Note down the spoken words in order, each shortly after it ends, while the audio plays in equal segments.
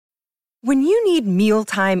When you need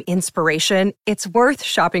mealtime inspiration, it's worth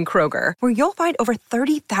shopping Kroger, where you'll find over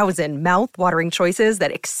 30,000 mouth-watering choices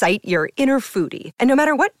that excite your inner foodie. And no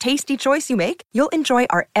matter what tasty choice you make, you'll enjoy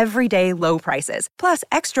our everyday low prices, plus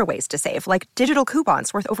extra ways to save, like digital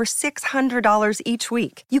coupons worth over $600 each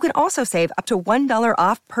week. You can also save up to $1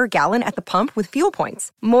 off per gallon at the pump with fuel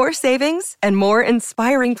points. More savings and more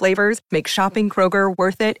inspiring flavors make shopping Kroger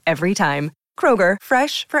worth it every time. Kroger,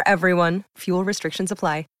 fresh for everyone. Fuel restrictions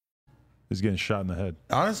apply. He's getting shot in the head.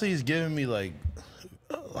 Honestly, he's giving me like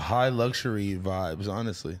high luxury vibes,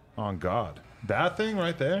 honestly. On God. That thing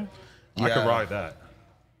right there? I Yeah. could ride that.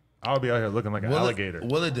 I would be out here looking like an alligator.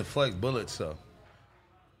 Will it deflect bullets, though?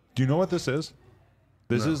 Do you know what this is?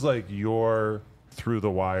 This is like your Through the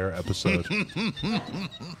Wire episode.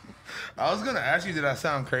 I was going to ask you, did I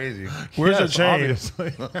sound crazy? Where's Yes, the chain?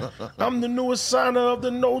 obviously. I'm the newest signer of the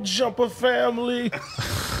No Jumper family.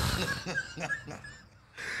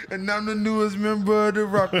 And I'm the newest member of the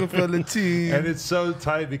Rockefeller team. And it's so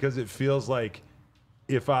tight because it feels like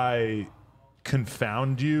if I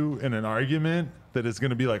confound you in an argument, that it's going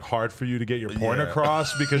to be like hard for you to get your point Yeah.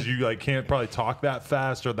 across because you like can't probably talk that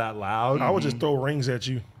fast or that loud. I would just throw rings at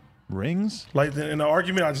you. Rings? Like in the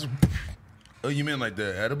argument, I just Oh, you mean like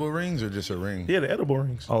the edible rings or just a ring? the edible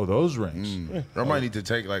rings. Oh, those rings. I might need to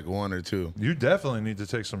take like one or two. You definitely need to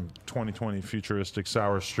take some 2020 futuristic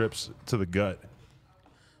sour strips to the gut.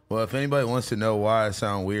 Well, if anybody wants to know why I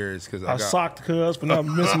sound weird, it's because I socked Cuz for not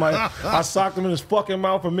missing my. I socked him in his fucking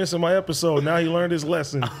mouth for missing my episode. Now he learned his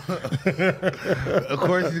lesson. Of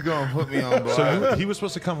course, he's going to put me on blast. So he was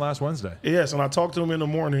supposed to come last Wednesday. Yes, and I talked to him in the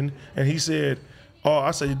morning, and he said, "Oh,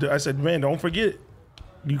 I said, man, don't forget it.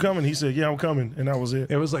 You coming?" He said, "Yeah, I'm coming," and that was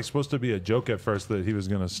it. It was like supposed to be a joke at first that he was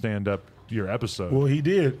going to stand up your episode. Well, he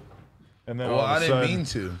did. And then Well, all of a I didn't sudden- mean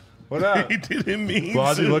to. What up? He didn't mean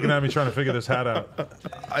Well, to. Ozzy looking at me trying to figure this hat out.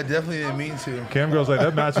 I definitely didn't mean to. Cam girl's like,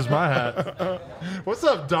 that matches my hat. What's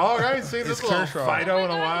up, dog? I ain't seen this It's little Kershaw. Fido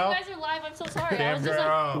in a while. You guys are live. I'm so sorry. I Cam was just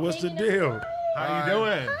girl. like, What's the hanging out. deal? How you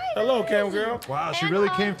doing? Hello, Cam girl. Wow, she And really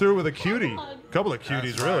hug. came through with a cutie. And hug. Couple of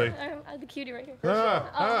cuties, really. I'm the cutie right here.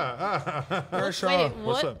 Kershaw. Wait,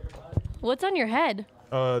 What's what? What's on your head?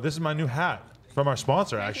 up? This is my new hat from our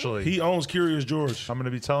sponsor, actually. He owns Curious George. I'm going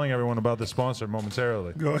to be telling everyone about the sponsor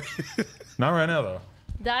momentarily. Go ahead. Not right now, though.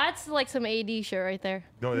 That's like some AD shit right there.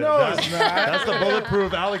 No, it's not. That's the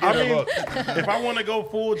bulletproof alligator I mean, look. if I want to go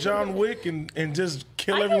full John Wick and just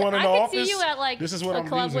kill I everyone in the could office, see you at like this is what a I'm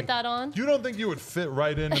club using. with that on. You don't think you would fit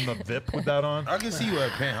right in the VIP with that on? I can see you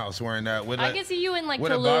at Penthouse wearing that. With I could see you in like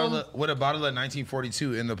with a bottle Tulum. of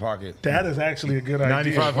 1942 in the pocket. That is actually a good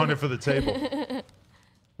idea. 9,500 for the table.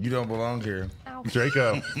 You don't belong here.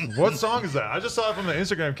 Draco. What song is that? I just saw it from the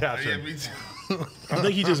Instagram caption. me too. I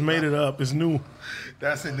think he just made it up. It's new.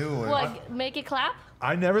 That's a new one. What? Make it clap?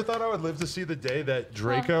 I never thought I would live to see the day that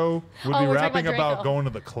Draco would Oh, be we're talking rapping about about Draco. going to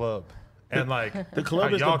the club. And like, The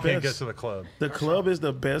club is y'all the can't best. get to the club. The club is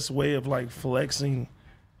the best way of like flexing.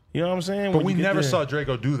 You know what I'm saying? But When we you get never there. saw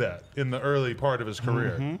Draco do that in the early part of his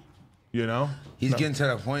career. Mm-hmm. You know? He's getting to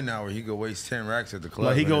that point now where he could waste 10 racks at the club.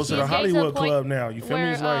 Like he and goes to the it's He's getting Hollywood point club now. You feel me?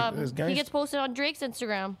 where, It's like it's he gangsta. gets posted on Drake's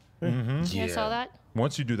Instagram. Mm-hmm. You guys saw that?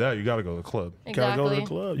 Once you do that, you got to go to the club. You gotta Exactly. go to the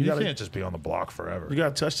club. You, You gotta can't just be on the block forever. you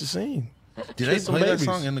gotta touch the scene. Did they Kiss some play that babies.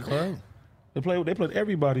 song in the club? They played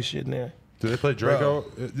everybody's shit in there. Do they play Draco?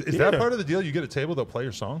 Is that Yeah. part of the deal? You get a table, they'll play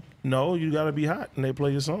your song? No, you gotta be hot and they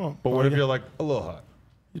play your song. But what if you're like a little hot?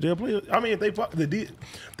 They'll play it. I mean, if they fuck the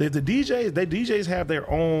DJs have their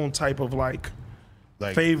own type of like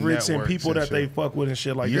favorites and networks people that they shit. fuck with and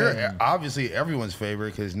shit like You're that. obviously everyone's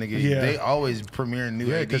favorite because nigga, Yeah. they always premiere new.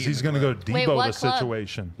 Yeah, AD because in he's the going to go club. Wait, Debo what the club?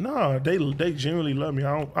 situation. No, they genuinely love me.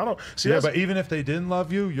 I don't see. Yeah, that's- but even if they didn't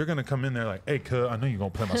love you, you're going to come in there like, hey, cuz, I know you're going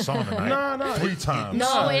to play my song tonight. No. 3 times.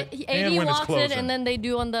 No, And AD when it's walks in closing. and then they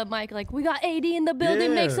do on the mic like, "We got AD in the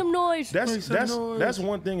building, make Yeah. some noise." That's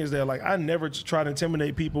one thing is that like I never try to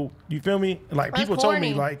intimidate people. You feel me? Like That's people told me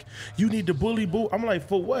corny. like you need to bully boo. I'm like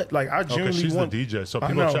for what? Like I Okay, genuinely she's want. the DJ, so I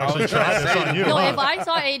people know. actually try this on you. No, huh? if I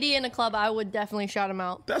saw AD in a club, I would definitely shout him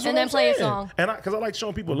out That's and what then I'm play saying. a song. And because I like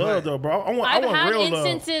showing people love though, bro. I I've want had real love.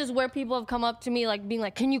 instances where people have come up to me like being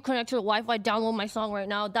like, "Can you connect to the Wi-Fi? Download my song right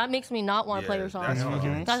now." That makes me not want to play your song. that's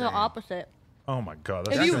fucking That's the insane. opposite. Oh, my God.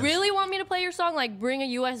 That's If you insane. really want me to play your song, like bring a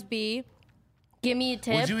USB, give me a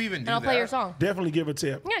tip. Would you even and do I'll play your that? song. Definitely give a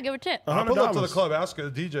tip. Yeah, give a tip. I pull up to the $100. club, ask a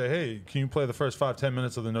DJ, hey, can you play the first 5-10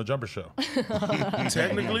 minutes of the No Jumper show?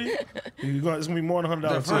 Technically, it's gonna be more than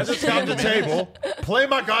 $100. I just got the table. Play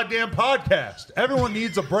my goddamn podcast. Everyone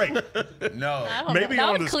needs a break. No. I don't Maybe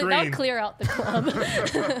know. on That the would that screen. would clear out the club.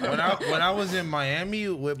 When I was in Miami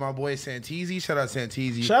with my boy Santeezy, shout out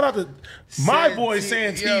Santeezy. Shout out to my Santeezy. boy Yo,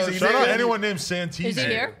 Santeezy. Shout out Santeezy. anyone named Santee. Is he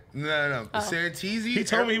here? No. Santeezy. He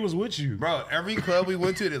told me he was with you. Bro, every club we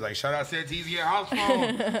went to, they're like, shout out Santeezy at house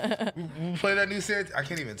phone. We play that new Santeezy. I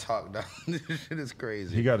can't even talk now. This shit is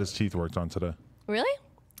crazy. He got his teeth worked on today. Really?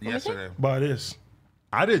 Yesterday. By this.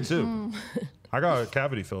 I did too. I got a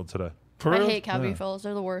cavity filled today. For I real? hate cavity fills.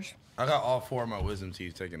 They're the worst. I got all 4 of my wisdom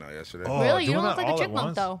teeth taken out yesterday. Oh, Really? You doing don't look that like a all at chipmunk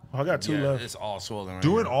once? though. I got 2 yeah, left. it's all swollen right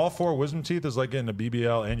Doing now. all 4 wisdom teeth is like getting a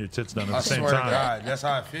BBL and your tits done at the I same swear time. to God, that's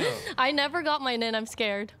how I feel. I never got mine in. I'm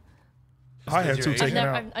scared. I had 2 I've taken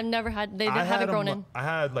out. I've never had. They I haven't had grown 'em- in. I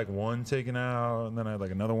had like 1 taken out, and then I had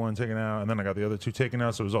like another 1 taken out, and then I got the other 2 taken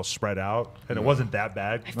out, so it was all spread out, and it wasn't that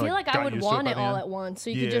bad. I feel like I would want it all at once, so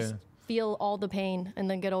you could Yeah. just feel all the pain and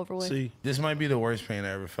then get over with. See, This might be the worst pain I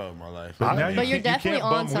ever felt in my life. But now But you you're can't definitely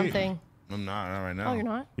bum on weed. something. I'm not right now. Oh, you're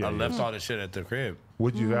not? Yeah, I you left are. all the shit at the crib.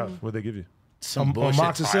 What'd you have? What'd they give you? Some bullshit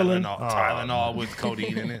amoxicillin? Tylenol with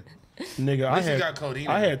codeine in it. nigga, At least you got codeine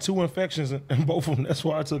I in it. had 2 infections in both of them. That's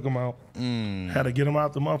why I took them out. Had to get them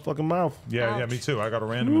out the motherfucking mouth. Yeah, me too. I got a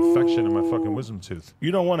random infection in my fucking wisdom tooth.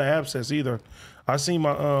 You don't want an abscess either. I seen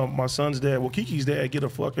my my son's dad, well, Kiki's dad get a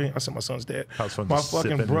fucking, I said my son's dad, How's fun my just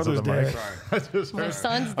sipping fucking into brother's the mic? dad. I just My heard-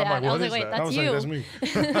 son's I'm dad. like, I what was like, is wait, that? I that's was you.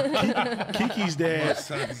 like, that's me. Kiki's dad,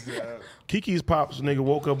 Kiki's pops, nigga,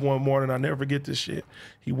 woke up one morning. I never forget this shit.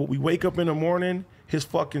 We wake up in the morning, his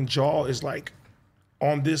fucking jaw is like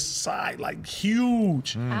on this side, like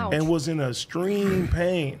huge, Ouch. and was in extreme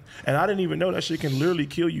pain. And I didn't even know that shit can literally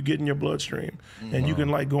kill you, get in your bloodstream, and you can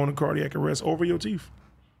like go into cardiac arrest over your teeth.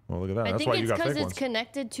 Well, look at that. I That's think why you it's got because fake it's ones.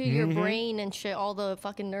 connected to your brain and shit, all the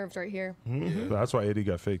fucking nerves right here. That's why Eddie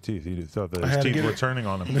got fake teeth. He thought that I his had to teeth get were it. turning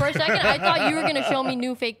on him. For a second, I thought you were going to show me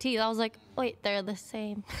new fake teeth. I was like, wait, they're the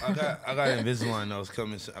same. I got Invisalign that was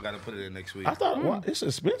coming. I got to put it in next week. I thought, well, it's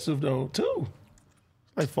expensive though too.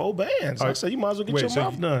 Like 4 bands. I said you might as well get your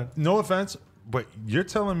mouth done. No offense, but you're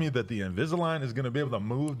telling me that the Invisalign is going to be able to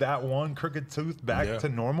move that one crooked tooth back Yeah. to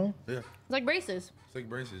normal? Yeah, It's like braces. it's like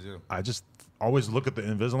braces. Yeah. I just always look at the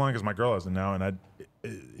Invisalign because my girl has it now, and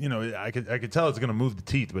I could tell it's going to move the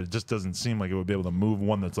teeth, but it just doesn't seem like it would be able to move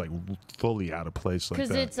one that's like fully out of place like Because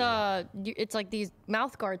that. it's like these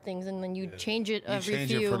mouth guard things, and then you change it You every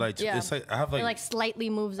change few. it for like, yeah. it's like I have it like, like slightly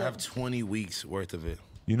moves I it. have 20 weeks worth of it.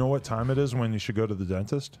 You know what time it is when you should go to the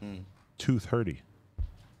dentist? Tooth hurty.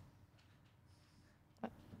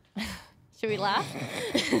 Should we laugh?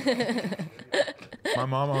 My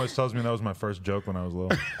mom always tells me that was my first joke when I was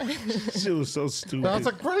little. Shit was so stupid. That's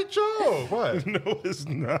a great joke. What? no, it's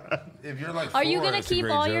not. If you're like, Are you 4, gonna it's a keep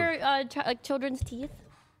great all joke. your children's teeth?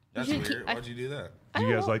 That's should weird. keep- Why'd you do that? Do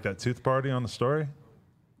you guys like that tooth party on the story?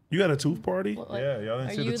 You got a tooth party? Yeah, y'all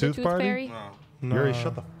didn't Are see you the tooth party? fairy? No. Yuri,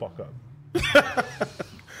 shut the fuck up.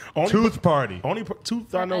 Only, Tooth party. only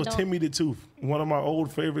tooth I know I is don't. Timmy the Tooth. One of my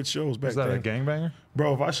old favorite shows back Is that a then. gangbanger?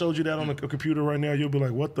 Bro, if I showed you that on the computer right now, you'll be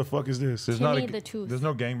like, what the fuck is this? There's Timmy not a, the Tooth. There's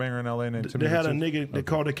no gangbanger in LA named Timmy They had the a Tooth? nigga they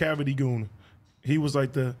called the Cavity Goon. He was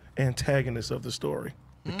like the antagonist of the story.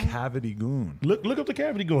 The Cavity Goon. Look up the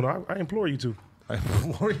Cavity Goon. I implore you to. I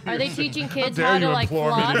implore you. Are they teaching kids Dare how you to like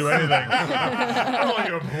implore me to do floss? anything? I don't want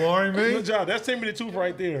you imploring me. Good job. That's Timmy the Tooth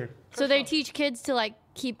right there. So they teach kids to like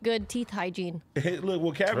keep good teeth hygiene. Hey, look,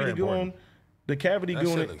 well, Cavity very Goon, important. the Cavity That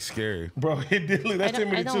Goon, shit looks scary. bro, it did look. That's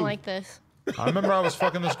Timmy I the don't Tooth. like this. I remember I was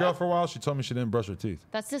fucking this girl for a while. She told me she didn't brush her teeth.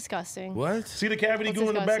 That's disgusting. What? See the Cavity That's Goon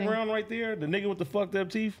in the disgusting. background right there? The nigga with the fucked up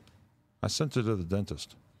teeth? I sent her to the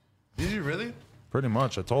dentist. Did you really? Pretty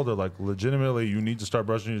much. I told her, like, legitimately, you need to start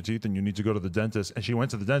brushing your teeth and you need to go to the dentist. And she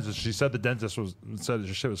went to the dentist. She said the dentist said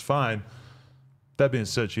her shit was fine. That being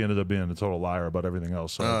said, she ended up being a total liar about everything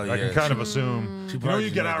else. So Oh, I can yeah. kind of assume. You know, probably you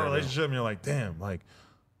just get made out of that a up. relationship and you're like, damn, like,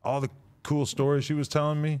 all the cool stories she was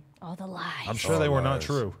telling me, All the lies. I'm sure they were not lies.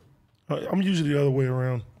 true. I'm usually the other way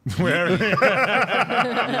around.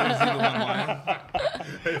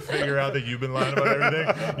 They figure out that you've been lying about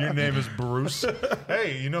everything. Your name is Bruce.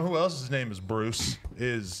 Hey, you know who else's name is Bruce?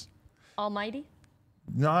 Is Almighty?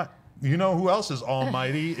 not. You know who else is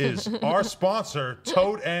almighty? Is our sponsor,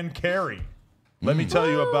 Toad and Carry. Let me tell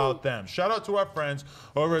you about them. Shout out to our friends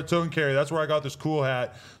over at Tote & Carry. That's where I got this cool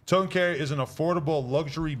hat. Tote & Carry is an affordable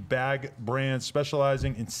luxury bag brand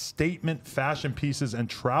specializing in statement fashion pieces and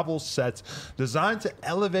travel sets designed to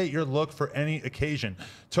elevate your look for any occasion.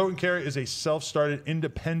 Tote & Carry is a self-started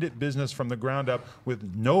independent business from the ground up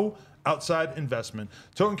with no outside investment.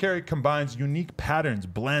 Tote & Carry combines unique patterns,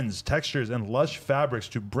 blends, textures, and lush fabrics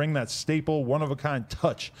to bring that staple, one-of-a-kind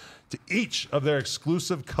touch to each of their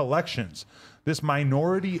exclusive collections. This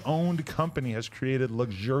minority-owned company has created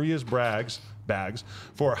luxurious bags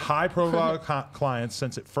for high-profile clients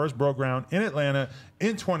since it first broke ground in Atlanta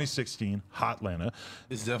in 2016, Hot Atlanta.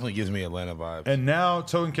 This definitely gives me Atlanta vibes. And now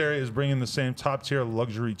Tote & Carry is bringing the same top-tier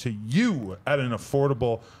luxury to you at an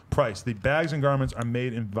affordable price. The bags and garments are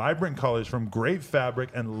made in vibrant colors from great fabric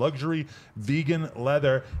and luxury vegan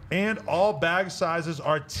leather, and all bag sizes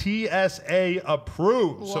are TSA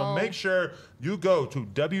approved. Whoa. So make sure you go to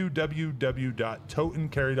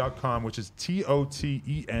www.toteandcarry.com, which is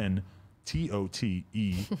TOTEN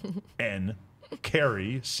Carry,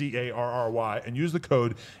 CARRY, and use the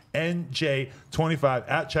code NJ25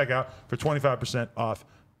 at checkout for 25% off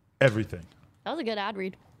everything. That was a good ad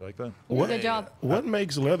read. You like that? Good job. What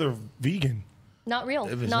makes leather vegan? Not real.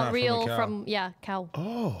 If it's Not not from a real cow. from cow.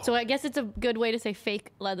 Oh. So I guess it's a good way to say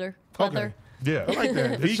fake leather. Okay. Yeah. I like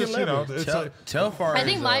that. It's Vegan just, you know, leather. it's like, Telfar I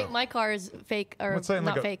think is, my car is fake or let's say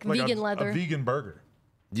not like fake. like Vegan a leather. vegan burger.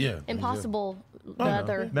 yeah. Impossible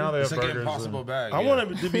leather. Now they have It's like an burgers. impossible bag. I yeah.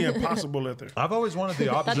 want it to be impossible leather. I've always wanted the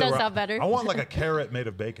opposite. does where sound better. I want like a carrot made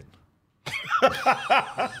of bacon. Why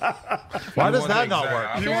does want that the not exact work?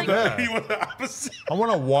 opposite. You want that? You want the opposite? I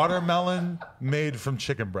want a watermelon made from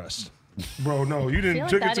chicken breast. Bro, no, you didn't I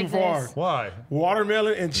took feel it like too that far. exists. Why?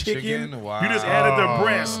 Watermelon and chicken. chicken? Wow. You just added the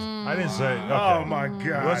breast. I didn't say. Okay. Oh my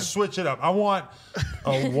god. Let's switch it up. I want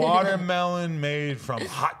a watermelon made from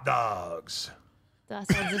hot dogs. That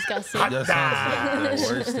sounds disgusting. That sounds like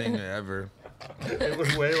the worst thing ever. It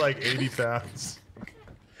would weigh like 80 pounds.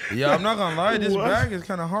 Yeah, I'm not gonna lie. This What? bag is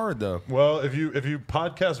kind of hard though. Well, if you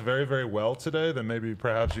podcast very, very well today, then maybe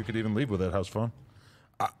perhaps you could even leave with it. How's fun?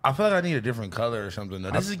 I feel like I need a different color or something.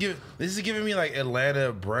 Though. This is giving me like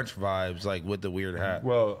Atlanta brunch vibes, like with the weird hat.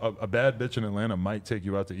 Well, a bad bitch in Atlanta might take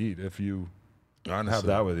you out to eat if you Honestly, have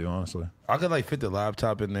that with you, honestly. I could like fit the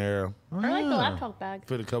laptop in there, I like the laptop bag.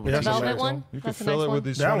 fit a couple. Yeah, The that's a velvet nice one. You could That's a fill nice it one. with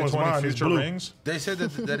these That one's 2020 mine. It's future blue. rings. They said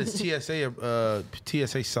that is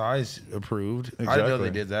TSA size approved. Exactly. I didn't know they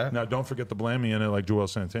did that. Now, don't forget the blammy in it like Joel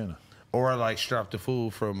Santana. Or like Strap the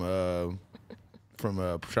Fool from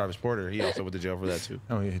Travis Porter. He also went to jail for that too.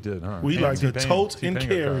 Oh, yeah, he did, huh? We And like to T-Pain. tote and T-Pain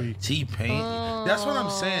got carry. caught. T-Pain. That's what I'm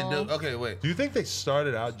saying. Dude. Okay, wait. Do you think they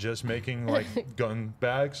started out just making like gun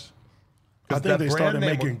bags? I 'Cause think that they brand started name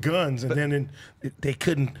making guns, and then they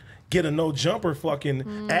couldn't get a no jumper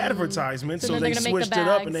fucking advertisement, So so then they they're gonna make the switched it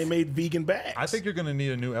up and bags. they made vegan bags. I think you're going to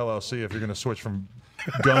need a new LLC if you're going to switch from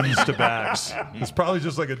guns to bags. It's probably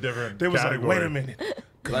just like a different they was category. like, wait a minute,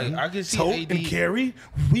 Like I can see tote AD. and carry,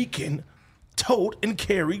 we can tote and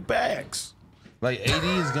carry bags. Like AD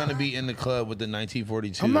is gonna be in the club with the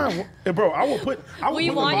 1942. I'm not, bro. I will put. We put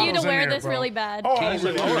the want you to bottles in wear there, this bro. really bad. Oh, I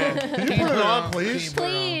really do. Can you put it on, please?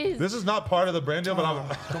 Please. This is not part of the brand deal, but I'm,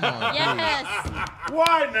 Come on. Yes.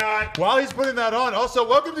 Why not? while he's putting that on, also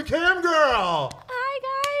welcome to Cam Girl.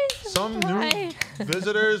 Hi guys. Some Hi. new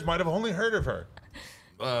visitors might have only heard of her.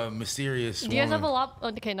 Mysterious. Do you guys have a woman. lot? Oh,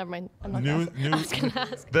 okay, never mind. I'm not New, gonna ask. new. I was gonna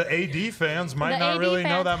ask. The AD fans might The not AD really know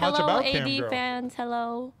fans, that much hello, about AD Cam Girl. fans,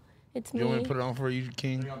 hello. It's me. You want me to put it on for you,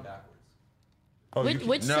 King? Oh, Which, you-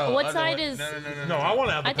 what other side way. is? No, I want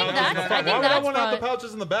to have the I think pouches in the that's- front. I think Why would I that's want to have the front.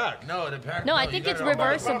 pouches in the back? No, the pack. No, I think it's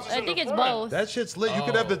reversible. I think it's both. That shit's lit. You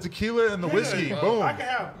could have the tequila and the whiskey. Yeah. Boom. I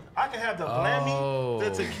can have the blammy,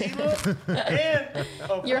 the tequila, and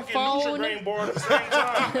a Your fucking phone. Nutri-Grain bar at the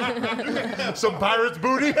same time. Some pirate's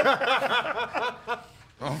booty.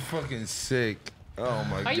 I'm fucking sick. Oh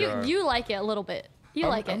my Are god. you like it a little bit? You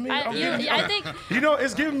like it? I think. You know,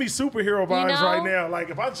 it's giving me superhero vibes know? right now. Like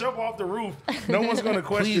if I jump off the roof, no one's gonna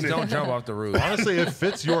question Please it. don't jump off the roof. Honestly, it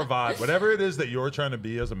fits your vibe. Whatever it is that you're trying to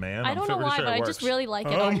be as a man, I don't know pretty why, sure but it I works. just really like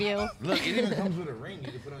it on you. Look, it even comes with a ring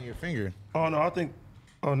you can put on your finger. Oh no, I think.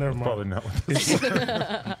 Oh, never mind. Probably not what this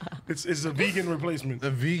is. It's a vegan replacement.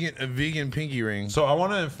 A vegan pinky ring. So I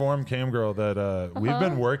want to inform Cam Girl that we've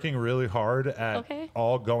been working really hard at Okay.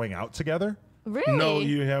 all going out together. Really? No,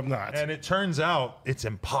 you have not. And it turns out it's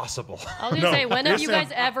impossible. I was gonna No, say, when have it's you guys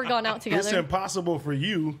ever gone out It's together? impossible for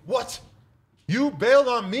you. What? You bailed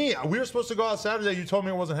on me. We were supposed to go out Saturday. You told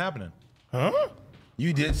me it wasn't happening. Huh?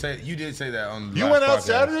 You did say that on. The You last went out podcast.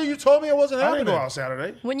 Saturday. You told me it wasn't I happening. didn't go out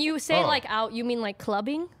Saturday. When you say Oh. like out, you mean like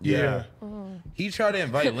clubbing? Yeah. He tried to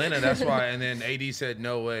invite Lena. That's why. And then AD said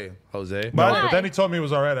no way, Jose. No, But- but then he told me it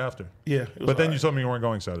was all right after. Yeah. it was But then all you right. told me you weren't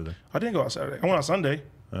going Saturday. I didn't go out Saturday. I went out Sunday.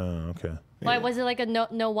 Oh, okay. Why was it like a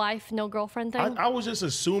no wife, no girlfriend thing? I was just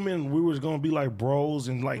assuming we was gonna be like bros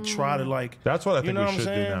and like try to like. That's what I you think know we what I'm should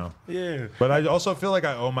do saying? now. Yeah. But I also feel like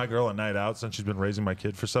I owe my girl a night out since she's been raising my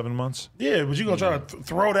kid for 7 months. Yeah, but you gonna try to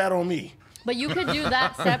throw that on me? But you could do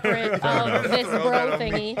that separate of this bro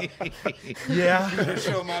thingy. Yeah.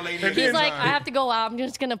 Show my lady. He's like, I have to go out. I'm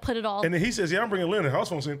just gonna put it all. And then he says, "Yeah, I'm bringing Lynn." House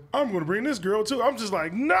phone saying, "I'm gonna bring this girl too." I'm just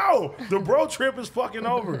like, "No, the bro trip is fucking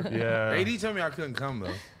over." Yeah. AD told me I couldn't come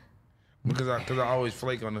though. Because I always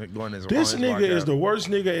flake on going this. This on his nigga is podcast. the worst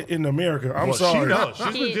nigga in America. I'm Well, sorry. she knows.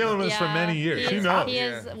 She's He- been dealing with this for yeah, many years. he She is- knows. He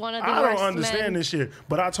is one of the I worst don't understand men. this shit.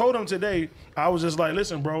 But I told him today, I was just like,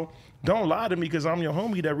 listen, bro, don't lie to me because I'm your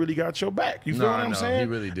homie that really got your back. You feel No, what I I'm know. saying? He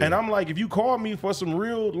really did. And I'm like, if you call me for some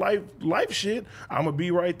real life shit, I'm going to be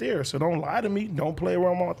right there. So don't lie to me. Don't play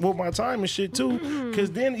around with my time and shit too. Because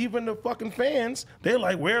then even the fucking fans, they're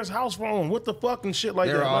like, where's house phone? What the fuck and shit like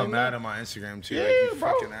They that. were all Like, mad on my Instagram too. Yeah, like, you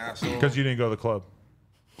bro. fucking asshole. Because you didn't go to the club.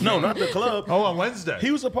 No, not the club. Oh, on Wednesday. He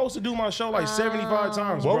was supposed to do my show like 75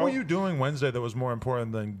 times, What bro. were you doing Wednesday that was more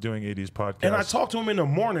important than doing AD's podcast? And I talked to him in the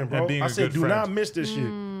morning, bro. And being I a said, good do friend. not miss this shit.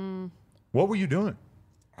 What were you doing?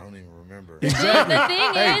 I don't even remember.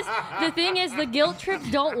 The thing is, the guilt trips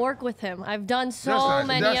don't work with him. I've done so That's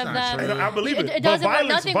many not of true. them. And I believe it. It But doesn't work.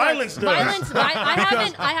 violence, Nothing violence works. does.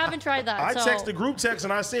 Violence. I haven't tried that. I so. texted group text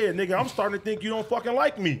and I said, nigga, I'm starting to think you don't fucking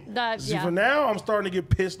like me. See, Yeah. for now, I'm starting to get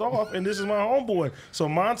pissed off, and this is my homeboy. So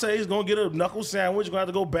Monte's gonna get a knuckle sandwich, gonna have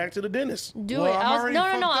to go back to the dentist. Do Well, it. I'm I was, already no.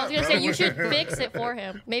 I fucked was up, gonna bro. say you should fix it for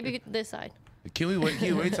him. Maybe this side. Can we wait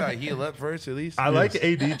till I heal up first at least? I like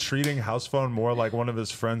AD treating House Phone more like one of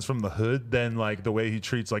his friends from the hood than like the way he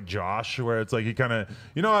treats like Josh, where it's like he kind of,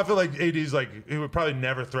 I feel like AD's like, he would probably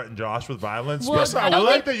never threaten Josh with violence. Well, but I I don't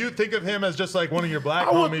like think- that you think of him as just like one of your black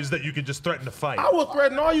I would- homies that you can just threaten to fight. I will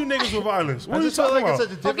threaten all you niggas with violence. What I are you just feel talking like about? it's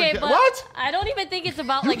such a different Okay, ca- but What? I don't even think it's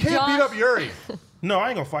about You like can't Josh. beat up Yuri. No, I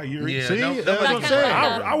ain't gonna fight you. Yeah, See? no, That's nobody- what I'm That saying. kinda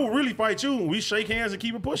like I will really fight you. We shake hands and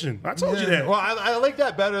keep it pushing. I told you Yeah. that. Well, I like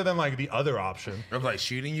that better than like the other option. Of like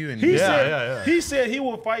shooting you and He Yeah, said, yeah. He said he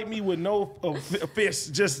will fight me with no fists,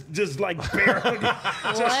 just like barely.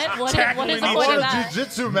 What tackling is the each point Or of a that?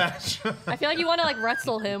 jiu-jitsu match. I feel like you want to like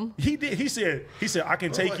wrestle him. He did. He said I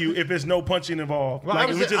can take you if there's no punching involved. Well, like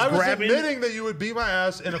I was, if we just I was grabbing. admitting that you would beat my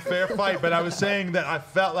ass in a fair fight, but I was saying that I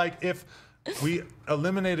felt like if we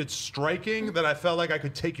eliminated striking, that I felt like I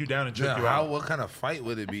could take you down and choke Yeah, you out. what kind of fight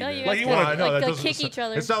would it be? I feel like then? you Like, guys you could, wanna- I know like, that go doesn't. kick each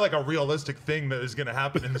other. It's not like a realistic thing that is going to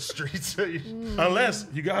happen in the streets. Unless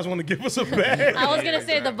you guys want to give us a bag. I was gonna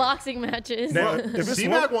say the boxing matches. Now, if it's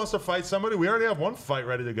C-Mac one, wants to fight somebody. We already have one fight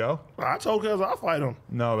ready to go. I told Cuz I'll fight him.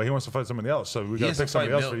 No, but he wants to fight somebody else, so we He got has to to pick fight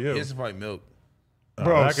somebody else Milk. for He you. has to fight Milk.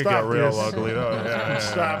 Bro, that could stop get real this. ugly. though. Yeah.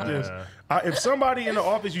 Stop this. If somebody in the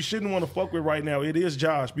office you shouldn't want to fuck with right now, it is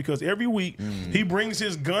Josh, because every week he brings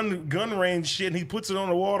his gun range shit and he puts it on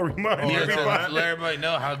the wall to remind Yeah, to everybody. let everybody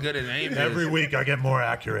know how good his aim is. Every week I get more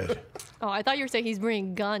accurate. Oh, I thought you were saying he's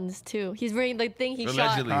bringing guns too. He's bringing the thing he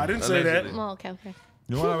Allegedly. I didn't say that. Allegedly. shot. Oh, okay.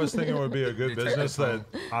 You know what I was thinking would be a good business that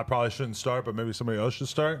I probably shouldn't start, but maybe somebody else should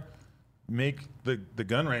start? Make the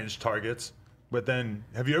gun range targets, but then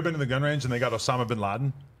have you ever been to the gun range and they got Osama bin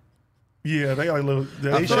Laden? Yeah, they got a little. I They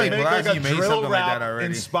feel should like make like a Blasey made drill something like that rap already.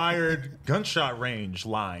 inspired gunshot range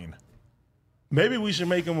line. Maybe we should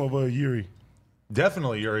make him of a Yuri,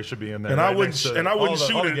 Definitely Yuri should be in there. and right I wouldn't. next to And I all wouldn't the-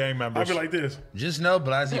 shoot all the it. gang members. I'd be like this. Just know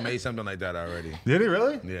Blasey made something like that already. Did he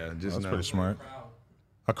really? Yeah, just That's know. pretty smart.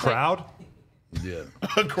 A crowd? Yeah.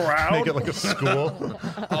 A crowd. Make it like a school.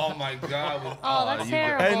 Oh my God. Oh, that's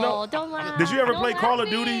terrible. Hey, no. Don't laugh. Did you ever Don't play laugh Call of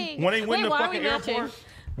at Duty me. when they win Wait, the why are we fucking matching? airport?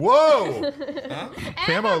 Whoa!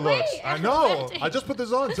 Camo Emma, looks. wait, I know. Emma, I just put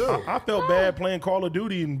this on too. I felt bad playing Call of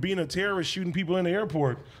Duty and being a terrorist shooting people in the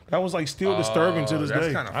airport. That was like still disturbing to this that's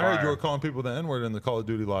day. kinda I heard fire. you were calling people the N-word in the Call of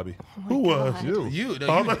Duty lobby. Who was? You. You. No,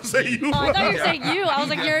 I'm you about to say you. Oh, I thought you was. were saying you. I was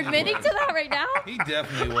like, you're admitting to that right now? he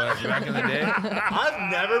definitely was back in the day.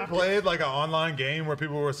 I've never played like an online game where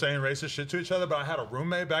people were saying racist shit to each other, but I had a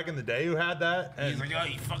roommate back in the day who had that, He's and like, yo,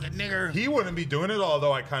 you fucking nigger. he wouldn't be doing it,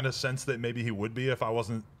 although I kind of sensed that maybe he would be if I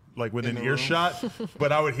wasn't like within earshot.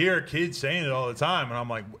 But I would hear kids saying it all the time, and I'm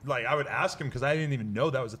like I would ask him because I didn't even know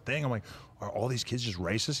that was a thing. I'm like, are all these kids just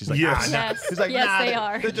racist? He's like, Yes. nah, nah. Yes. He's like, Yes, nah, they they're,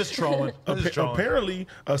 are. they're just trolling. They're just trolling. Apparently,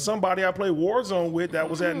 somebody I played Warzone with that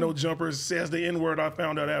was at No Jumpers says the N-word. I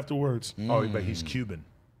found out afterwards. Oh, but he's Cuban.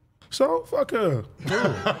 So fuck her.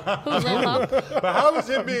 Who's Lil Pump? But how is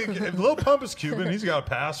him being? If Lil Pump is Cuban, he's got a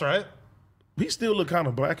pass, right? He still look kind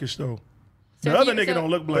of blackish though. So The if other you- nigga so- don't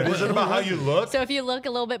look black. Is it about how you look? So if you look a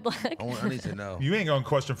little bit black, I need to know. You ain't gonna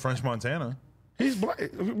question French Montana. He's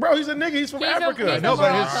black, bro. He's a nigga. He's from He's a- Africa. he's a No,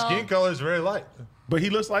 but his Morocco. skin color is very light. But he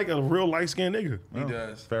looks like a real light skinned nigga. He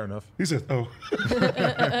does. Fair enough. He says, "Oh,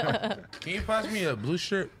 Can you pass me a blue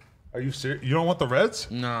shirt? Are you serious? You don't want the reds?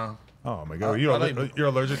 Nah. Oh my god, you're, I like- you're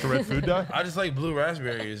allergic to red food dye? I just like blue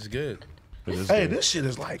raspberry. It's good. It is hey, good. this shit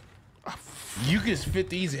is like." You can fit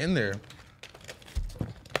these in there.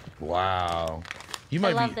 Wow. You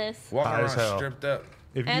might love be this. walking High as around hell. stripped up.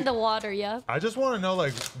 If and you, the water, yeah. I just want to know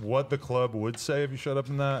like what the club would say if you showed up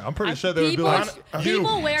in that. I'm pretty sure they would be People- like,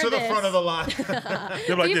 people you wear to the this. front of the line.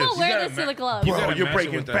 They're like People this. wear gotta this to ma- the club. you Bro, gotta you're match it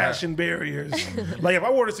breaking with the fashion barriers. Like if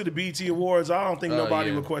I wore this to the BET Awards, I don't think nobody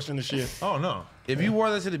yeah. would question the shit. Oh no. If you wore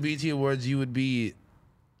that to the BT Awards, you would be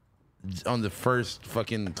on the first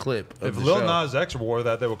fucking clip of If the Lil show. Nas X wore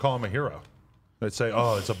that, they would call him a hero. They'd say,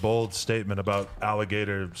 "Oh, it's a bold statement about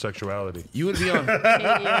alligator sexuality." You would be on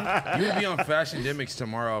Hate you would be on Fashion Demics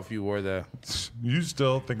tomorrow if you wore that. You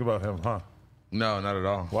still think about him, huh? No, not at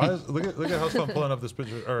all. Why is look at House Fun pulling up this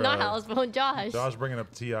picture? Or, you. Not House Phone, Josh. Josh bringing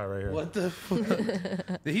up Ti right here. What the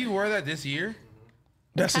fuck? Did he wear that this year?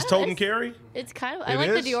 That's his Kinda toten is. carry. It's kind of. I It like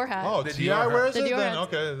is? the Dior hat. Oh, The Ti Dior hat. wears The it. Dior Then hat.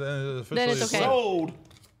 okay, then officially Then it's okay. Sold.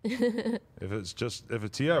 If a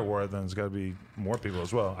Ti wore it, then it's got to be more people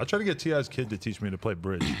as well. I try to get Ti's kid to teach me to play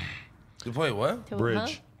bridge. To play what? Bridge.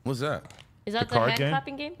 Huh? What's that? Is that The the, card hand game?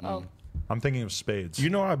 clapping game? Oh, I'm thinking of spades. You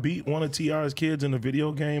know, I beat one of Ti's kids in a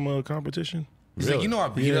video game competition. He's like, Really? you know, I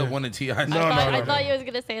beat Yeah. up one of T.I.'s. I thought you was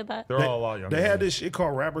gonna say that. They're all a lot younger. They than had me. this shit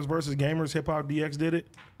called Rappers versus Gamers. Hip Hop DX did it.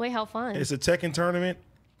 Wait, how fun! It's a Tekken tournament,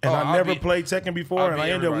 and Oh, I I'll never beat- played Tekken before, I'll and beat I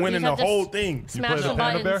ended up everybody. winning You the just have to whole thing. Smash play the the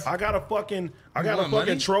Panda buttons. Bear? I got a want money?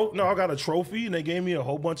 fucking trophy. No, I got a trophy, and they gave me a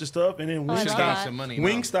whole bunch of stuff, and then I love Give that. me some money. now.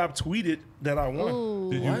 Wingstop tweeted that I won.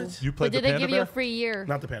 Ooh. Did What? you But played did the they Panda give you Bear? a free year?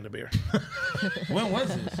 Not the Panda Bear. When was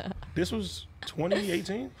this? This was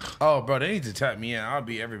 2018. Oh, bro, they need to tap me in. I'll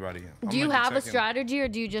beat everybody. Do you have a strategy, or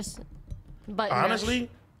do you just button mash? Honestly,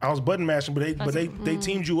 I was button mashing, but they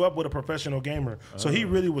teamed you up with a professional gamer, so he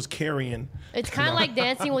really was carrying. It's kind of like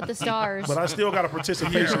Dancing with the Stars, But I still got a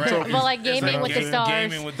participation right. trophy. but like gaming with the stars.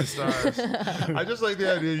 Gaming with the stars. I just like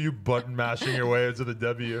the idea of you button mashing your way into the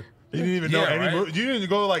W. You didn't even know Yeah, any right? move. You didn't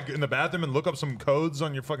go like in the bathroom and look up some codes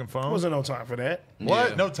on your fucking phone. Wasn't no time for that.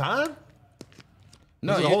 What? Yeah. No time?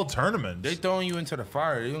 No, It's a you- whole tournament. They throwing you into the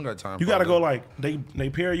fire. You don't got time. You for got to all go that. like they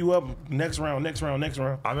pair you up next round. I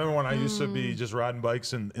remember when I used to be just riding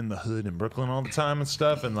bikes in the hood in Brooklyn all the time and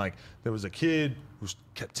stuff, and like there was a kid who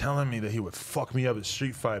kept telling me that he would fuck me up at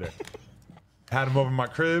Street Fighter. Had him over my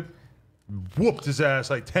crib, whooped his ass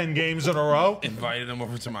like 10 games in a row. Invited them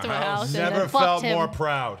over to my To my house. house. And Never then fucked felt him. more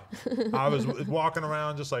proud. I was walking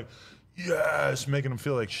around just like, yes, making him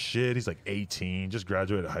feel like shit. He's like 18, just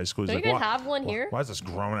graduated high school. He's Don't like, you guys "Why- have one here?" Why is this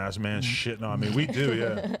grown ass man shitting on me? We do,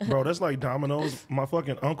 yeah. Bro, that's like dominoes. My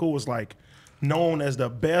fucking uncle was like known as the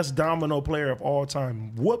best domino player of all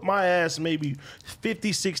time. Whooped my ass maybe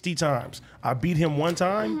 50, 60 times. I beat him one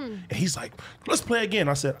time, and he's like, let's play again.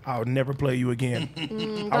 I said, I'll never play you again.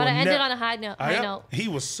 Gotta end it on a high note. High note. He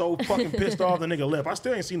was so fucking pissed off the nigga left. I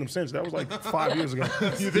still ain't seen him since. That was like 5 years ago.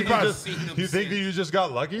 You think, you think that you just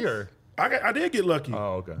got lucky, or I did get lucky.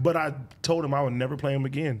 Oh, okay. But I told him I would never play him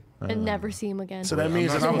again. And never see him again. So that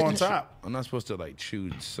means that I'm on top. I'm not supposed to like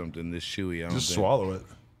chew something this chewy. I don't just think. swallow it?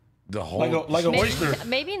 The whole. Like a oyster.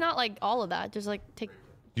 Maybe not like all of that. Just like take.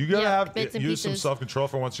 You gotta Yeah, have bits and use some pieces. self control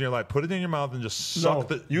for once in your life. Put it in your mouth and just No, suck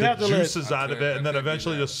the you have to let- juices out of it, and then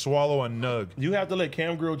eventually just swallow a nug. You have to let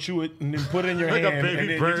Cam Girl chew it and then put it in your Like hand. a baby and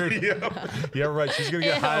then bird. Yeah, right. She's gonna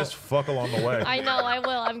get high Ew. as fuck along the way. I know. I will.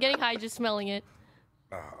 I'm getting high just smelling it.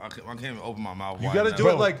 I can't even open my mouth. You wide gotta enough. do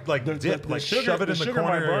it like The dip, like sugar, shove it in the sugar corner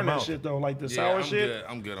might of your burn that mouth. shit though, like the Yeah, sour I'm shit. Good.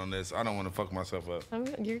 I'm good on this. I don't want to fuck myself up.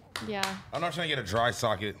 Yeah. I'm not trying to get a dry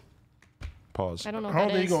socket. Pause. I don't know. I What don't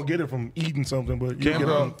that think is. you're gonna get it from eating something, but you Cam, get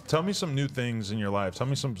bro, it. tell me some new things in your life. Tell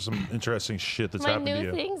me some interesting shit that's My happened to new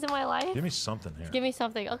you. things in my life. Give me something here. Give me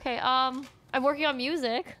something. Okay. I'm working on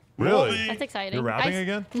music. Really? That's exciting. You're rapping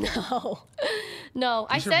again? No.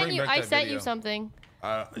 I should sent bring you. back I that sent video. you something,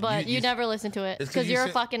 but you never listened to it It's 'cause because you you're a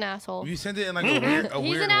sent- fucking asshole. You sent it in like a weird, a He's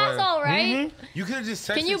weird an way. asshole, right? You could have just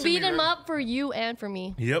texted Can you to beat me, him right? up for you and for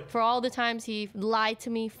me? Yep. For all the times he lied to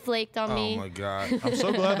me, flaked on Oh me. my god. I'm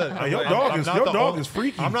so glad that your dog is- not your the dog only- is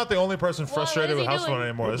freaky. I'm not the only person what frustrated is with he House Phone doing?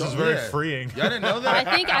 anymore. This is very Yeah. freeing. Y'all didn't know I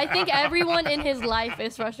that? think everyone in his life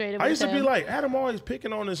is frustrated with I used to him. be like, Adam always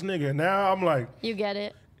picking on this nigga. Now I'm like, You get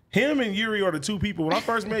it. Him and Yuri are the two people. When I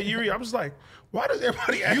first met Yuri, I was like, why does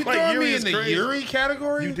everybody act You like throwing Yuri me is in the crazy? Yuri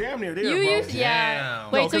category? You damn near there, You bro. used, yeah.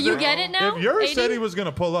 Damn. Wait, No, so 'cause you if- get it now? If Yuri AD? said he was going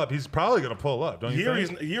to pull up, he's probably going to pull up, don't you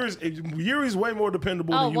think? Yuri's way more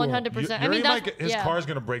dependable Oh, than you are. 100%. I Yuri mean, might that's, get, his yeah. car's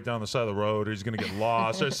going to break down the side of the road, or he's going to get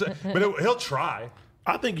lost. But he'll try.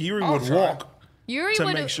 I think Yuri I'll would try. walk. Yuri to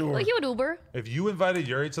would, make sure. like, he would Uber. If you invited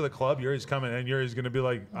Yuri to the club, Yuri's coming, and Yuri's going to be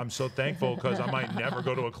like, I'm so thankful because I might never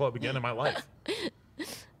go to a club again in my life.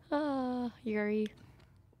 Yuri.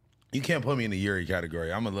 You can't put me in the Yuri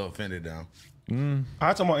category. I'm a little offended now. I'm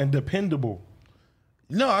talking about independable.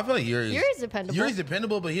 No, I feel like Yuri's dependable. Yuri's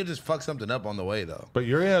dependable, but he'll just fuck something up on the way, though. But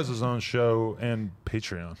Yuri has his own show and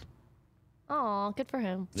Patreon. Oh, good for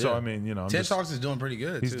him. So, Yeah. I mean, you know, I'm Ten just, Talks is doing pretty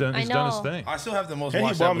good. he's too. done I his know. thing. I still have the most And he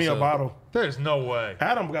watched bought me a episode. bottle. There's no way.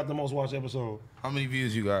 Adam got the most watched episode. How many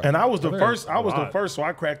views you got? And I was the think first. I was the lot. first, so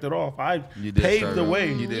I cracked it off. I You did paved start the off.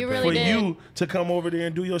 way You did You pay. really for did. you to come over there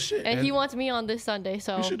and do your shit. And he wants me on this Sunday,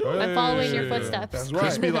 so should do it. I'm following your Hey. footsteps. That's right.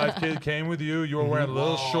 Crispy Life Kid came with you. You were wearing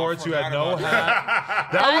little Oh, I shorts. You had forgot no about hat.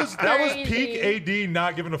 That's That was crazy. peak AD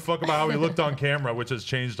not giving a fuck about how he looked on camera, which has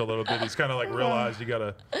changed a little bit. He's kind of like realized you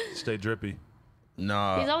gotta stay drippy.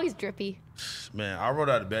 Nah, He's always drippy. man, I rolled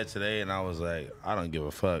out of bed today and I was like, I don't give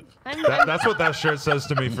a fuck. That's what that shirt says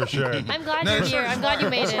to me for sure. I'm glad No, you're it's here. fine. I'm glad you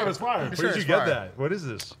made That was it. fire. Where Sure, did you it's get fine. that? What is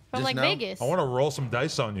this? From Just like now? Vegas. I want to roll some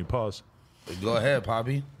dice on you. Pause. Go ahead,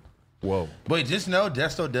 Poppy. Whoa. Wait, just know,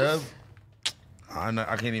 Desto Dub. I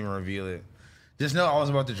can't even reveal it. Just know I was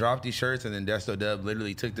about to drop these shirts, and then Desto Dub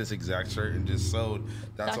literally took this exact shirt and just sewed.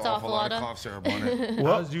 That's an awful lot of cough syrup on it.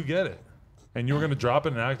 How did you get it? And you were gonna drop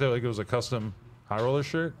it and act like it was a custom high roller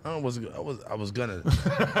shirt? I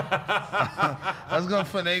was gonna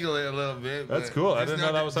finagle it a little bit. That's but cool. I just didn't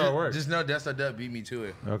know that was how it worked. Just know Desto Dub beat me to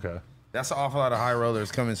it. Okay. That's an awful lot of high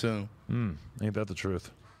rollers coming soon. Ain't that the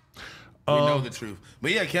truth? We know the truth.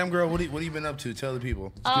 But yeah, Cam girl, what have you been up to? Tell the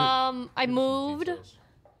people. I moved.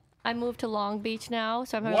 I moved to Long Beach now,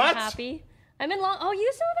 so I'm What? happy. I'm in Long. Oh,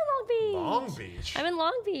 you still in Long Beach? Long Beach. I'm in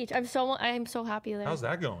Long Beach. I'm so happy there. How's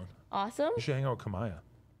that going? Awesome. You should hang out with Kamaya.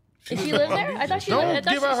 Did she live there? I thought she. Don't I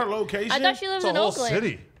thought give she, out her location. I thought she lives It's a in whole Oakland.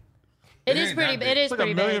 city. It It is ain't pretty. that big. It is It's like a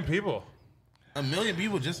pretty million big. people. 1 million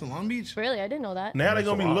people just in Long Beach? Really, I didn't know that. Now they're That's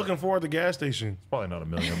gonna a be lot. looking for at the gas station. Probably not a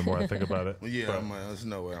million the more I think about it. Yeah, But- I'm like, that's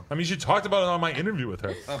nowhere. I mean, she talked about it on my interview with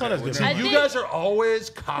her. Okay, that's well, good. See, I you think- guys are always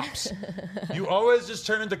cops. You always just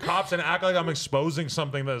turn into cops and act like I'm exposing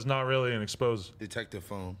something that is not really an exposed. Detective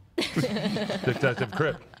phone. Detective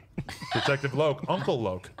Crip. Detective Loke. Uncle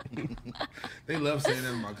Loke. They love saying that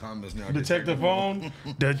in my comments now. Detective phone.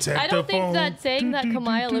 Detective I don't think phone. that saying that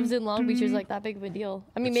Kamaya lives in Long Beach is like that big of a deal.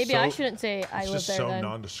 I mean, It's maybe I so- shouldn't say I It's live just there so then.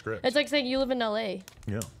 nondescript. It's like saying you live in LA.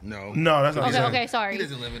 Yeah. No. No, that's not Okay, saying. okay, He sorry.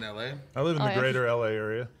 doesn't live in LA. I live in the yeah. greater LA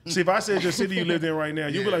area. See, if I said your city you lived in right now,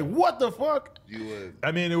 you'd be Yeah. like, "What the fuck?" You would.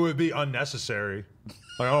 I mean, it would be unnecessary.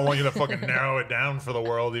 Like, I don't want you to fucking narrow it down for the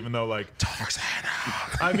world, even though, like,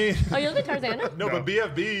 I mean, Oh, you live in Tarzana? no, but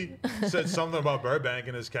BFB said something about Burbank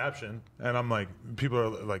in his caption, and I'm like, people are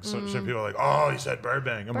like, some people are like, oh, he said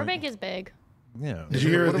Burbank. I'm Burbank like, is big. yeah. Did you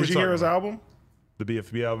hear? What are we Did you hear talking his about? album? The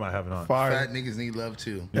BFB album I have not. Fire. Fat niggas need love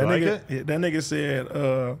too. You like nigga, it? yeah, that nigga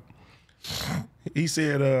said, he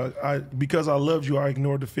said, because I loved you, I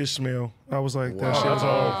ignored the fish smell. I was like, that shit was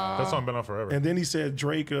hard. That song been on forever. And then he said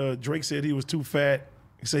Drake said he was too fat.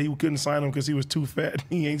 He said he couldn't sign him because he was too fat.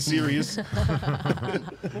 He ain't serious.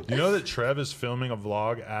 You know that Trev is filming a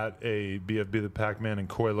vlog at a BFB the Pac-Man and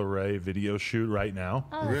Coi Leray video shoot right now?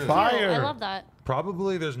 Oh, Really? Fire. I love that.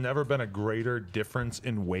 Probably there's never been a greater difference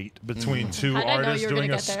in weight between two How'd I know artists you were doing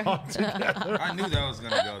gonna a get there? song together. I knew that was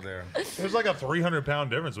gonna go there. There's like a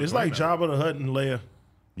 300-pound difference. It's between like them. Jabba the Hutt and Leia.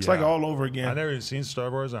 It's Yeah. like all over I again. never even seen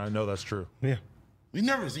Star Wars, and I know that's true. Yeah. You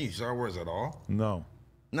never seen Star Wars at all? No.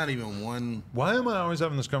 Not even one. Why am I always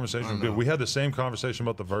having this conversation with people? We had the same conversation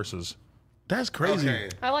about the verses. That's crazy. Okay.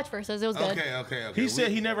 I watched Versus. It was good. Okay. He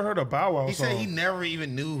said he never heard a Bow Wow He song. said he never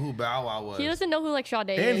even knew who Bow Wow was. He doesn't know who like Sade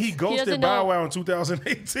is. and he ghosted doesn't Bow know- Wow in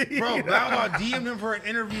 2018. Bro, Bow Wow DM'd him for an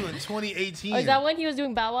interview in 2018. Oh, is that when he was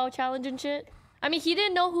doing Bow Wow challenge and shit? I mean, he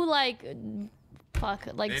didn't know who like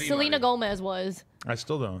Anybody. Selena Gomez was. I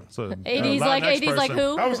still don't. It's a 80s like Latinx 80s like person.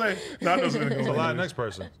 who? I was like, no, I was gonna It's a go. Latinx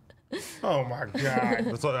person. Oh my god.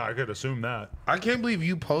 That's all, I could assume that. I can't believe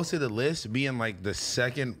you posted a list being like the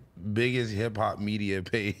second biggest hip hop media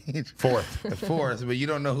page. Fourth, but you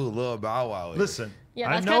don't know who Lil Bow Wow is. Listen, Yeah,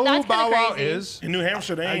 I that's know kinda- who that's kinda Bow Wow crazy. is. In New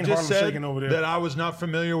Hampshire, they I ain't just Harlem said shaking over there. that I was not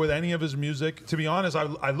familiar with any of his music. To be honest,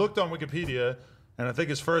 I looked on Wikipedia, And I think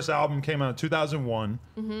his first album came out in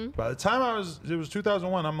 2001. By the time it was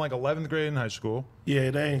 2001, I'm like 11th grade in high school.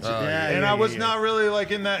 Yeah, they ain't. And I was not really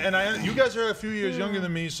like in that. And you guys are a few years younger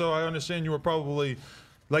than me, so I understand you were probably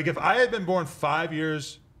like if I had been born 5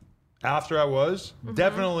 years after I was,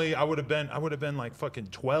 definitely I would have been like fucking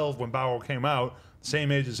 12 when Bow Wow came out.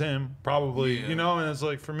 Same age as him, probably, you know, and it's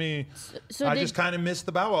like for me, I just kind of missed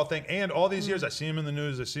the Bow Wow thing. And all these years, I see him in the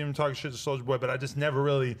news, I see him talking shit to Soulja Boy, but I just never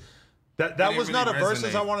really. That was not a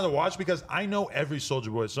versus I wanted to watch because I know every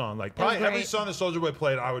Soulja Boy song. Like probably every song that Soulja Boy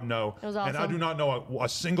played, I would know. It was awesome. And I do not know a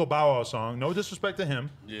single Bow Wow song. No disrespect to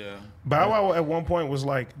him. Yeah. Bow Wow at one point was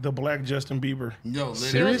like the black Justin Bieber. Yo, literally.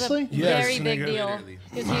 Seriously? It was a very Yes, big nigga. deal. Literally.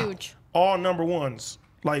 It's huge. All number ones,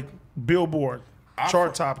 like Billboard,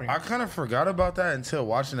 chart topping. I kind of forgot about that until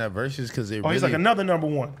watching that versus because it really. He's like another number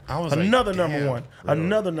one. I was like, another number damn, one. bro.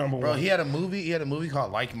 Another number Bro, one. he had a movie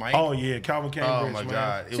called Like Mike. Oh yeah, Calvin Cambridge. Oh my man.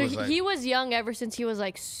 god. It So was like he was young ever since he was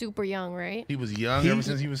like super young, right? he was young ever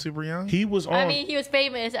since he was super young. He was on. I mean, he was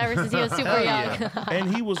famous ever since he was super young.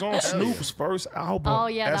 and he was on Snoop's first album. Oh,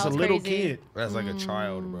 yeah, as that a was little crazy. kid. That's like a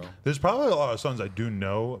child, bro. There's probably a lot of songs I do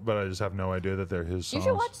know, but I just have no idea that they're his songs.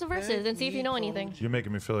 You should watch the verses and see if you know anything. You're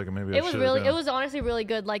making me feel like maybe It was honestly really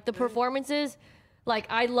good. Like the performances, like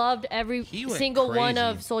I loved every He went single one crazy.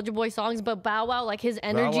 of Soulja Boy songs, but Bow Wow, like his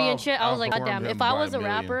energy Wow and shit, I was like, God outperformed damn, him if I by was a a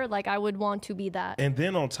million. rapper, like I would want to be that. And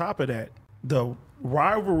then on top of that, the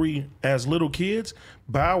rivalry as little kids,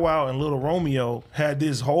 Bow Wow and Little Romeo had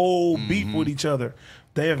this whole beef with each other.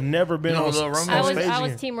 They have never been know on, Lil Romeo? on stage I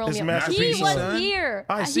was again. Team It's Romeo. Master He P's was son. here.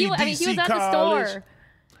 I see he was DC at the College. store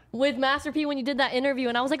with Master P when you did that interview,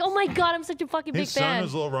 and I was like, oh my God, I'm such a fucking big His son fan.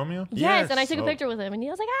 was Lil Romeo? Yes, and I took a Oh. picture with him, and he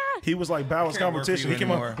was like, ah. He was like Bow's Can't work for competition. you He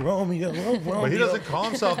came up, Romeo, Romeo. But he doesn't call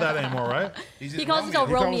himself that anymore, right? He calls himself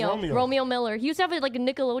He calls Romeo. Romeo. Romeo Miller. He used to have like a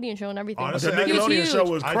Nickelodeon show and everything. Honestly, The He was Nickelodeon huge. show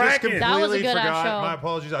was I just cracking. That was a completely good-ass forgot. show. My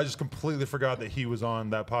apologies. I just completely forgot that he was on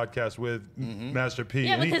that podcast with Master P.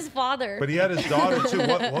 Yeah, And with he- his father. But he had his daughter too.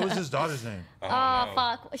 What was his daughter's name?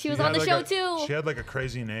 Fuck. She was She on had the like show She too. had like a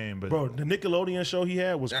crazy name, but Bro, the Nickelodeon show he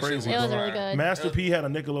had was That shit crazy. It was Right. really good. Master P had a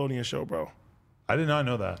Nickelodeon show, bro. I did not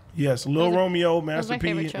know that. Yes, Lil Romeo, Master my P.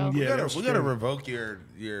 favorite show. and We yeah, gotta, that was we gotta crazy. revoke your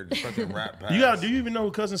fucking rap pass. You gotta. Do you even know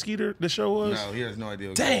who Cousin Skeeter the show was? No, he has no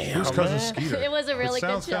idea. Damn, Who's Cousin Skeeter? It was a really good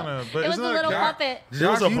sounds show. kinda- but It was isn't the that a little guy- puppet. It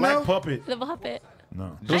was a You black know? puppet. The puppet.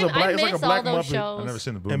 No. It was a black. I It's like a miss black all those Muppet. shows. I've never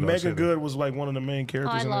seen the Boondocks. And Megan either. Good was like one of the main Oh,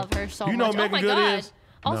 characters. I in love it. her so You know much. who Oh Megan my Good God. is?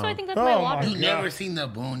 Also, No. I think that's Oh my my water. God. Never seen the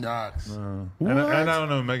Boondocks. And I don't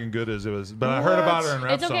know who Megan Good is. But I heard about her in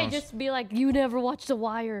rap It's okay. songs. Just be like, you never watched The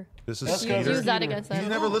Wire. This is That's Skeeter. Skeeter. Use that against You them.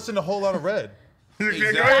 never listened to a whole lot of Red.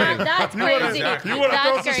 That's crazy. You wanna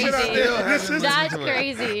throw That's some shit out crazy. there? This is- That's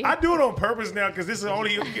crazy. I do it on purpose now because this is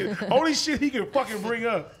only shit he can fucking bring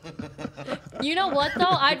up. You know what though?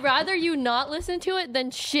 I'd rather you not listen to it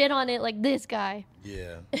than shit on it like this guy.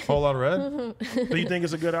 Yeah. Whole lot of Red? Do you think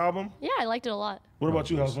it's a good album? Yeah, I liked it a lot. What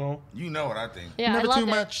about you, House Phone? You know what I think. Yeah, I loved it.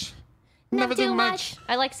 much. Never too much.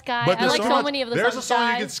 I like Sky. But I the like so song- many of the There's songs. a song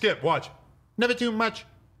you Sky. can skip. Watch. Never too much.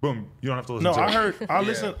 Boom. You don't have to listen No, to I it. heard. I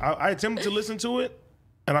listened. I attempted to listen to it,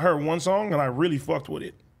 and I heard one song, and I really fucked with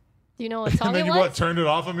it. Do you know what song And then it you was? what? Turned it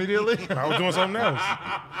off immediately? I was doing something else.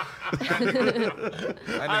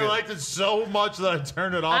 I liked it so much that I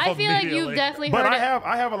turned it off I feel like immediately. you've definitely But heard I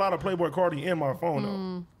it. have a lot of Playboy Cardi in my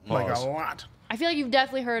phone though, like a Pause. lot. I feel like you've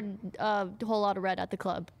definitely heard a whole lot of Red at the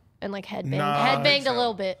club and like headbanged, Nah, I headbanged a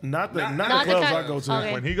little bit. Not the Not the clubs kind- I go to.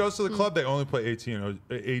 okay. When he goes to the club, they only play AD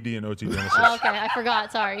and OT Genesis. Oh, okay, I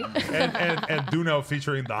forgot. Sorry. and Duno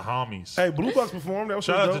featuring the homies. Hey, Blue Bucks performed. That was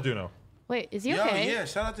Shout out dope. to Duno. Wait, is he Yo, okay? yeah,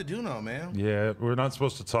 shout out to Duno, man. Yeah, we're not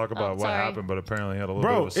supposed to talk about what sorry. happened, but apparently he had a little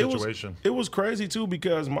Bro, bit of a situation. it was crazy too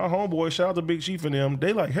because my homeboy, shout out to Big Chief and them,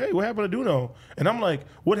 they like, hey, what happened to Duno? And I'm like,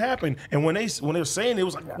 what happened? And when they're saying it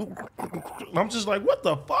was like, I'm just like, what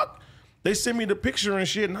the fuck? They sent me the picture and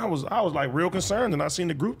shit, and I was like real concerned, and I seen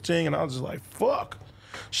the group thing, and I was just like, fuck.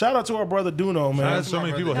 Shout out to our brother Duno, I man. had so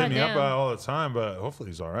many people hit me up Goddamn. about it all the time, but hopefully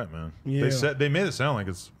he's all right, man. Yeah. They made it sound like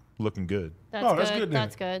it's looking good. That's Oh, good. that's good then.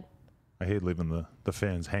 That's good. I hate leaving the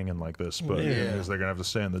fans hanging like this, but Yeah. I guess they're gonna have to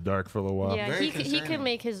stay in the dark for a little while. Yeah, Very he concerning. can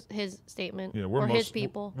make his statement Yeah, or his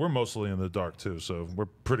people. We're mostly in the dark too, so we're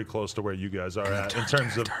pretty close to where you guys are at in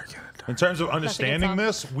terms of understanding song.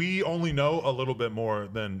 this. We only know a little bit more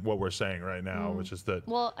than what we're saying right now, which is that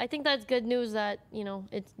Well, I think that's good news that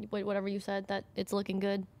it's whatever you said that it's looking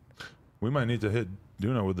good. we might need to hit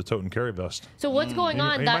Duno with the tote and carry vest. So what's going He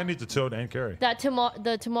on? might need to tote and carry.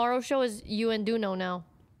 The tomorrow show is you and Duno now.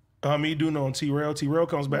 Me, Duno, and T-Rail. T-Rail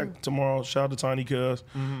comes back tomorrow. Shout out to Tiny Cuz.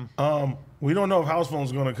 We don't know if House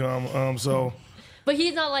Phone's gonna come. So But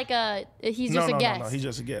he's not like he's just a guest. No, he's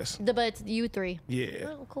just a guest. But it's you three. Yeah.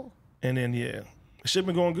 Oh, cool. And then shit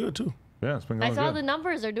been going good too. Yeah, it's been going I saw good. the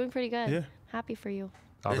numbers; they're doing pretty good. Yeah. Happy for you.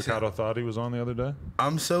 Avocado thought he was on the other day.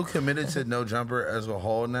 I'm so committed to No Jumper as a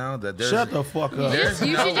whole now that there's Shut the fuck up. There's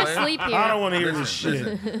You no should just way. sleep here. I don't want to hear this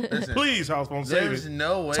shit. Listen, Please, house phone, save there's it.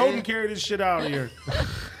 no way. Totem carry this shit out of here.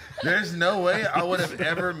 There's no way I would have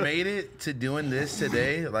ever made it to doing this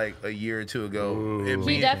today, like a year or two ago. And He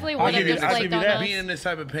being- definitely I'll would have give you- just I'll flaked give you on that. us. being in this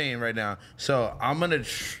type of pain right now. So I'm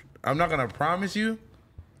not gonna promise you,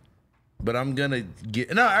 but I'm gonna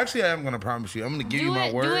get. No, actually, I am gonna promise you. I'm gonna give you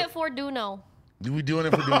my word. Do it for Duno. We doing it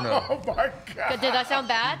for Duno. Oh my God. Did that sound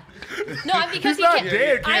bad? No, because He's he not can't.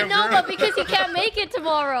 dead, I Cam, know, girl. but because he can't make it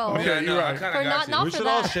tomorrow. Okay, you're right. I kind Or of not- got not you. We for should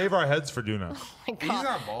all that. shave our heads for Duna. My He's God.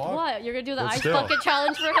 not bald. What? You're gonna do the But ice still. bucket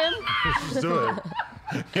challenge for him? Let's do it.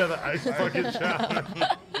 Yeah, the ice bucket challenge.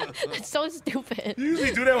 It's so stupid. You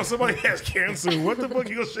usually do that when somebody has cancer. What the fuck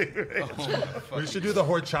you gonna shave your head? We should do the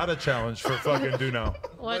horchata challenge for fucking Duno.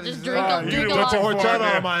 What? Just is drink that? a You drink a did what's lot. a Horchata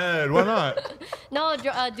Yeah. on my head. Why not? No, do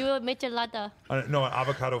a michelada. No, an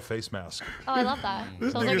avocado face mask. Oh, I love that.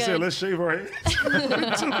 This Those are nigga said, good. "Let's shave our heads."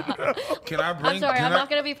 Can I bring? I'm sorry, can I'm I, not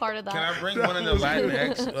gonna be part of Can I that. bring one of the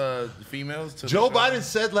Latinx females to Joe the show? Biden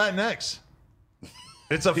said Latinx.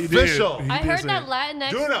 It's did. official. He I did heard say that it. Latinx,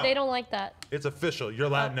 Duno. they don't like that. It's official. You're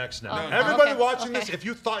Latinx now. oh, Everybody okay, watching this, okay. if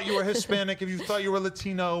you thought you were Hispanic, if you thought you were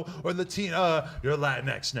Latino or Latina, you're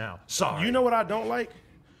Latinx now. Sorry. You know what I don't like?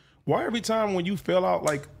 Why every time when you fill out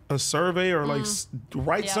like a survey or like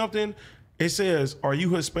write Yeah. something, it says, "Are you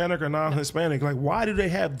Hispanic or non-Hispanic?" Like, why do they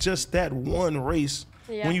have just that one race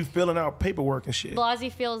Yeah. when you filling out paperwork and shit?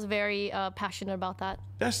 Blasey feels very passionate about that.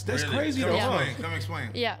 That's Really? crazy Come though. Yeah. explain. Come explain.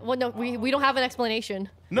 Yeah. Well, no, we don't have an explanation.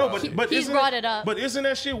 No, but he's isn't brought it up. But isn't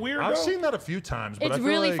that shit weird? I've though? seen that a few times. But It's I feel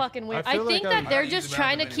really like- fucking weird. I feel think like that they're use just the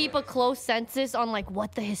trying to bathroom keep a close census on like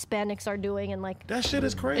what the Hispanics are doing and like. That shit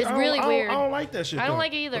is crazy. It's I don't- really I don't- weird. I don't like that shit. I don't though.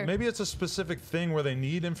 like it either. Maybe it's a specific thing where they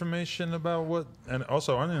need information about what. And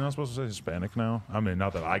also, aren't they not supposed to say Hispanic now? I mean,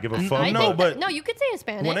 not that I give a fuck. I No, think but no, you could say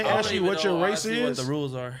Hispanic. when they I ask don't you even what know your race honestly what is, the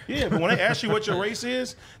rules are. yeah, but when they ask you what your race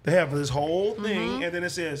is, they have this whole thing, Mm-hmm. and then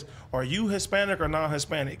it says, "Are you Hispanic or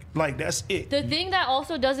non-Hispanic?" Like that's it. The thing that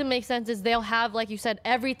also doesn't make sense is they'll have, like you said,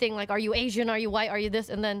 everything like, are you Asian, are you white, are you this,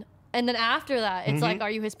 and then after that, it's like,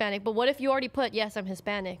 are you Hispanic? But what if you already put, yes, I'm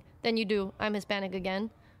Hispanic? Then you do, I'm Hispanic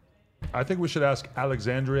again. I think we should ask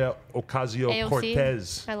Alexandria AOC.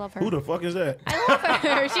 Ocasio-Cortez. I love her. Who the fuck is that? I love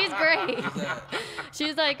her. She's great.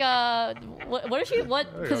 She's like, what is she? What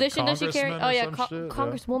you go, position does she carry? congressman Oh or yeah, some shit, yeah.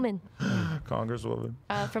 Congresswoman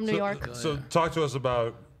Congresswoman. from New York. So talk to us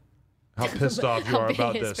about how pissed off you How are being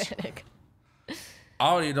about this. Hispanic. I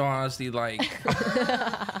already don't honestly like.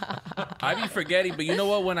 I be forgetting, but you know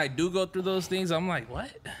what? When I do go through those things, I'm like,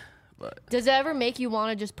 what? But Does it ever make you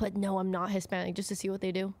want to just put, no, I'm not Hispanic, just to see what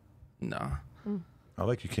they do? no, I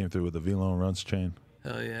like you came through with the V-Lone Runts chain.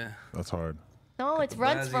 hell yeah. That's hard. No, it's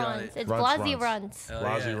Runts Blasey runs. runs. It's Runts Blasey runs. runs. Hell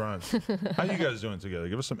Blasey yeah. Runs. How you guys doing together?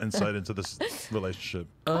 Give us some insight into this relationship.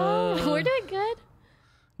 We're doing good.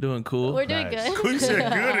 Doing cool. We're doing Nice. good. You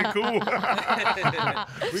said good and cool.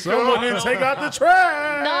 Someone didn't take out the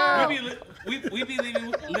trash. No. We be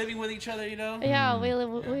living with each other, you know. Yeah, we live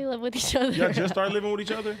with each other. Y'all just started living with each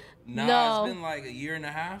other? Nah, No. it's been like a year and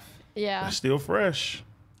a half. Yeah. Still fresh.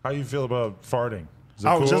 How you feel about farting? Is it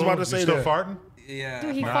I was just cool? about to You say still that. farting? Yeah.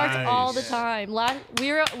 Dude, he Nice. farts all the time.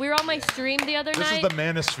 We were on my stream the other This night. is the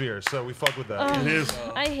manosphere, so we fuck with that. It is.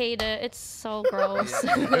 I hate it. It's so gross.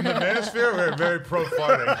 In the manosphere, we're very pro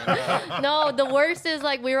farting. No, the worst is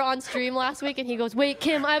like we were on stream last week and he goes, "Wait,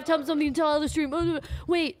 Kim, I have something to tell on the stream."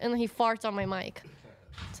 Wait, and then he farts on my mic.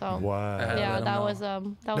 So Wow. yeah, Let him that know. was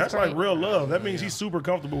That's great. like real love. That means he's super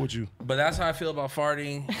comfortable with you. But that's how I feel about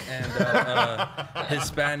farting and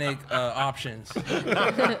Hispanic options. Thank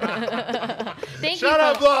Shout you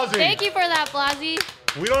out, for, Blasey. Thank you for that, Blasey.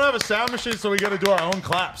 We don't have a sound machine, so we got to do our own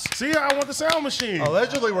claps. See, I want the sound machine.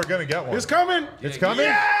 Allegedly, we're gonna get one. It's coming. It's coming.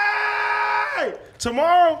 Yay!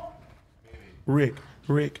 Tomorrow. Rick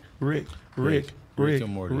and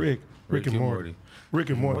Morty. Rick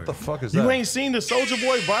and Morty. What the fuck is You that? ain't seen the Soulja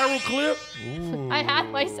Boy viral clip? I have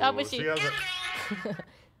my sound She machine. has a-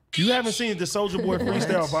 You haven't seen the Soulja Boy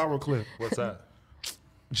freestyle viral clip. What's that?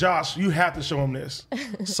 Josh, you have to show him this.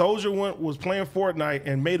 Soulja was playing Fortnite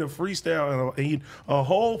and made a freestyle and a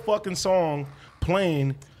whole fucking song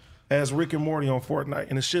playing as Rick and Morty on Fortnite,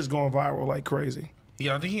 and the shit's going viral like crazy.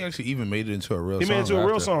 Yeah, I think he actually even made it into a real He song. made it into a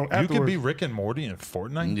real after. song You can afterwards. be Rick and Morty in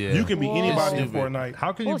Fortnite? Yeah. You can be anybody in Stupid. Fortnite.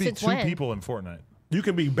 How can you Oh, be since two when? people in Fortnite? You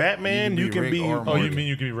can be Batman. You You can can be be. Rick or Oh, Morty. you mean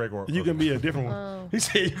you can be Rick or You can be a different one. Oh. He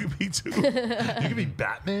said you can be two. you can be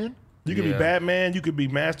Batman? You can be Batman. You could be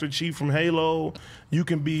Master Chief from Halo. You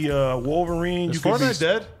can be Wolverine. Is you can Fortnite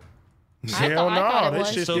dead? Hell I thought no, it this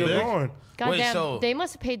was. shit's So still big? going. Goddamn, they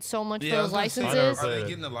must have paid so much for those licenses. Are they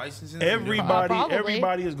getting the licenses? Probably.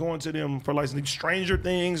 Everybody is going to them for licensing. Stranger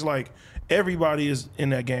Things, like everybody is in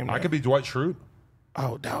that game. Now. I could be Dwight Schrute.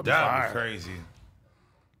 Oh, that would be That'd be fire. crazy.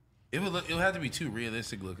 It would have to be too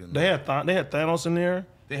realistic looking. They had Thanos in there.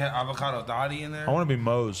 They had Avocado Dottie in there. I want to be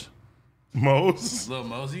Mose. Mose. Lil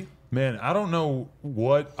Mosey. Man, I don't know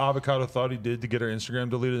what Avocado thought he did to get her Instagram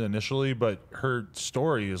deleted initially, but her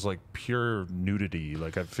story is like pure nudity.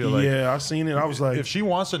 Like I feel like Yeah, I seen it. I was like, if she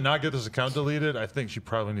wants to not get this account deleted, I think she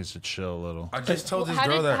probably needs to chill a little. I just told this How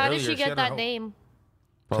girl did, that how earlier. did she get had that her name?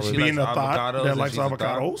 She being a likes thought avocados that and likes she's a thought.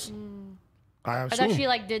 avocados. I I thought assume she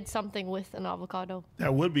like did something with an avocado.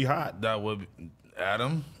 that would be hot. That would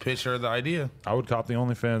Adam pitch her the idea. I would cop the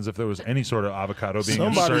OnlyFans if there was any sort of avocado being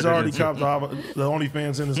Somebody's inserted already into- copped the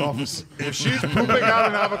OnlyFans in his office. If she's pooping out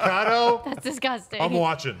an avocado, That's disgusting. I'm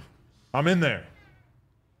watching. I'm in there.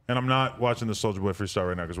 And I'm not watching the Soulja Boy freestyle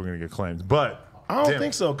right now because we're going to get claimed. But I don't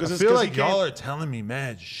think so, 'cause I it's feel 'cause like he can't- y'all are telling me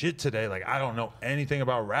mad shit today. Like, I don't know anything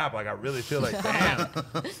about rap. Like, I really feel like, damn,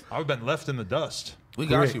 I've been left in the dust. We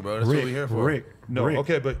got Rick, you, bro. That's Rick, what we're here for. Rick, No, Rick.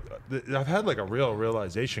 okay, but I've had like a real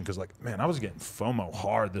realization because, like, man, I was getting FOMO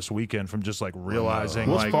hard this weekend from just like realizing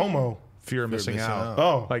What's like FOMO? fear of missing missing out. out.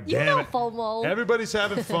 Oh. Like, You damn know it, FOMO. everybody's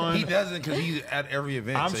having fun. He doesn't because he's at every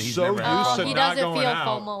event. I'm so he's so never had used Oh, to he not doesn't going feel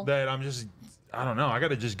out FOMO. that I'm just. I don't know. I got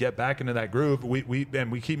to just get back into that groove. We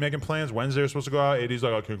keep making plans. Wednesday we're supposed to go out. AD's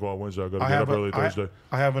like, I can't go out Wednesday. I got to get up early Thursday.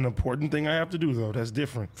 I have an important thing I have to do though. That's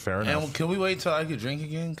different. Fair enough. And can we wait till I could drink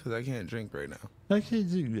again? Because I can't drink right now. I can't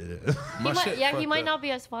do that. My shit he fucked might up. not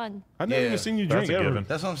be as fun. I never Yeah, even seen you that's drink a ever. given.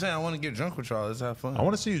 That's what I'm saying. I want to get drunk with y'all. Let's have fun. I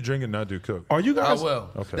want to see you drink and not do coke. Are you I guys? will.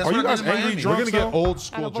 Okay. That's Are you what I guys did in angry Miami. drunk? We're gonna get old I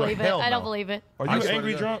school don't drunk. believe it. Hell I don't no. believe it. Are I you swear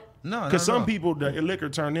angry to God. drunk? No, not Because at some all. people, the liquor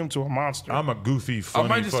turned them to a monster. I'm a goofy, I funny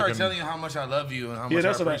might just start fucking. telling you how much I love you and how much yeah,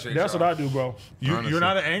 that's I what appreciate that's y'all. what I do, bro. You're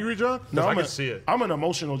not an angry drunk? 'Cause I can see it. I'm an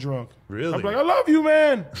emotional drunk. Really? I'm like, I love you,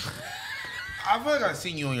 man. I feel like I've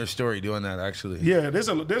seen you on your story doing that actually. Yeah, there's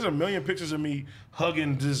a million pictures of me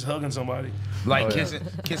hugging somebody. Like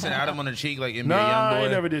kissing Adam on the cheek like NBA Nah, I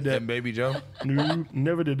Youngboy never did that. and Baby Joe. No,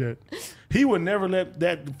 never did that. He would never let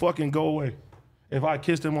that fucking go away. If I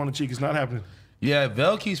kissed him on the cheek, it's not happening. Yeah,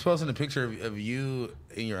 Vel keeps posting a picture of you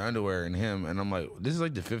in your underwear and him, and I'm like, this is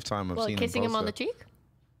like the 5th time I've Well, seen kissing him post on the that. cheek?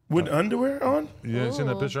 With underwear on? You didn't see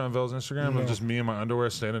that Ooh. picture on Vel's Instagram of just me in my underwear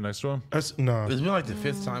standing next to him? That's no. It's been like the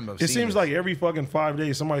 5th time I've seen It seems this. like every fucking 5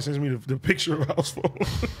 days somebody sends me the picture of house phone.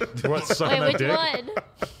 What, sucking Wait, that which dick?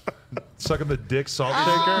 one? Sucking the dick salt shaker?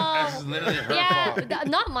 That's literally her Yeah, fault.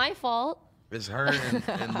 not my fault. It's her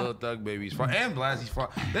and Lil Thug Baby's fault and Blasie's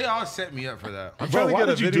fault. They all set me up for that. I'm Bro, trying why to get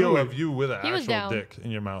a did you video do it? of you with an He was actual down. dick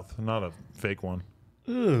in your mouth, not a fake one.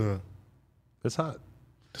 Ugh. It's hot.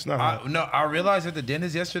 It's not hot. I realized at the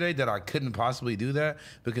dentist yesterday that I couldn't possibly do that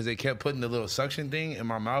because they kept putting the little suction thing in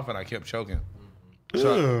my mouth and I kept choking.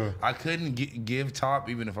 So Ugh. I couldn't give top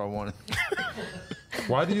even if I wanted.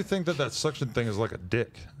 Why do you think that suction thing is like a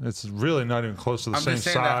dick? It's really not even close to the I'm same just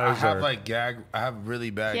saying that I size. have or- like I have really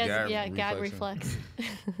bad He has, gag gag reflex.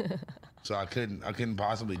 reflex. So I couldn't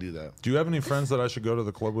possibly do that. Do you have any friends that I should go to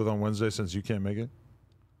the club with on Wednesday since you can't make it?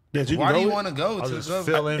 That you can Why go do you with? want to go I'll to just the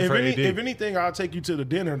fill in for AD. If anything, I'll take you to the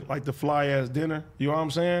dinner, like the fly ass dinner. You know what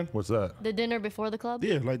I'm saying? What's that? The dinner before the club?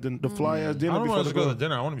 Yeah, like the fly ass I dinner don't before want the to go to club. the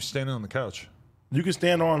dinner. I want to be standing on the couch. You can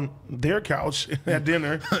stand on their couch at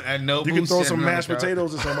dinner. And no You can throw boots some sitting on mashed the couch.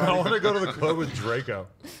 potatoes at I somebody. want to go to the club with Draco.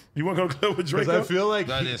 You want to go to the club with Because Draco? I feel like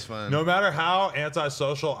That is fun. no matter how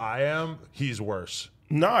antisocial I am, he's worse.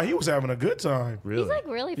 Nah, he was having a good time. Really? He's like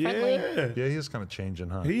really friendly. Yeah. Yeah, he's kind of changing,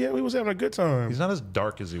 huh? He was having a good time. He's not as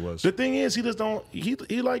dark as he was. The thing is, he just don't. He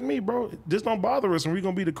like me, bro. This don't bother us, and we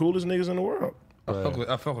gonna be the coolest niggas in the world.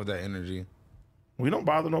 I fuck with that energy. We don't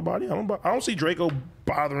bother nobody. I don't see Draco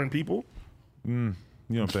bothering people. You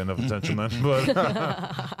don't pay enough attention then,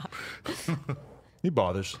 but he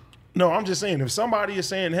bothers. No, I'm just saying, if somebody is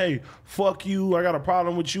saying, "Hey, fuck you, I got a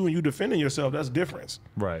problem with you," and you defending yourself, that's difference.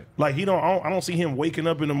 Right. Like I don't see him waking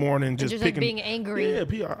up in the morning just just, like, picking, being angry.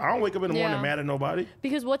 Yeah, I don't wake up in the morning Yeah. mad at nobody.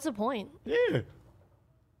 Because what's the point? Yeah,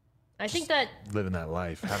 I think that Living that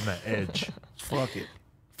life, having that edge. fuck it,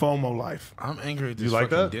 FOMO life. I'm angry at this You like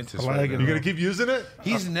fucking that? dentist. I like right it. now. You gonna keep using it?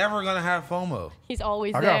 He's never gonna have FOMO. he's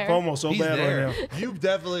always I there. got FOMO so He's bad there. right now. You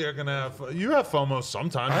definitely are gonna have. You have FOMO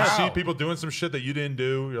sometimes. You How? see people doing some shit that you didn't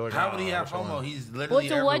do. You're like, How would he "Oh, have which one?" FOMO? He's literally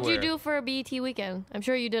So what'd you everywhere. do for a BET weekend? I'm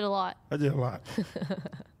sure you did a lot. I did a lot.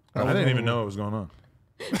 I didn't even know what was going on.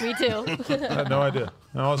 Me too. I had no idea.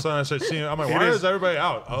 And all of a sudden I started seeing. I'm like, It why is is everybody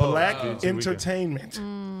out? Oh, Black BET weekend. entertainment.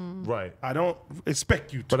 Right. I don't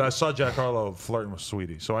expect you to. But I saw Jack Harlow flirting with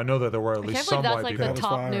Sweetie, so I know that there were at I least can't some believe white that's like people. the That was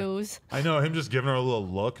top fire. news. I know him just giving her a little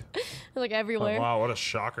look. Like Like, everywhere. wow, what a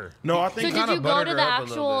shocker. No, I So think did you go buttered to her the up a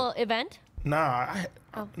little actual event? Nah,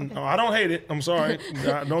 no, I don't hate it. I'm sorry.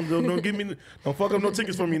 Nah, don't give me, don't fuck up no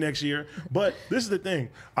tickets for me next year. But this is the thing.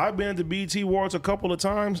 I've been to BT Awards a couple of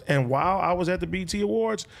times, and while I was at the BT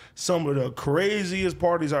Awards, some of the craziest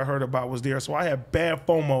parties I heard about was there. So I had bad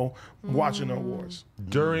FOMO watching the awards,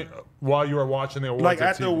 While you were watching the awards, like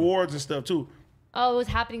at TV. the awards and stuff too. Oh, it was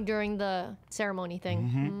happening during the ceremony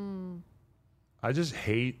thing. I just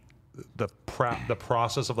hate the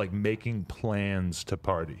process of like making plans to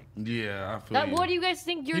party. Yeah, I feel you. What do you guys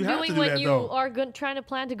think you're You have to doing do when that, you though. are trying to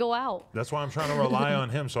plan to go out? That's why I'm trying to rely on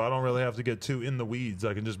him, so I don't really have to get too in the weeds.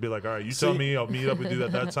 I can just be like, all right, you tell me, I'll meet up with you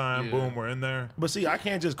at that time. Boom, we're in there. But see, I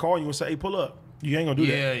can't just call you and say, "Hey, pull up." You ain't gonna do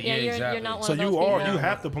Yeah, that. yeah, you're exactly. not one So of those you are. people. You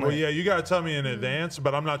have to plan. Well, yeah, you gotta tell me in advance,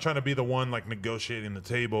 but I'm not trying to be the one like negotiating the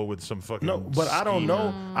table with some fucking. No, but I don't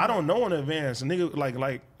know. I don't know in advance. A nigga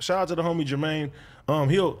like shout out to the homie Jermaine.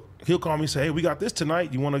 He'll call me and say, "Hey, we got this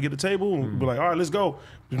tonight. You want to get a table?" And be like, "All right, let's go."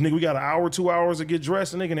 Nigga, we got an hour, 2 hours to get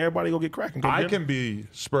dressed, and nigga, and everybody go get cracking. I can be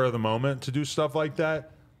spur of the moment to do stuff like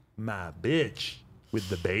that. My bitch with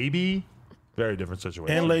the baby, very different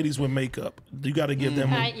situation. and ladies with makeup. You got to give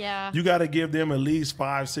them. Yeah. You got to give them at least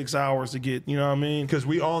 5-6 hours to get. You know what I mean? Because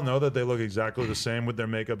we all know that they look exactly the same with their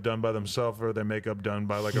makeup done by themselves or their makeup done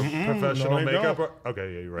by like a professional they makeup. don't.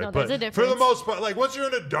 Okay, yeah, you're right. No, but there's a for the difference. most part, like once you're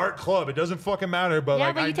in a dark club, it doesn't fucking matter. But Yeah,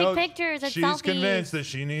 like but you I take know pictures and she's selfies. convinced that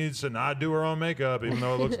she needs to not do her own makeup, even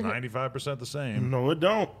though it looks 95% the same. No, it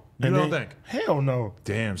don't. You And don't then- think? Hell no.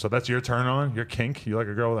 Damn, so that's your turn on? Your kink? You like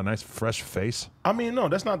a girl with a nice fresh face? I mean, no,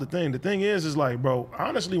 that's not the thing. The thing is like, bro,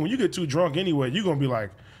 honestly, when you get too drunk anyway, you're going to be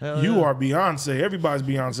like, Hell you yeah. are Beyonce. Everybody's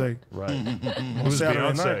Beyonce. Right. Who's Saturday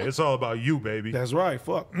Beyonce? night. It's all about you, baby. That's right.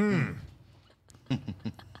 Fuck. I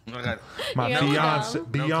got- My Yeah. Beyonce, No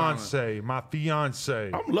Beyonce, my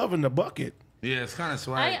fiance. I'm loving the bucket. yeah, it's kind of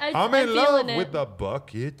swag. I'm in feeling love it. with the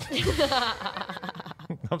bucket.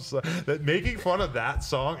 I'm sorry. That making fun of that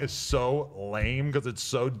song is so lame because it's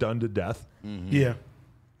so done to death. Yeah.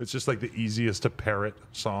 It's just like the easiest to parrot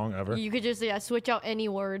song ever. You could just switch out any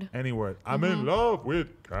word. Any word. I'm in love with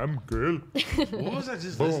Cam Girl. What was I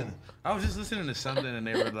just listening? I was just listening to something and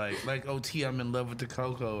they were like, OT, I'm in love with the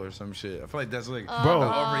Coco or some shit. I feel like that's like Bro. an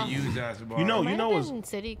overused ass bar. You know, Might you have know what's been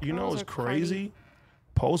City you know Girls what's or Cardi. crazy?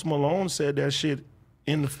 Post Malone said that shit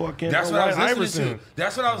in the fucking That's what I was White listening Iverson. to.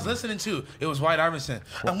 That's what I was listening to. It was White Iverson.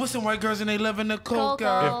 I'm with some white girls and they loving the Coco.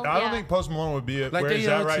 Coco. I don't Yeah. think Post Malone would be Like where they he's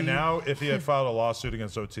at right OT. now if he had filed a lawsuit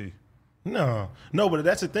against OT. No, but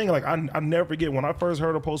that's the thing. Like I never forget when I first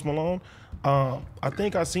heard of Post Malone. I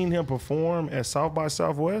think I seen him perform at South by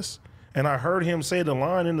Southwest, and I heard him say the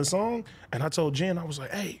line in the song, and I told Jen, I was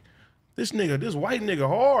like, "Hey, this white nigga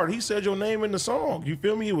hard. He said your name in the song. You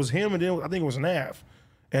feel me? It was him, and then I think it was Nav,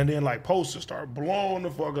 and then like Post just started blowing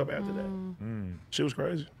the fuck up after that. Shit was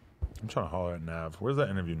crazy. I'm trying to holler at Nav. Where's that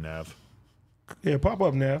interview, Nav? Yeah, pop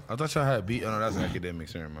up Nav. I thought y'all had beat. Oh, no, that's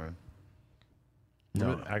academics. Never mind.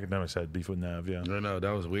 No, Academics had beef with Nav, yeah. No,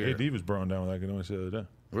 that was weird. AD was brought down with Academics the other day.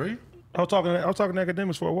 Really? I was talking to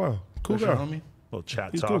academics for a while. Cool That's your guy. homie? Little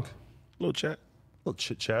chat He's talk. cool. Little chat. Little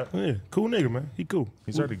chit chat. Yeah, cool nigga, man. He cool.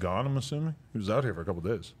 He's already gone, I'm assuming. He was out here for a couple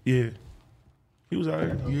days. Yeah, he was out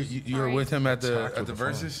here. You were with him at the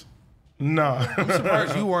Versus? Nah. I'm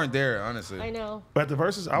surprised you weren't there, honestly. I know. At the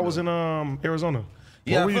Versus, I was in Arizona.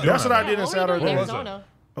 Yeah, What were you I doing? That's what I did in What were you Saturday. doing in was it? Arizona?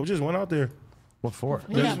 I just went out there. What for?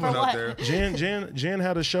 Yeah, just for went out what? there. Jen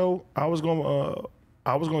had a show. I was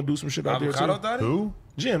gonna do some shit out there Avocado too. Daddy? Who?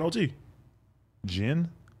 Jen, OT. Gin?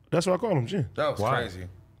 That's what I call him, Jen. That was Why? crazy.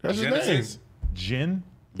 That's his Genesis? Gin?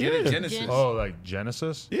 Get it, Yeah. Genesis. Jen. Oh, like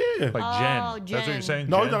Genesis? Yeah. Like Jen. Oh, That's what you're Jen. saying?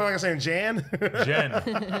 No, Jen? you're not like saying Jan. Jen. I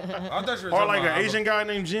thought you were or talking like about an Asian guy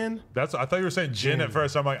named Jen. I thought you were saying Gin at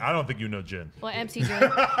first. I'm like, I don't think you know Gin. Well, MC Jin.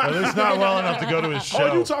 At least not well enough to go to his show.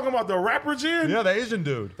 Oh, you talking about the rapper Jen? Yeah, the Asian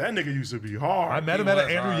dude. That nigga used to be hard. I met him He at an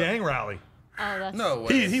was Andrew hard. Yang rally. Oh, that's. No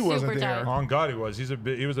way. He wasn't Super there. tight. On God, he was.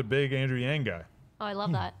 He was a big Andrew Yang guy. Oh, I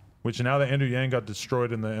love that. Which now that Andrew Yang got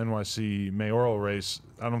destroyed in the NYC mayoral race,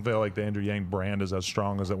 I don't feel like the Andrew Yang brand is as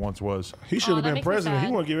strong as it once was. He should have that been makes me president. He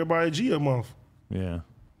sad. want to give everybody a G a month. Yeah.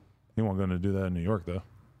 He wasn't going to do that in New York, though.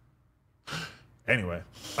 Anyway.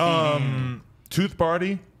 Tooth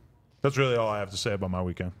party. That's really all I have to say about my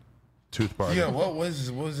weekend. Tooth party. Yeah, what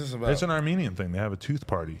was this about? It's an Armenian thing. They have a tooth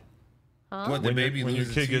party. What, the When, baby when your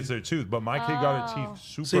loses kid teeth? gets their tooth. But my kid got her teeth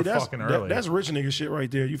super See, that's fucking early. that's rich nigga shit right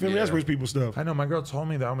there. You feel me? That's Yeah. rich people stuff. I know. My girl told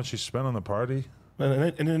me how much she spent on the party.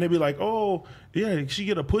 And then they be like, oh, yeah, she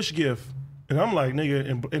get a push gift. And I'm like,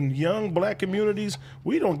 nigga, in young black communities,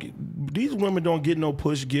 these women don't get no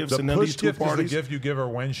push gifts and none of these push gift parties. is the gift you give her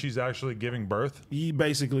when she's actually giving birth.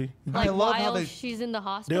 Basically. Like love how while she's in the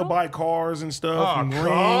hospital. They'll buy cars and stuff. And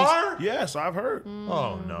car? rings. Yes, I've heard.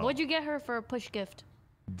 Oh no! What'd you get her for a push gift?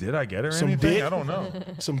 Did I get her Some anything? dick? I don't know.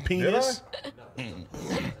 Some penis.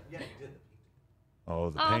 Oh,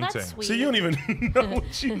 the Oh, painting. that's sweet. See, you don't even know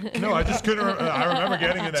what you No, I just couldn't. I remember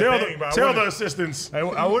getting it. tell thing, but tell the assistants. I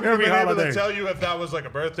wouldn't every have been able holiday. to tell you if that was like a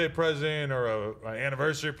birthday present or an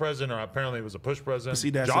anniversary present, or apparently it was a push present. See,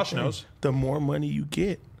 that's Josh the thing. knows. The more money you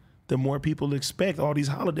get, the more people expect all these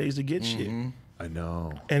holidays to get shit. I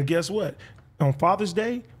know. And guess what? On Father's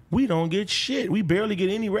Day, we don't get shit. We barely get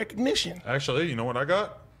any recognition. Actually, you know what I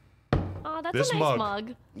got? Oh, that's This a nice mug.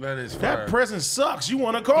 mug. That is That fire. present sucks. You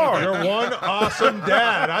want a car. You're one awesome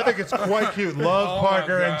dad. I think it's quite cute. Love my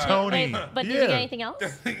Parker and God. Tony. Wait, but did you Yeah. get anything else?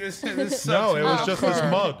 No, it was just this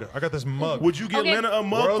car. mug. I got this mug. Would you get Okay. Lena a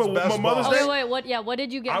mug World's for best Mother's boss. Day? Oh, wait, what? Yeah, what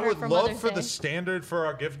did you get I her would for love Mother's for Day? the standard for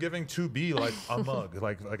our gift giving to be like a mug,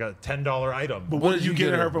 like a $10 item. But what did you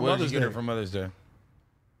get her for What did Mother's you get her Day? for Mother's Day?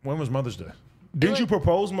 When was Mother's Day? Didn't you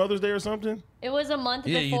propose Mother's Day or something? It was a month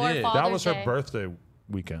Yeah, you before did. Father's That was her Day. birthday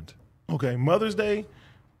weekend. Okay, Mother's Day,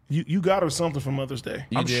 you got her something for Mother's Day.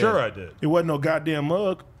 You I'm did. sure I did. It wasn't no goddamn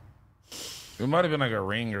mug. It might have been like a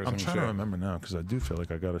ring or I'm something. trying to remember now because I do feel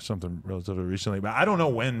like I got her something relatively recently, but I don't know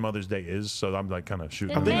when Mother's Day is, so I'm like kind of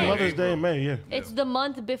shooting. In I think May. Mother's Day in May, yeah. It's the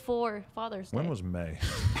month before Father's Day. When was May?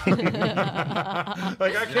 Like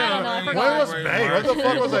I can't. I don't know, I When forgot. was May? What the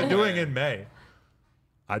fuck was I doing in May?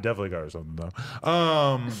 I definitely got her something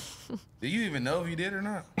though. Do you even know if you did or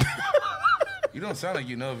not? You don't sound like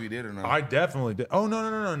you know if you did or not. I definitely did. Oh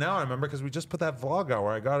no! Now I remember because we just put that vlog out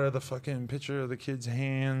where I got her the fucking picture of the kid's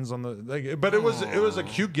hands on the like. But it was a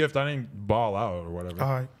cute gift. I didn't ball out or whatever. All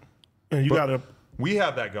right. And you But got to, we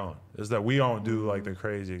have that going. Is that we don't do like the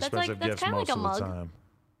crazy That's expensive that's gifts kinda most like a of the mug. time.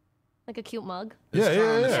 Like a cute mug. It's Yeah, kinda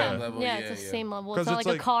on the yeah, same yeah. level. Yeah, it's the same level. 'Cause It's not it's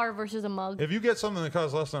like, like- a car versus a mug. If you get something that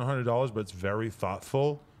costs less than $100 but it's very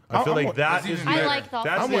thoughtful, I feel I'm like with- that That's is even I better. like thoughtful.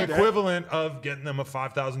 that's I'm the with that. equivalent of getting them a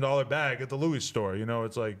 $5,000 bag at the Louis store. You know,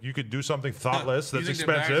 it's like you could do something thoughtless You that's think the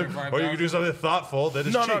bags are expensive, or you could do $5,000? something thoughtful that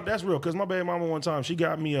is no, cheap. that's real. Because my baby mama one time, she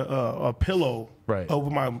got me a pillow Right. over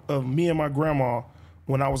me and my grandma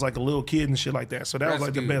when I was like a little kid and shit like that. So that was That's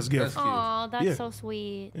like cute. the best gift. That's cute. Aw, that's Yeah. so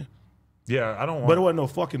sweet. Yeah, I don't want. But it wasn't no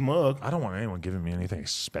fucking mug. I don't want anyone giving me anything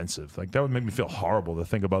expensive. Like that would make me feel horrible to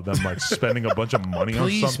think about them like spending a bunch of money on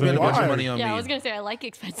Please something. spend a bunch Why? of money on Yeah, me. I was gonna say I like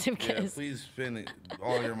expensive Yeah, gifts. please spend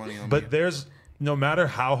all your money on me. But there's no matter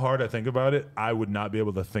how hard I think about it, I would not be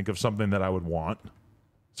able to think of something that I would want.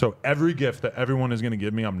 So every gift that everyone is going to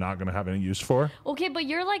give me, I'm not going to have any use for. Okay, but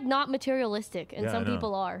you're like not materialistic, and Yeah, I some know.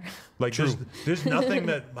 people are. Like there's nothing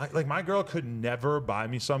that my girl could never buy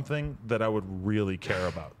me something that I would really care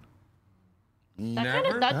about.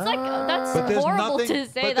 Never. That's But there's horrible nothing- to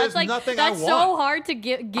say. but That's there's like nothing I that's so want. hard to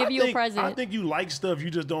give you a present. I think you like stuff. You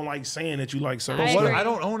just don't like saying that you like certain I stuff. agree. I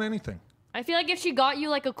don't own anything. I feel like if she got you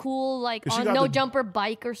like a cool like If she on got no the- jumper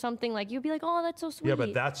bike or something, like you'd be like, oh, that's so sweet. Yeah,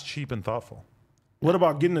 but that's cheap and thoughtful. What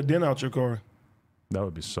about getting a dent out your car? That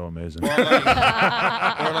would be so amazing. Or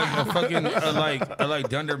like a fucking like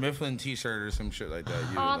Dunder Mifflin T-shirt or some shit like that. You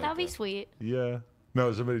would Oh, like that'd be that. sweet. Yeah. No,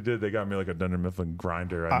 somebody did. They got me like a Dunder Mifflin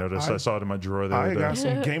grinder. I noticed. I saw it in my drawer the I other got day.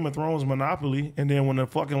 some Game of Thrones Monopoly, and then when the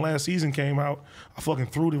fucking last season came out, I fucking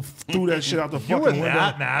threw that shit out the You fucking were window.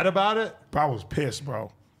 that mad about it? I was pissed, bro.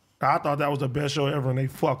 I thought that was the best show ever, and they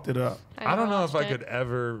fucked it up. I don't know if I watched it. could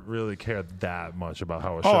ever really care that much about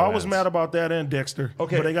how a show Oh, I was ends. mad about that and Dexter.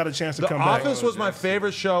 Okay, but they got a chance to The come back. Office was my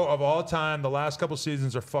favorite show of all time. The last couple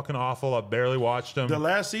seasons are fucking awful. I barely watched them. The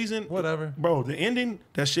last season, Whatever. bro. The ending,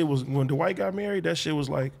 that shit was when Dwight got married. That shit was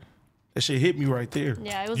like, that shit hit me right there.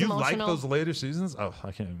 Yeah, it was You like emotional. those later seasons? Oh,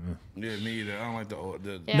 I can't. Yeah, me either. I don't like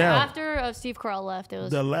the Yeah, Now- after Steve Carell left, it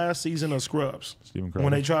was The last season of Scrubs, Steven Crowder.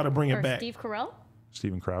 when they try to bring or it back. Steve Carell.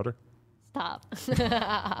 Steven Crowder. Stop.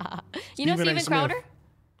 You know Stephen A. Steven Smith. Crowder?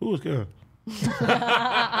 Who was good?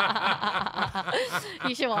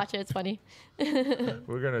 You should watch it. It's funny.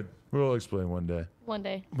 We'll explain one day. One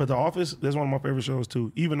day. But The Office, that's one of my favorite shows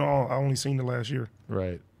too. Even though I only seen it last year.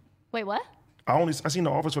 Right. Wait, what? I seen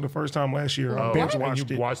The Office for the first time last year. I binge and watched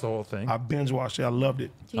you it. watched the whole thing? I binge watched it. I loved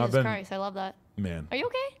it. Jesus been- Christ, I love that. Man. Are you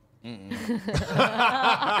okay? I'm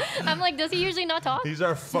like, does he usually not talk? He's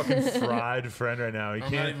our fucking fried friend right now. He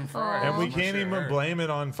I'm not can't. even fried. And we My can't shit even hurt. blame it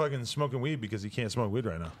on fucking smoking weed because he can't smoke weed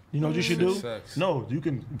right now. You know what you should do? sucks. No, you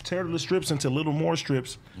can tear the strips into little more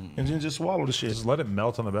strips and then just swallow the shit. Just let it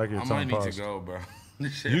melt on the back of your I tongue. might need Pause. to go, bro.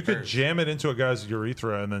 This shit You could hurts. jam it into a guy's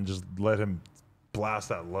urethra and then just let him blast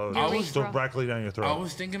that load Urethra. directly down your throat. I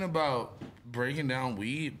was thinking about breaking down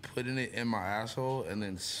weed, putting it in my asshole, and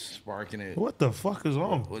then sparking it. What the fuck is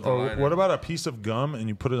wrong? With the Or lighter. what about a piece of gum and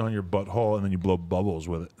you put it on your butthole and then you blow bubbles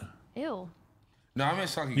with it? Ew. No, I mean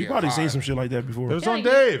talking. You probably seen some shit like that It before. was Yeah, on you-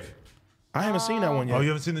 Dave. I haven't seen that one yet. Oh, you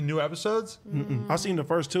haven't seen the new episodes? I seen the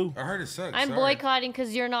first 2. I heard it sucks. I'm sorry. boycotting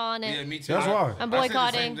because you're not on it. Yeah, me too. That's why. I'm I said the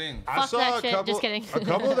boycotting. same thing. I Fuck saw that a shit. couple, Just kidding. a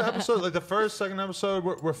couple of the episodes, like the first, second episode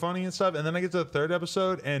were funny and stuff, and then I get to the third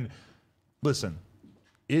episode, and listen,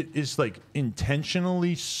 it is like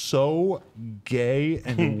intentionally so gay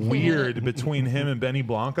and weird between him and Benny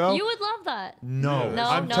Blanco. You would love that. No, No,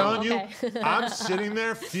 I'm no? telling Okay. you, I'm sitting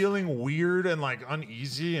there feeling weird and like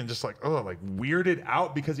uneasy and just like, oh, like weirded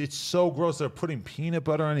out because it's so gross. They're putting peanut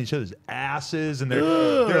butter on each other's asses and they're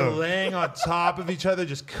laying on top of each other,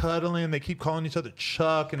 just cuddling. They keep calling each other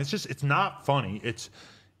Chuck, and it's not funny.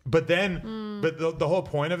 But the whole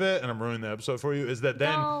point of it, and I'm ruining the episode for you, is that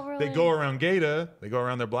then No, they ruin go it. around Gaeta, they go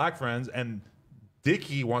around their black friends, and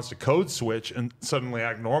Dickie wants to code switch and suddenly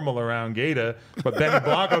act normal around Gaeta, but Benny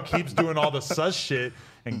Blanco keeps doing all the sus shit,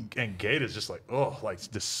 and Gaeta's just like, oh, like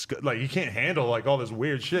like he can't handle like all this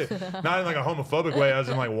weird shit, not in like a homophobic way, as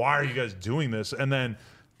in like, why are you guys doing this? And then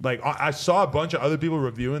like I saw a bunch of other people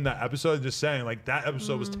reviewing that episode, and just saying like that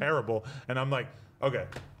episode was terrible, and I'm like, okay,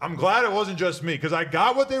 I'm glad it wasn't just me because I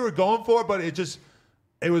got what they were going for, but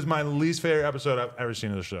it was my least favorite episode I've ever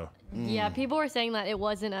seen of the show. Yeah, people were saying that it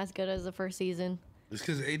wasn't as good as the first season. It's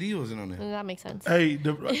because AD wasn't on there. That makes sense. Hey,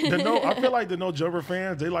 I feel like the No Jumper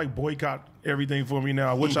fans, they like boycott everything for me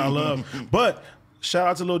now, which I love. But shout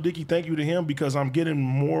out to Lil Dicky. Thank you to him because I'm getting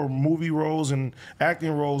more movie roles and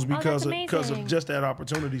acting roles because that's of amazing. just that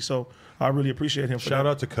opportunity. So I really appreciate him for Shout that.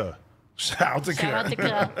 out to Kuh. Shout out to Shout out to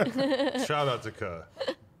Kuh. Shout out to Kuh.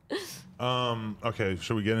 Okay,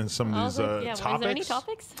 should we get into some of these Yeah, topics? is there any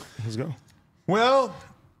topics? Let's go. Well,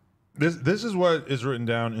 this is what is written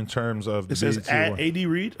down in terms of It says BET at Award. AD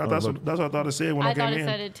Reed. That's what I thought it said when I I came thought it in.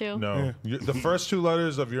 said it too. No, the first two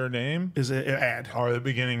letters of your name Is an ad. are the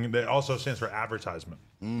beginning. That also stands for advertisement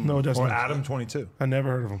No, it doesn't. or Adam 22. I never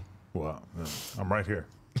heard of him. Wow, yeah, I'm right here.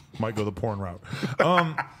 Might go the porn route.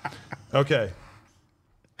 Okay.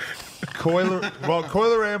 Coiler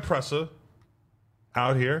Ray and Pressa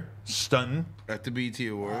out here stunting. At the BT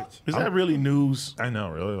Awards. Is that really news? I know,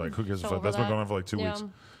 really. Like, who gives a So fuck? over That's been that. going on for like 2 Yeah.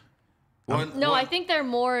 weeks. No, I think they're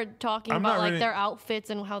more talking I'm about not like ready- their outfits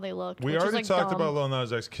and how they look. We which already is, like, talked dumb. about Lil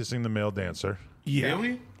Nas X kissing the male dancer. Yeah. Did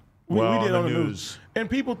we? Well, we did on on the the news. news. And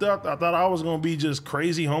people thought I was going to be just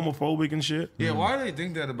crazy homophobic and shit. Yeah, why do they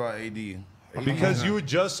think that about AD? Because you would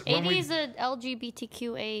just when AD we, is an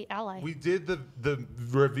LGBTQA ally. we did the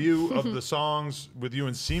review of the songs with you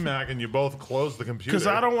and C-Mac, and you both closed the computer. Because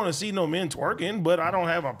I don't want to see no men twerking, but I don't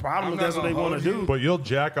have a problem I'm if that's not what they gonna want to hold do. you. But you'll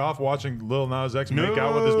jack off watching Lil Nas X make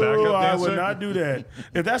out with his backup I dancer. would not do that.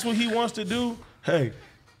 If that's what he wants to do, hey,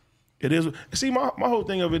 it is. See, my whole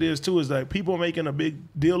thing of it is too is that people making a big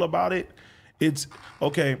deal about it. It's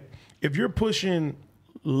okay if you're pushing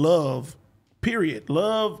love.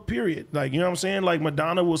 Love, period. Like, you know what I'm saying? Like,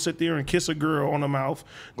 Madonna will sit there and kiss a girl on the mouth.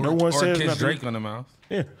 No one or says kiss nothing. Drake on the mouth.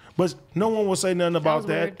 Yeah, but no one will say nothing about was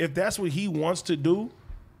that. weird. If that's what he wants to do,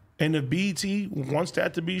 and the BT wants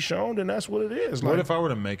that to be shown, then that's what it is. What Like, if I were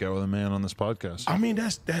to make out with a man on this podcast? I mean,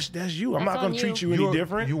 that's you. I'm That's not going on to treat you. you any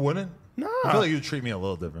different. You wouldn't? Nah. I feel like you'd treat me a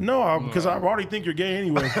little different. No, because I already think you're gay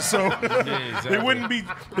anyway. So exactly. it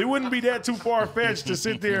wouldn't be that too far fetched to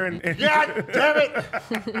sit there and God damn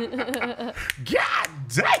it! God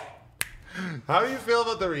damn. How do you feel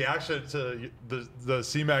about the reaction to the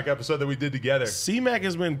C-Mac episode that we did together? C-Mac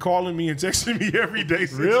has been calling me and texting me every day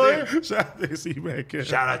since Really? then. Shout out to C-Mac.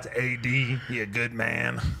 Shout out to AD. He a good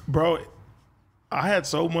man. Bro, I had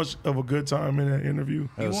so much of a good time in that interview.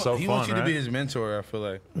 It was so He fun, wants you right? to be his mentor, I feel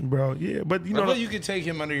like. Bro, yeah. But you I feel know, like you could take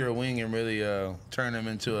him under your wing and really turn him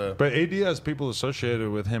into a... But AD has people associated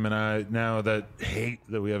with him and I now that hate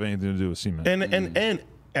that we have anything to do with C-Mac. and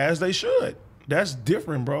as they should. That's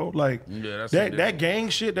different, bro. Like Yeah, that's that different. gang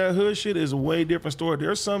shit, that hood shit is a way different story.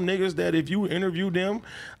 There's some niggas that if you interview them,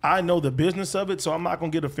 I know the business of it, so I'm not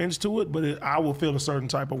gonna get offense to it, but I will feel a certain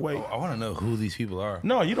type of way. I want to know who these people are.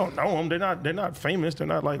 No, you don't know them. They're not famous. They're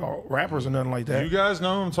not like rappers or nothing like that. You guys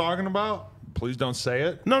know who I'm talking about? Please don't say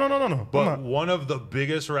it. No. But I'm not. one of the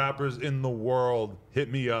biggest rappers in the world hit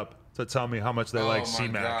me up to tell me how much they like my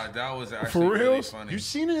C-Mac. God, that was actually For really reals? funny. You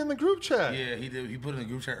seen it in the group chat? Yeah, he did. He put it in the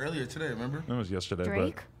group chat earlier today, remember? It was yesterday,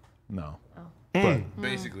 Drake? but no.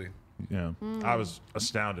 Basically. Yeah, I was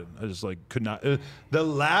astounded. I just like could not. The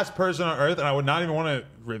last person on earth, and I would not even want to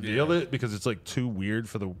reveal it because it's like too weird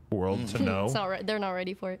for the world to know. It's not they're not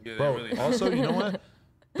ready for it. Yeah, they Bro, really also, you know what?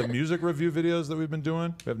 the music review videos that we've been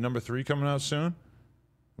doing. We have number 3 coming out soon.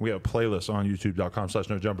 We have a playlist on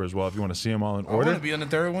youtube.com/nojumper as well if you want to see them all in I order. want to be on the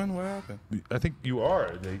third one. What happened? I think you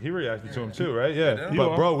are. He reacted to them too, right? Yeah.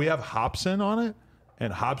 But bro, we have Hobson on it,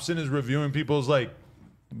 and Hobson is reviewing people's like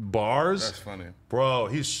bars. That's funny. Bro,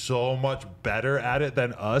 he's so much better at it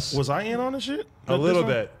than us. Was I in on this shit? A little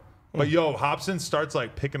bit. But yo, Hobson starts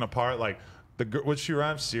like picking apart like what she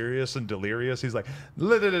rhymes, serious and delirious. He's like,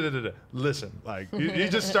 listen, like he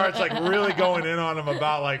just starts like really going in on him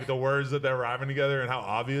about like the words that they're rhyming together and how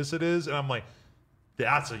obvious it is. And I'm like,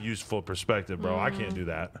 that's a useful perspective, bro. I can't do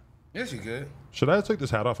that. Yes, you could. Should I have took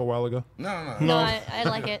this hat off a while ago? No. No, I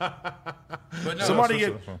like it. But no,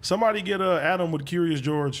 Somebody get Adam with Curious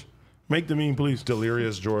George. Make the meme, please.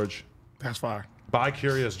 Delirious George. That's fire. Buy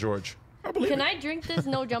Curious George. I believe Can it. I drink this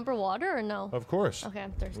no jumper water or no? Of course. Okay,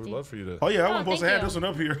 I'm thirsty. We'd love for you to. Oh yeah, I Oh, was supposed to thank have you. this one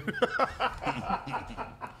up here.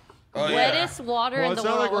 Oh, yeah. Wettest water Well, in it's the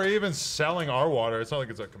not world. like we're even selling our water. It's not like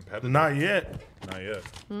it's a competitor. Not yet. Not yet.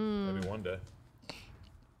 Maybe one day.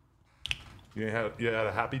 You had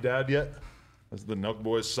a Happy Dad yet? That's the Nelk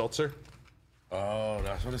Boys seltzer. Oh,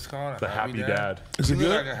 that's what it's called. The Happy Dad. Is You it look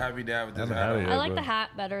good? like a happy dad with this haven't hat had on. it yet. I like but- the hat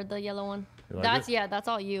better, the yellow one. like That's it? that's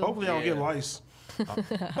all you. Hopefully I don't get Yeah. lice.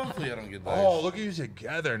 Hopefully I don't get that. Oh, look at you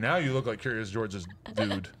together. Now you look like Curious George's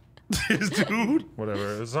dude. His dude.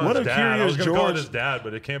 Whatever. It's not What his if dad. I was Curious going to call it George- his dad,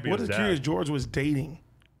 but it can't be What his if dad. Curious George was dating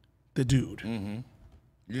the dude?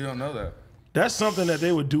 You don't know that. That's something that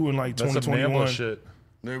they would do in like That's some 2021. Nambla shit.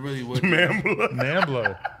 They really would. Nambla.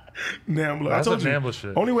 Nambla. Nambla. That's I told some you. Nambla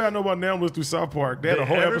shit. Only way I know about Nambla is through South Park. They had a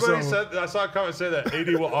whole Everybody episode. said, I saw a comment say that AD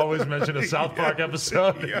will always mention a South Park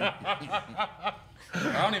episode. I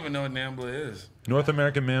don't even know what Nambla is. North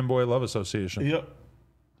American Man Boy Love Association. Yep.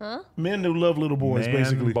 Huh? Men who love little boys, Man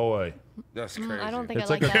basically. Boy. That's crazy. I don't think It's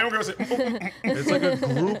I like like a that. Girl said, It's like a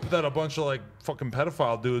group that a bunch of like fucking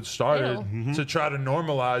pedophile dudes started Ew. to try to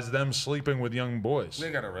normalize them sleeping with young boys.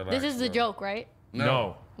 They gotta relax. This is the bro. joke, right?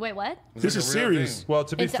 No. Wait, what? It's This like is a real serious. thing. Well,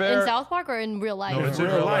 to be In fair, South Park or in real life? no, it's in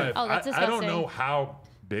real real life. life. Oh, that's I don't disgusting. know how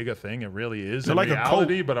big a thing it really is They're in like a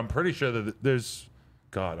reality, cult. but I'm pretty sure that there's.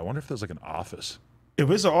 God, I wonder if there's like an office. if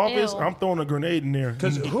it's an office, Ew. I'm throwing a grenade in there.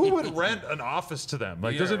 Because who would rent an office to them?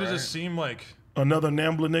 Like, Yeah, doesn't it right. just seem like? Another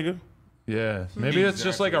Nambla nigga. Yeah, maybe it's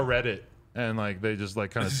just like a Reddit, and like they just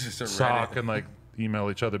like kind of It's just a sock Reddit. and like email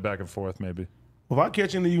each other back and forth. Maybe. If I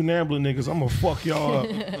catch any of you Nambla niggas, I'm gonna fuck y'all up. I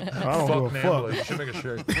don't Fuck give Nambla. a You should make a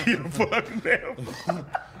shirt. fuck. Fuck Nambla.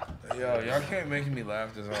 Yo, y'all can't make me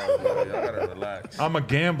laugh this hard, bro. Y'all gotta relax. I'm a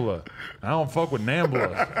gambler. I don't fuck with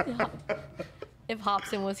Nambla. If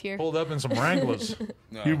Hobson was here. Pulled up in some Wranglers.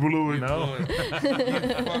 No, You blew it. No. you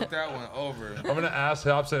fucked that one over. I'm gonna ask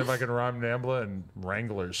Hobson if I can rhyme Nambla and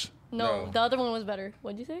Wranglers. No, No. the other one was better.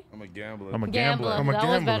 What'd you say? I'm a gambler. I'm a Gambler. gambler. I'm a That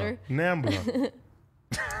was gambler. better. Nambla.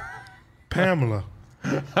 Pamela.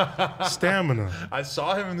 Stamina. I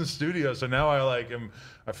saw him in the studio, so now I like him.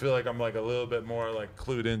 I feel like I'm like a little bit more like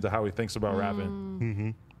clued into how he thinks about rapping. Mm-hmm.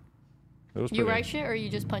 It was You pretty- write shit or you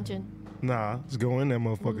just punching? Nah, just go in there,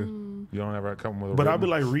 motherfucker. You don't ever come with a. But I'll be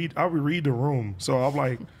written- like, I would read the room. So I'm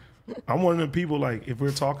like, I'm one of the people, like, if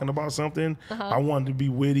we're talking about something, I want it to be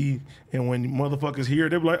witty. And when motherfuckers hear it,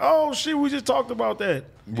 they'll be like, oh, shit, we just talked about that.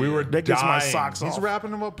 we were That gets my dying. socks He's off.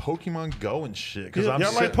 rapping about Pokemon Go and shit. Because Yeah,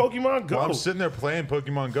 y'all like Pokemon Go. Well, I'm sitting there playing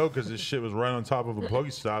Pokemon Go because this shit was right on top of a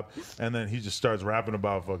Pokestop, and then he just starts rapping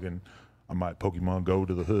about fucking. I might Pokemon Go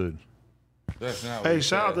to the hood. That's not what Hey, he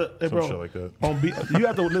shout said. out to, hey, Some bro. shit like that. You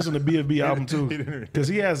have to listen to BFB album too, didn't- because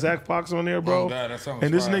he has Zach Fox on there, bro. Oh, God, that song was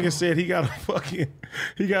and this fire. nigga said he got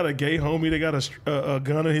a gay homie that got a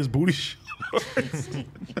gun in his booty shorts.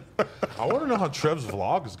 I want to know how Trev's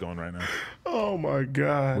vlog is going right now. Oh my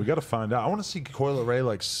god. We got to find out. I want to see Coil Ray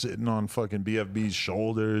like sitting on fucking BFB's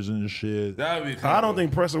shoulders and shit. That would be. I don't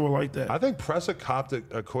think Presser will like that. I think Pressa copped a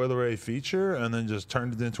Coil Ray feature and then just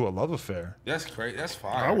turned it into a love affair. That's great. That's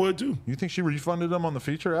fire. I would too. You think she refunded him on the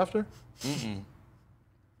feature after?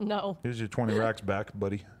 No. Here's your 20 racks back,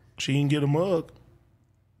 buddy. She didn't get a mug.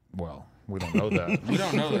 Well, we don't know that. We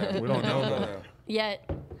don't know that. We don't know that. Yet.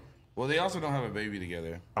 Well, they also don't have a baby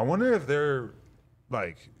together. I wonder if they're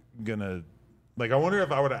like gonna, like, I wonder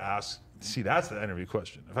if I were to ask. See, that's the interview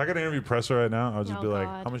question. If I could interview Presser right now, I would just Oh, be like,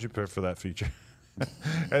 God. "How much you pay for that feature?"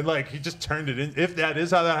 And like, he just turned it in. If that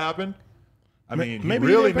is how that happened, I mean, maybe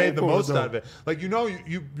he he really didn't pay made the for it, most though. out of it. Like, you know,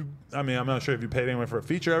 you. I mean, I'm not sure if you paid anyone for a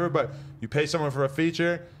feature ever, but you pay someone for a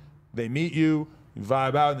feature, they meet you. You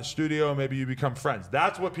vibe out in the studio, and maybe you become friends.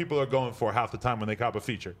 That's what people are going for half the time when they cop a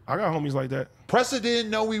feature. I got homies like that. Pressa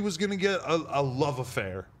didn't know he was going to get a love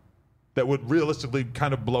affair that would realistically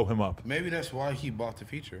kind of blow him up. Maybe that's why he bought the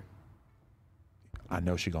feature. I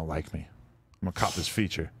know she going to like me. I'm gonna cop this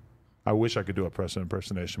feature. I wish I could do a Preston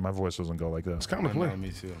impersonation. My voice doesn't go like that. It's kind of play.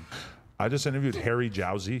 Me too. I just interviewed Harry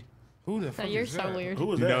Jowsey. Who the fuck You're is so that? weird. Who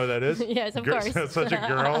was You that? know who that is? Yes, of Girl- course. Such a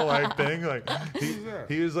girl-like thing. Like that?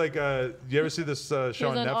 he was like, you ever see this show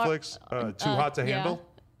on on Netflix? Too Hot to yeah. Handle.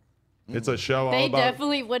 It's a show all They about.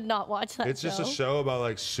 definitely would not watch that. It's just a show about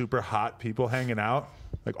like super hot people hanging out.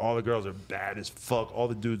 Like all the girls are bad as fuck. All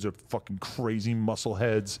the dudes are fucking crazy muscle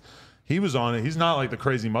heads. He was on it. He's not like the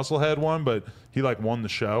crazy musclehead one, but he like won the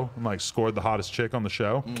show and like scored the hottest chick on the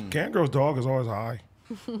show. Can Girl's dog is always high.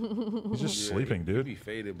 He's just sleeping, You dude. be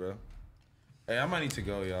faded, bro. Hey, I might need to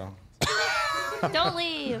go, y'all. Don't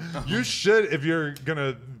leave. You should, if you're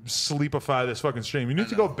gonna sleepify this fucking stream, you need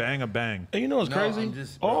to go bang a bang. And you know what's No, crazy? I'm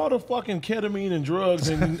just- All the fucking ketamine and drugs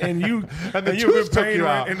and you And the you've tooth took you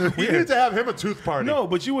out. and the- We need to have him a tooth party. No,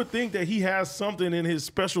 but you would think that he has something in his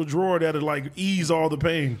special drawer that'll like ease all the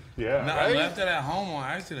pain. Yeah. No, I left it at home on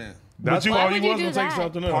accident. That's but Why all would he you was do gonna take that?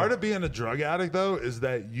 something else. part of being a drug addict, though, is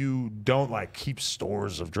that you don't like keep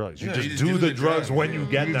stores of drugs. You Yeah, just you just do do the the drugs drugs, when yeah. you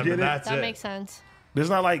get You them, get and it? that's That it. makes sense. There's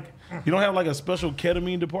not like you don't have like a special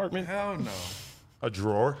ketamine department. Hell no. A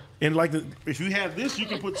drawer. And like if you have this, you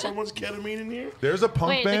can put so much ketamine in here. There's a punk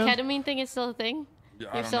Wait, band. the ketamine thing is still a thing? I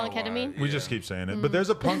You're don't selling know why. ketamine? We just keep saying it, but there's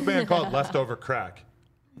a punk band called Leftover Crack.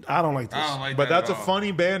 I don't like this. I don't like But that that's a at all.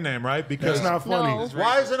 funny band name, right? Because That's not funny. No.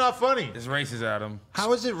 why is it not funny? It's racist, Adam.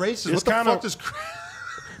 How is it racist? It's What the kinda- fuck does crack?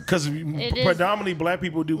 Because is- predominantly black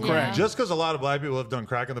people do crack. Yeah. Just because a lot of black people have done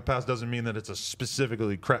crack in the past doesn't mean that it's a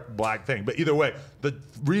specifically black thing. But either way, the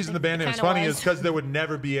reason the band name is kinda funny was. is because there would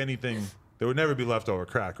never be anything. There would never be leftover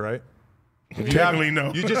crack, right? Technically,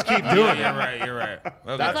 no. You just keep doing Yeah, it. you're right. You're right.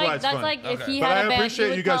 Okay. That's why like it's that's fun. like if Okay. he But had I a band.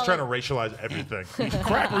 appreciate he you guys would trying to call racialize everything.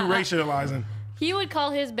 Crack re-racializing. He would call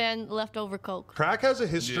his band Leftover Coke. Crack has a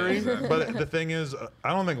history, Yeah. but the thing is, I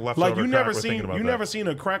don't think leftover Like you crack never we're thinking seen about you that. never seen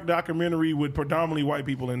a crack documentary with predominantly white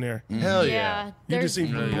people in there. Hell Yeah. yeah. You there's- just see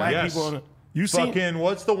black Yes. people. In it. You seen? Fucking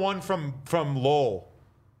what's the one from Lowell?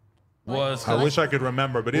 Was I wish I could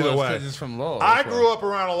remember, but either way, it's from Lowell. I That's why. grew up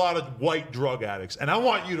around a lot of white drug addicts, and I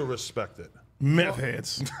want you to respect it. Meth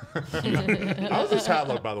heads. How's this hat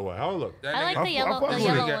look, by the way? How it look? That I like nigga- the yellow, fuck the with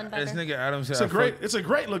yellow nigga- one This better. nigga Adam said, It's a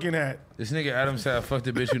great looking hat. This nigga Adam said, I fucked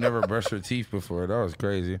a bitch who never brushed her teeth before. That was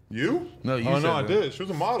crazy. You? No, you Oh said no, I that. did. She was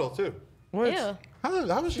a model too. Ew.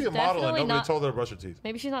 How was she a model and definitely nobody not- told her to brush her teeth?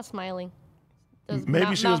 Maybe she's not smiling. Those Maybe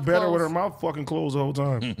mouth- she was mouth better with her closed. mouth fucking closed the whole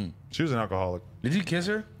time. She was an alcoholic. Did you kiss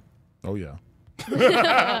her? Oh yeah.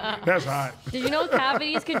 That's hot. Did you know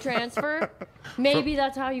cavities could transfer? Maybe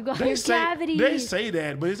that's how you got your cavities. They say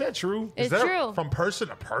that, but is that true? it's Is that true. from person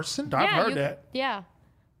to person? I've yeah, heard that. Yeah,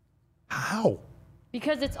 How?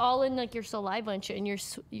 because it's all in like your saliva and shit, and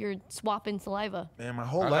you're swapping saliva. Man, my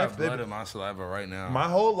whole I life got they've blood in my saliva right now. my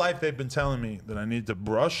whole life they've been telling me that I need to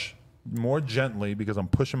brush more gently because I'm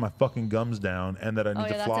pushing my fucking gums down, and that I need yeah,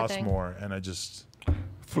 to that's a floss thing. more. And I just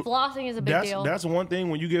Flossing is a big deal. That's one thing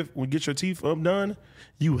when you get your teeth up done,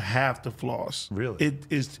 you have to floss. Really?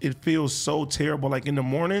 It feels so terrible. Like in the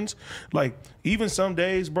mornings, like even some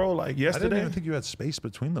days, bro. Like I didn't yesterday, even think you had space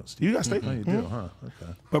between those teeth. you got stay. Oh, you do, huh?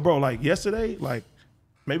 Okay. But bro, like yesterday, like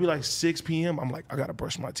maybe like 6 p.m. I'm like, I gotta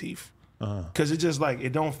brush my teeth because it just like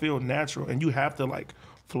it don't feel natural, and you have to like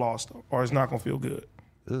floss them, or it's not gonna feel good.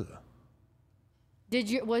 Ugh.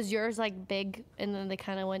 Was yours like big and then they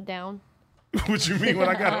kind of went down? What you mean when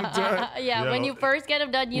I got them done? Yeah, when you first get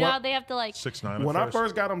them done, you know What? how they have to like. 6'9" When I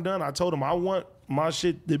first got them done, I told them I want my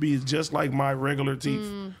shit to be just like my regular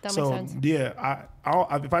teeth. that so makes sense. yeah,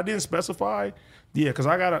 I if I didn't specify, yeah, because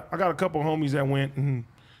I got a couple homies that went and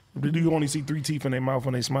you only see 3 teeth in their mouth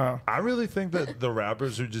when they smile. I really think that the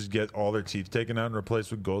rappers who just get all their teeth taken out and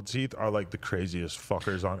replaced with gold teeth are like the craziest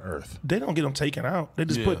fuckers on earth. They don't get them taken out. They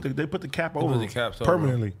just Yeah. put the cap over the it caps over.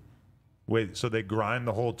 permanently. Wait, so they grind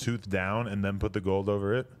the whole tooth down and then put the gold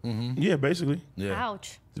over it? Yeah, basically Yeah.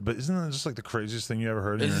 Ouch. But isn't that just like the craziest thing you ever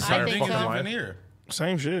heard in It's your the I same entire think thing fucking as so. a life? veneer.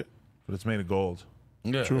 same shit. But it's made of gold.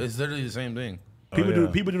 Yeah, it's literally the same thing. People yeah.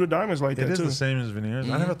 do the diamonds like It that is too. the same as veneers.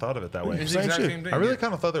 I never thought of it that way. It's Same the exact shit. same thing. I really yeah.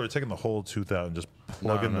 kind of thought they were taking the whole tooth out and just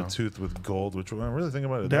plugging No. the tooth with gold, which when I really think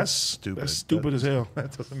about it, That's stupid. That's stupid as hell.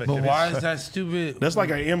 That doesn't make But any why sense. is that stupid? That's like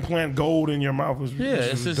an implant gold in your mouth. Yeah,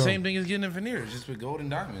 it's the same thing as getting a veneer, just with gold and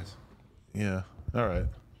diamonds. Yeah. All right.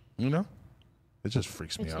 You know? It just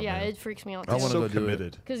freaks me out. Yeah, man. it freaks me out I too. wanna so go do it.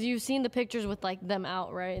 committed. Because you've seen the pictures with like them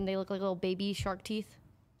out, right? And they look like little baby shark teeth.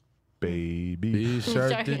 Baby.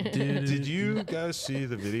 Sorry. Did you guys see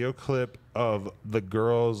the video clip of the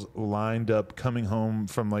girls lined up coming home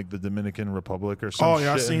from like the Dominican Republic or some Oh, shit? yeah,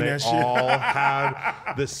 I and seen they that shit. all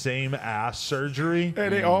had the same ass surgery, Hey,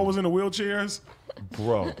 they all was in the wheelchairs.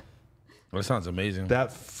 bro. That sounds amazing.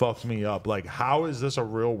 That fucked me up. Like, how is this a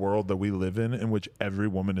real world that we live in which every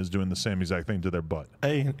woman is doing the same exact thing to their butt?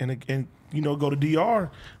 Hey, and you know, go to DR.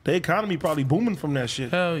 The economy probably booming from that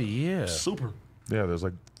shit. Hell yeah. Super. Yeah, there's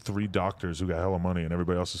like 3 doctors who got hella money and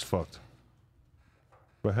everybody else is fucked.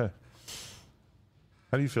 But hey,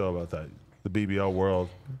 how do you feel about that? The BBL world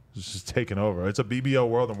is just taking over. It's a BBL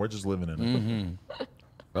world and we're just living in it. Mm-hmm.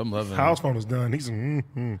 I'm loving House it. phone is done. He's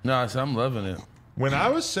No, I said I'm loving it. When I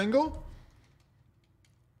was single,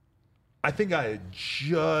 I think I had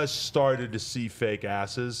just started to see fake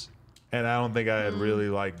asses, and I don't think I had really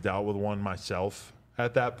like dealt with one myself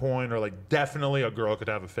at that point, or like definitely a girl could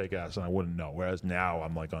have a fake ass and I wouldn't know. Whereas now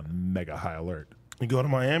I'm like on mega high alert. You go to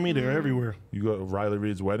Miami, they're everywhere. You go to Riley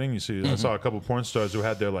Reid's wedding, you see, I saw a couple porn stars who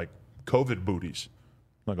had their like COVID booties.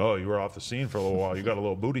 Like, oh, you were off the scene for a little while. You got a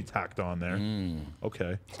little booty tacked on there.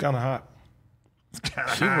 Okay. It's kind of hot.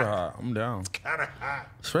 Super hot. I'm down. Kind of hot.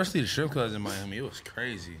 Especially the strip clubs in Miami. It was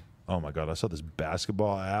crazy. Oh my God, I saw this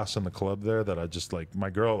basketball ass in the club there that I just like,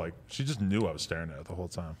 my girl, like, she just knew I was staring at it the whole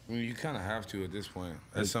time. I mean, you kind of have to at this point,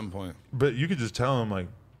 at some point. But you could just tell him, like,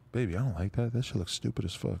 baby, I don't like that. That shit looks stupid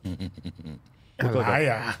as fuck.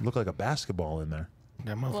 Look like a basketball in there.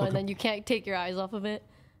 That Well, motherfucker. and then you can't take your eyes off of it.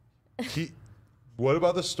 What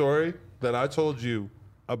about the story that I told you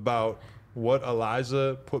about what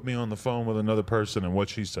Eliza put me on the phone with another person and what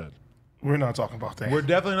she said? We're not talking about that. We're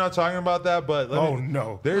definitely not talking about that, but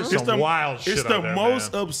no. There's It's some wild shit It's the out there,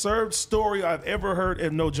 most man. absurd story I've ever heard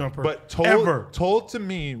at No Jumper. But ever. told to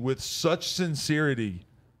me with such sincerity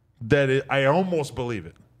that I almost believe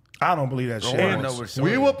it. I don't believe that shit. wanna know where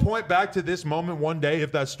We will point back to this moment one day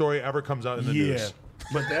if that story ever comes out in the Yeah. news.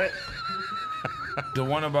 But that... The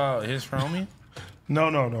one about his homie?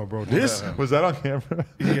 No, bro. This Was that on camera?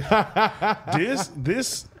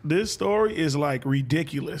 this story is like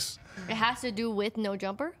ridiculous. It has to do with No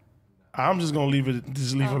Jumper? I'm just gonna leave it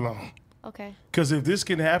alone. Okay. Because if this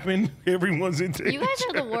can happen, everyone's in danger. You guys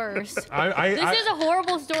are the worst. This I is a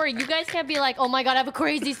horrible story. You guys can't be like, oh my God, I have a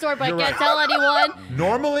crazy story, but I can't tell anyone.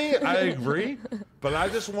 Normally, I agree, but I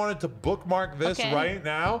just wanted to bookmark this Okay. right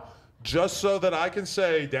now just so that I can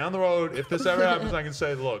say down the road, if this ever happens, I can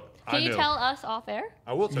say, look, I Can you knew. tell us off air?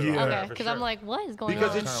 I will tell you. Yeah. off air Okay, for because sure. I'm like, what is going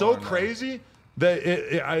Because on? it's so crazy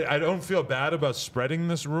that I don't feel bad about spreading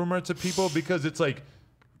this rumor to people because it's like,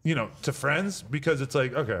 you know, to friends, because it's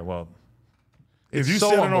like, okay, well, If you so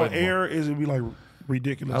said it on unbelievable. air, it would be like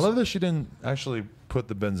ridiculous. I love that she didn't actually put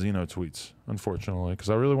the Benzino tweets, unfortunately, because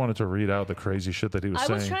I really wanted to read out the crazy shit that he was I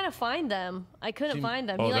saying. was trying to find them. I couldn't find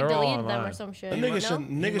them. Oh, He like they're all deleted them or online. some shit. A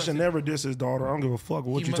nigga No? should never diss his daughter. I don't give a fuck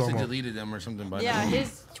what He you must talking have about. deleted them or something by Yeah, now.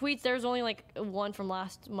 his tweets, there's only like one from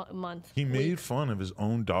last month. He made fun of his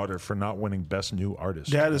own daughter for not winning Best New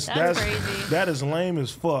Artist. That's crazy. That is lame as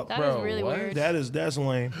fuck, That bro. is really weird. That's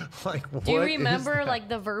lame. Like, what Do you is remember that? like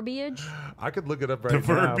the verbiage? I could look it up right now.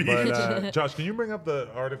 verbiage. But Josh, can you bring up the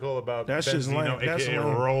article about That shit's Benzino, lame. That's aka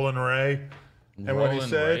lame. Roland Ray, and what he Roland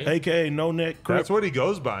said? Ray? AKA no neck crip. That's what he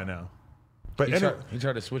goes by now. But He anyway,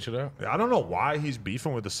 tried to switch it up. I don't know why he's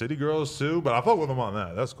beefing with the City Girls too, but I fuck with him on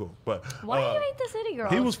that. That's cool. But Why do you hate the City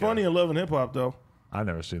Girls? He was funny in Love and Hip Hop though. I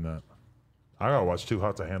never seen that. I gotta watch Too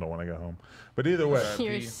Hot to Handle when I get home. But either way,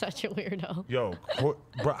 You're such a weirdo. yo,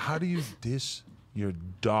 bro, how do you diss your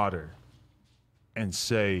daughter and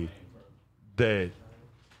say that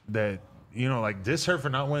you know, like, diss her for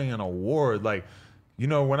not winning an award? Like, you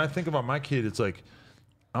know, when I think about my kid, it's like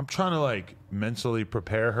I'm trying to like mentally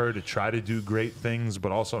prepare her to try to do great things,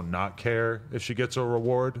 but also not care if she gets a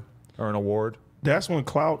reward or an award. That's when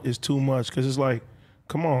clout is too much because it's like,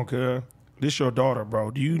 come on, cuz. This your daughter, bro.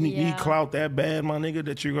 Do you need Yeah. clout that bad, my nigga,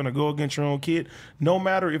 that you're gonna go against your own kid? No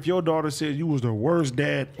matter if your daughter says you was the worst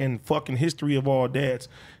dad in fucking history of all dads,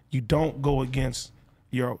 you don't go against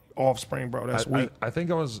your offspring, bro. That's weak. I think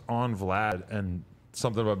I was on Vlad and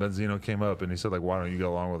something about Benzino came up and he said like, why don't you get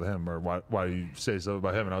along with him, or why do you say something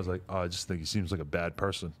about him? And I was like, oh, I just think he seems like a bad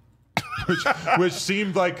person. which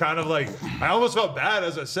seemed like kind of like, I almost felt bad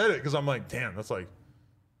as I said it because I'm like, damn, that's like,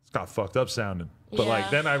 it's got fucked up sounding. But like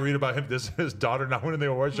Yeah. then I read about him, his daughter not winning the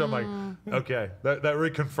award show. I'm like, okay, that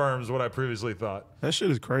reconfirms what I previously thought. That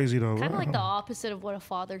shit is crazy though. Kind of like the opposite of what a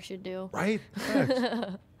father should do. Right?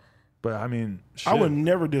 But I mean, I shit. would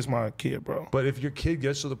never diss my kid, bro. But if your kid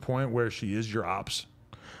gets to the point where she is your ops,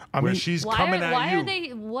 I where mean, she's Why coming are, at why you. are they?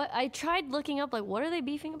 What I tried looking up, like, what are they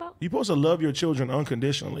beefing about? you're supposed to love your children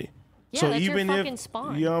unconditionally. Yeah, that's your fucking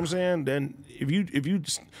spawn. You know what I'm saying? Then if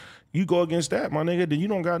you go against that, my nigga, then you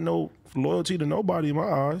don't got no loyalty to nobody in my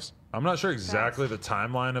eyes. I'm not sure exactly the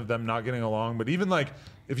timeline of them not getting along, but even like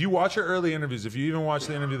if you watch her early interviews, if you even watch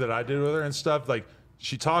the interview that I did with her and stuff, like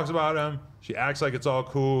she talks about him. She acts like it's all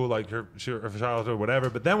cool, like her childhood, whatever.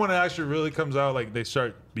 But then when it actually really comes out, like they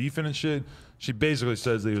start beefing and shit, she basically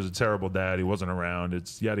says that he was a terrible dad. He wasn't around.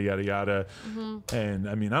 It's yada, yada, yada. And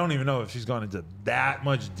I mean, I don't even know if she's gone into that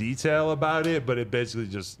much detail about it, but it basically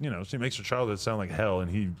just, she makes her childhood sound like hell, and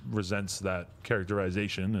he resents that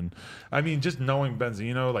characterization. And I mean, just knowing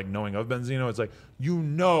Benzino, like knowing of Benzino, it's like,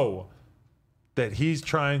 that he's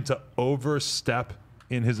trying to overstep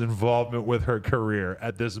in his involvement with her career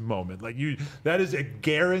at this moment. Like that is a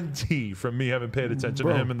guarantee from me having paid attention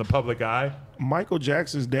to him in the public eye. Michael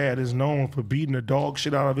Jackson's dad is known for beating the dog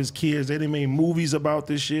shit out of his kids. They done made movies about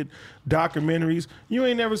this shit, documentaries. You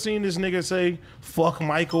ain't never seen this nigga say fuck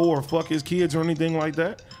Michael or fuck his kids or anything like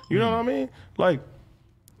that. You know what I mean? Like,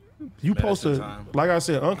 you supposed to, like I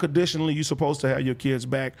said, unconditionally, you supposed to have your kids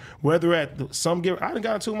back. Whether at I done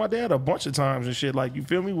got into my dad a bunch of times and shit. Like, you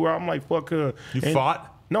feel me? Where I'm like, fuck her. You fought?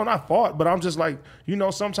 No, not fought, but I'm just like,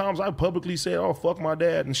 sometimes I publicly say, oh, fuck my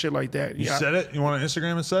dad and shit like that. You said it? You went on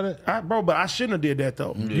Instagram and said it? Bro, but I shouldn't have did that,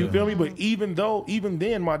 though. Yeah. You feel me? But even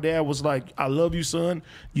then, my dad was like, I love you, son.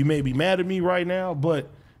 You may be mad at me right now,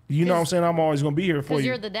 but you know what I'm saying? I'm always going to be here for you. Because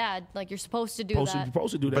you're the dad. Like, you're supposed to do that. You're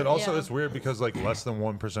supposed to do that. But also, it's weird because, like, less than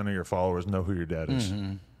 1% of your followers know who your dad is.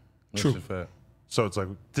 True. So it's like,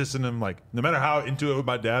 dissing him, like, no matter how into it with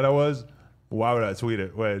my dad I was, why would I tweet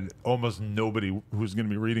it when almost nobody who's going to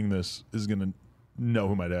be reading this is going to know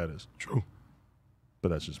who my dad is? True. But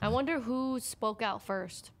that's just me. I wonder who spoke out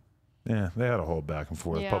first. Yeah, they had a whole back and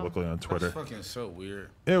forth publicly on Twitter. That's fucking so weird.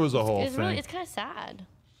 It was a whole thing. Really, it's kind of sad.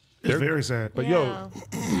 It's very sad. But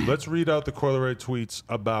let's read out the Coi Leray tweets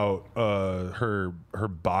about her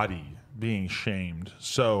body being shamed.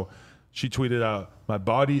 So she tweeted out, "My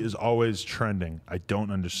body is always trending. I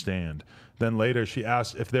don't understand." Then later she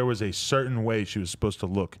asked if there was a certain way she was supposed to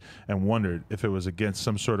look and wondered if it was against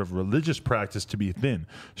some sort of religious practice to be thin.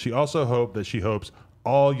 She also hopes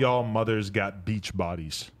all y'all mothers got beach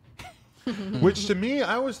bodies. Which to me,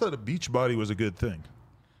 I always thought a beach body was a good thing.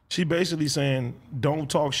 She basically saying, don't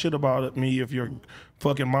talk shit about me if your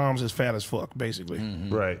fucking mom's as fat as fuck, basically.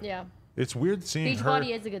 Right. Yeah. It's weird seeing Beach her.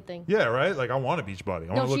 body is a good thing. Yeah, right? Like, I want a beach body.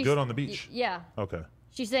 I want to look good on the beach. Yeah. Okay.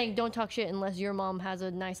 She's saying don't talk shit unless your mom has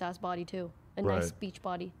a nice-ass body, too. A nice beach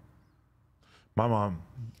body. My mom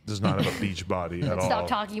does not have a beach body at all. Stop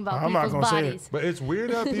talking about I'm not people's gonna say bodies. But it's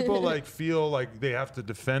weird how people like feel like they have to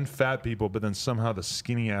defend fat people, but then somehow the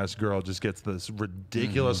skinny ass girl just gets this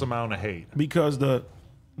ridiculous amount of hate. Because the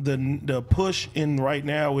push in right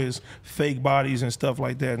now is fake bodies and stuff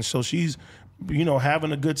like that. And so she's,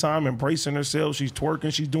 having a good time, embracing herself. She's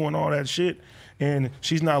twerking. She's doing all that shit. And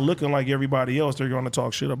she's not looking like everybody else. They're going to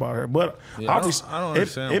talk shit about her. But obviously, I don't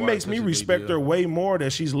understand it why makes it's me such a big respect deal. her way more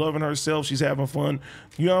that she's loving herself. She's having fun.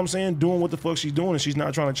 You know what I'm saying? Doing what the fuck she's doing, and she's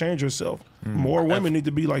not trying to change herself. More women need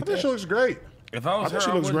to be like I think that. she looks great. If I was her,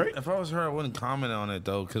 she looks great. If I was her, I wouldn't comment on it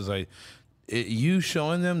though, because you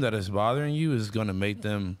showing them that it's bothering you is going to make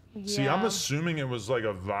them. See, I'm assuming it was like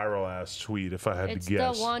a viral ass tweet if I had It's to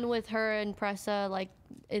guess. the one with her and Pressa, like,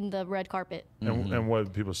 in the red carpet. And what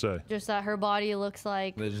did people say? Just that her body looks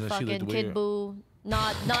like They just said she fucking looked Kid weird. Boo.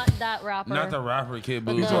 Not that rapper. Not the rapper Kid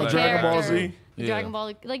but Boo. the talking Dragon Ball character. Z? Yeah. Dragon Ball,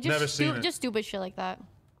 like Never just seen it. just stupid shit like that.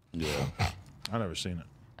 Yeah. I never seen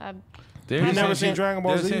it. They're You never saying seen Dragon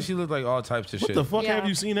Ball they're Z? saying she looked like all types of What shit. the fuck Yeah. have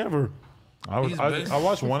you seen ever? I basic.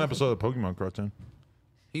 watched one episode of the Pokemon cartoon.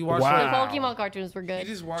 He watched The Wow. Pokemon cartoons were he good.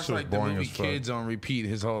 just watched Shit was like the boring movie as fuck. Kids on repeat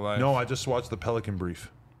his whole life. No, I just watched the Pelican Brief.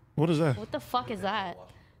 What is that? What the fuck is that?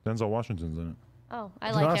 Denzel Washington's in it. Oh, I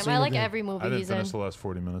not like him. seen I it like then. every movie I didn't he's in. finish the last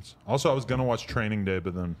 40 minutes. Also, I was gonna watch Training Day,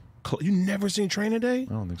 but then You never seen Training Day? I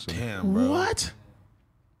don't think so. Damn, bro. What?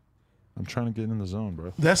 I'm trying to get in the zone,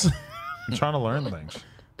 bro. That's I'm trying to learn things.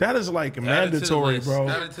 that is like Add it to the mandatory, list. bro.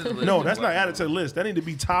 Add it to the list. No, that's not added to the list. That need to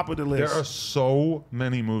be top of the There list. are so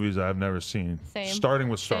many movies I've never seen, Same. starting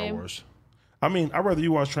with Star Same. Wars. I mean, I'd rather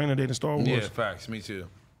you watch Training Day than Star Wars. Yeah, facts. Me too.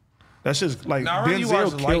 That's just like Now, I'd rather you watch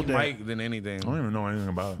Denzel Like killed that. Mike than anything. I don't even know anything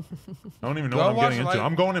about it. I don't even know Go what I'm watch getting into. Like-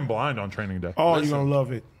 I'm going in blind on Training Day. Oh, Listen. you're gonna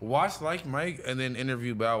love it. Watch Like Mike and then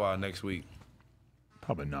interview Bow Wow next week.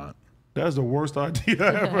 Probably not. That's the worst idea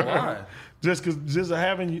ever. Why? Just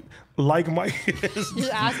having you like Mike. Just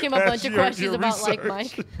ask him a That's bunch of your questions about like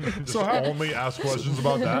research. Mike. So only ask questions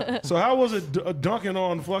about that. So how was it dunking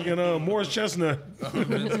on fucking Morris Chestnut?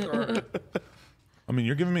 I mean,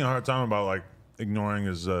 you're giving me a hard time about like ignoring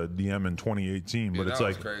his DM in 2018, but Yeah, it's that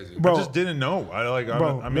was like crazy. Bro. I just didn't know. I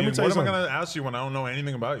Bro, I let mean, me tell you what am I something. gonna ask you when I don't know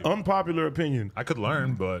anything about you? Unpopular opinion. I could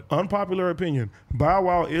learn, but Unpopular opinion. Bow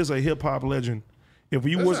Wow is a hip hop legend. If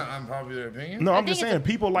you That's was not an unpopular opinion. no, I I'm think just it's saying a-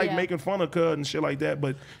 people like yeah. making fun of Cud and shit like that.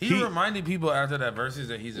 But He reminded people after that versus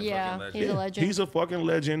that he's a Yeah, fucking legend. he's a legend. He's a fucking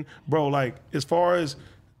legend, bro. Like as far as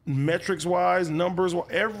metrics wise, numbers,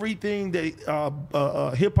 everything that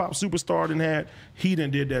hip hop superstar done had, he done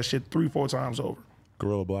did that shit 3-4 times over.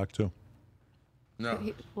 Gorilla Black too. No.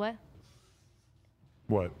 What?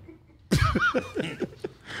 What?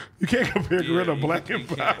 You can't compare Gorilla you- Black you and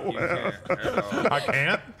can't- Power. you can't at all. I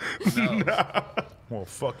can't. No. Well,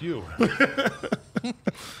 fuck you.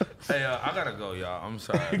 Hey, I gotta go, y'all. I'm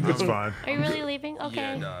sorry. It's fine. Are you really leaving? Yeah,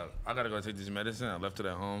 Okay. dog. I gotta go take this medicine. I left it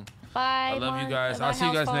at home. Bye. I love you Mark. guys. Bye, I'll see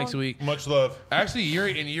you guys house next phone. week. Much love. Actually,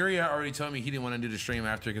 Yuri already told me he didn't want to do the stream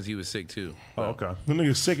after because he was sick too. Oh, okay. The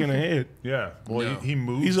nigga's sick in the head. Yeah. Well, No. he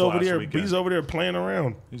moved. He's over last there. Weekend. He's over there playing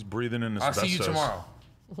around. He's breathing in I'll asbestos. see you tomorrow.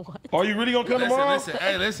 Are you really gonna come tomorrow? Listen,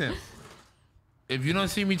 hey, listen. If you don't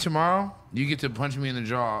see me tomorrow, you get to punch me in the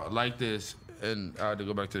jaw like this, and I have to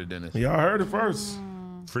go back to the dentist. Y'all heard it first.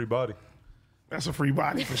 Free body. That's a free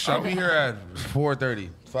body for I'll sure. be here at 4:30.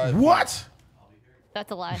 What?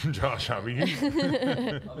 That's a lie. Josh, I mean, I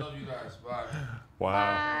love you guys. Bye. wow.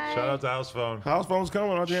 Bye. Shout out to House Phone. House phone's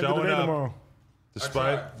coming. I'll have to Showing today up. tomorrow.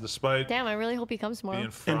 Despite Damn, I really hope he comes tomorrow.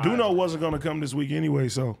 being fried. And Duno wasn't gonna come this week anyway,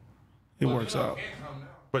 so it works out.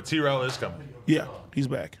 But T-Rail is coming. Yeah, he's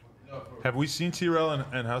back. Have we seen T-Rail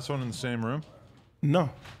and House Phone in the same room? No,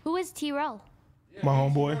 Who is T-Rel? my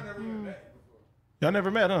homeboy. Y'all never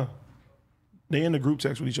met, huh? They in the group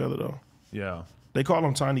text with each other though. Yeah. They call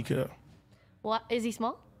him Tiny Cub. What is he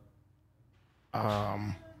small?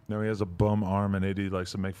 No, he has a bum arm, and AD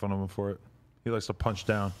likes to make fun of him for it. He likes to punch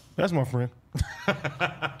down. That's my friend.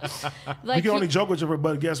 Like We can only joke with you,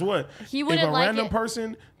 but guess what? He If wouldn't a like random it.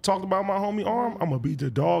 person talked about my homie arm, I'm gonna beat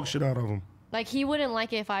the dog shit out of him. Like he wouldn't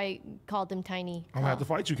like it if I called him tiny. I'm gonna have to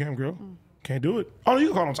fight you, Cam girl. Can't do it. Oh, you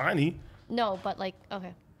can call him Tiny. No, but like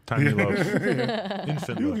okay. Tiny Loke.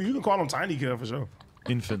 Infant You, Loke. you can call him Tiny Cub for sure.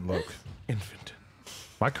 Infant Loke. Infant.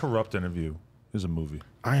 My Corrupt interview is a movie.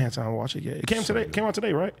 I ain't had time to watch it yet. It came So today. good. Came out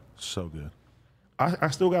today, right? So good. I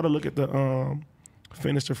still got to look at the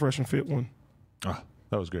finish the Fresh and Fit one. Ah,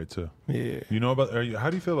 that was great too. Yeah. You know about? How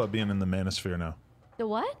do you feel about being in the manosphere now? The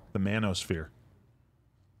what? The manosphere.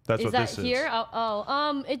 That's Is what that this here?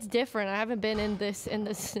 is. It's different. I haven't been in this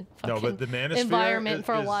No, but the manosphere environment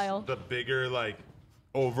for a is while. The bigger like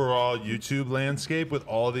overall YouTube landscape with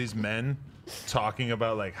all these men talking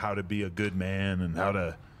about like how to be a good man and how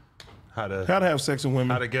to How to have sex with women.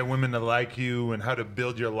 how to get women to like you and how to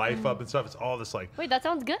build your life up and stuff. It's all this like Wait, that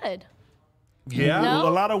sounds good. yeah. No?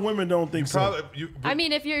 A lot of women don't think so. Probably, you, I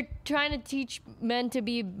mean, if you're trying to teach men to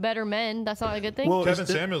be better men, that's not a good thing. Well, Kevin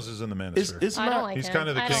it's- Samuels is in the It's, manosphere. it's I not. don't like He's him. kind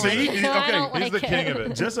of the I king. don't like See? him. I Okay, don't He's like the king him.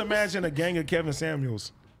 of it. Just imagine a gang of Kevin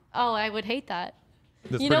Samuels. Oh, I would hate that.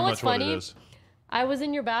 That's You pretty know what's much what funny? it is. I was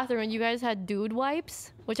in your bathroom and you guys had dude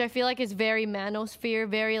wipes, which I feel like is very manosphere,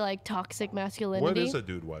 very like toxic masculinity. What is a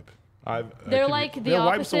dude wipe? They're like the They're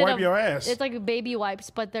wipes to opposite wipe of, your ass. It's like baby wipes,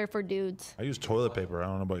 but they're for dudes. I use toilet paper. I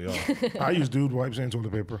don't know about y'all. I use dude wipes and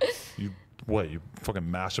toilet paper. You what? You fucking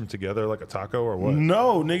mash them together like a taco or what?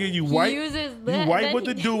 No, nigga, you wipe. uses You that, wipe then with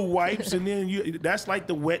the he- dude wipes, and then that's like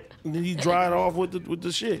the wet, and then you dry it off with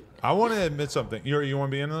the shit. I want to admit something. You want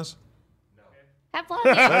to be in this? Have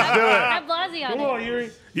Blasey. Have Blasey on Come it. on,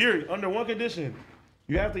 Yuri. Yuri, under one condition,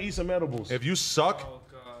 you have to eat some edibles. If you suck,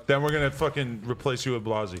 then we're gonna fucking replace you with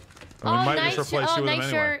Blasey. And we Oh, might nice, just replace you with him nice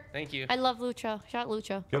anyway. shirt. Thank you. I love Lucha. Shout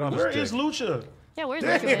Lucha. Get on Where this is dick. Lucha? Yeah, where's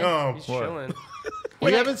Lucha? Man? Damn. He's chilling.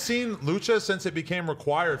 We haven't seen Lucha since it became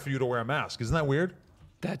required for you to wear a mask. Isn't that weird?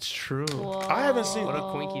 That's true. I haven't seen. What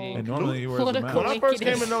a quinky And dink. normally he wears What a a mask. When I first Coinky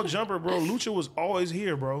came to No Jumper, bro, Lucha was always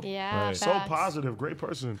here, bro. Yeah, Right. So facts. positive, great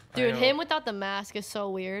person. Dude, know. him without the mask is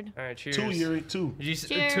so weird. All right, cheers. Two, Yuri, two. Did you see,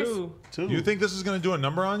 Cheers. two? You think this is gonna do a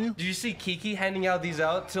number on you Did you see Kiki handing out these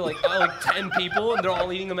out to like 10 people and they're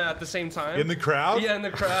all eating them at the same time? in the crowd? Yeah, in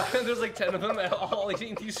the crowd. There's like 10 of them all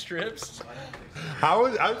eating these strips. How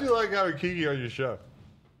would you like having Kiki on your show?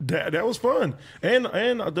 That was fun, and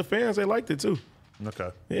the fans they liked it too. Okay.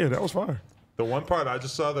 Yeah, that was fine. The one part I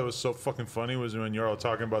just saw that was so fucking funny was when you're all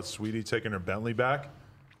talking about Sweetie taking her Bentley back,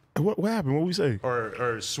 What happened? What we say?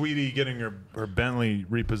 or Sweetie getting her Bentley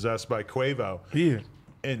repossessed by Quavo. Yeah.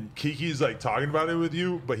 And Kiki's like talking about it with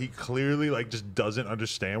you, but he clearly like just doesn't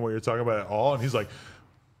understand what you're talking about at all. And he's like,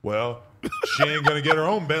 "Well, she ain't gonna get her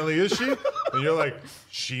own Bentley, is she?" And you're like,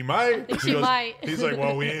 "She might." She might. He's like,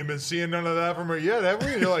 "Well, we ain't been seeing none of that from her yet, have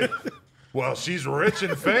we?" And you're like, "Well, she's rich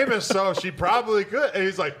and famous, so she probably could." And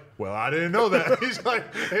he's like, "Well, I didn't know that." He's like,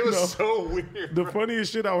 it was so weird. The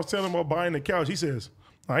funniest shit I was telling him about buying the couch. He says,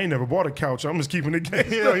 I ain't never bought a couch. I'm just keeping it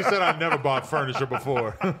gangster. You know, he said I've never bought furniture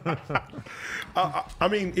before. I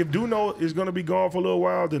mean, if Duno is going to be gone for a little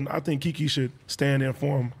while, then I think Kiki should stand in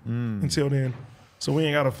for him until then. So we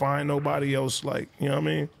ain't got to find nobody else, like, you know what I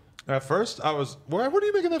mean? At first, I was, what are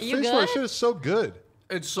you making that You face for? good? That shit is so good.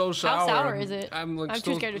 It's so sour. How sour is it? I'm, like, too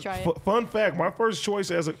still- scared to try it. Fun fact, my first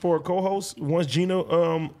choice for a co-host, once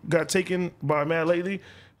Gina got taken by Mad Lately,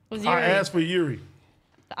 Was I Yuri. asked for Yuri.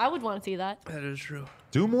 I would want to see that. That is true.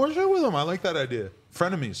 Do more shit with him. I like that idea.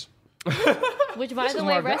 Frenemies. Which, by This the is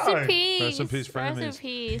way, my rest guy. in peace. Rest in peace, Rest in Frenemies.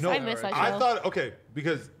 peace. No, I miss that show. I thought, okay,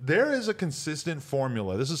 because there is a consistent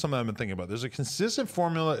formula. This is something I've been thinking about. There's a consistent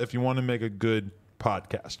formula if you want to make a good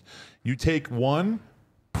podcast. You take one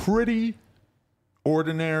pretty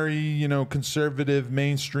ordinary, you know, conservative,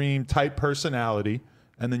 mainstream type personality,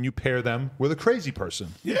 and then you pair them with a crazy person.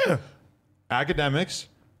 Yeah. Academics,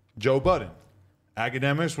 Joe Budden.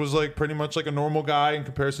 Academics was like pretty much like a normal guy in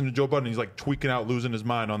comparison to Joe Budden. He's like tweaking out, losing his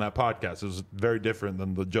mind on that podcast. It was very different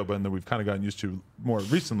than the Joe Budden that we've kind of gotten used to more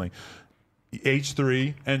recently.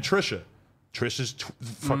 H3 and Trisha. Trisha's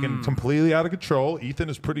fucking completely out of control. Ethan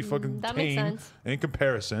is pretty fucking that makes tame sense. in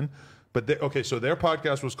comparison. But so their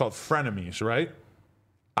podcast was called Frenemies, right?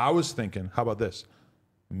 I was thinking, how about this?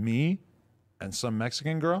 Me and some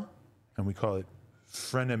Mexican girl, and we call it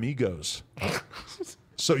Frenemigos.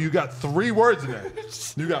 So you got 3 words in there.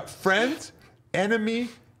 You got friend, enemy,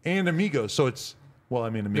 and amigos. So it's, well, I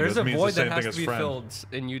mean, amigos There's a means void the same that thing has as to be friend. filled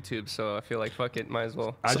in YouTube, so I feel like fuck it, might as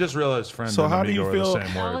well. I just realized friend So and how do amigo you are feel- the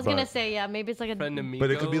same word. I was going to but- say, yeah, maybe it's like a. Friend amigo.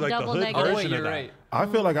 But it could be like the Double hood negative. Oh, version wait, of you're that. right. I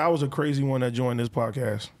feel like I was a crazy one that joined this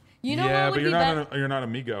podcast. You know Yeah, what but would you're be not better? you're not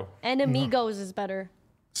amigo. And Amigos is better.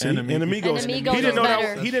 See, Enemigos. Enemigos. Enemigos He didn't is know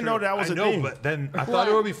better. that. He didn't know that was I a know, thing. but then I thought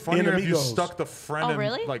it would be funnier if you Enemigos. stuck the friend, Oh,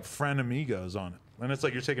 really? like frenemigos on it. And it's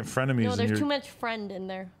like you're taking frenemies. No, and there's you're, too much friend in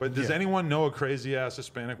there. But does anyone know a crazy ass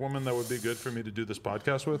Hispanic woman that would be good for me to do this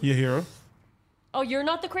podcast with? You hear her? Oh, you're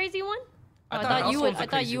not the crazy one? Oh, I thought thought you Elsa would. was the I thought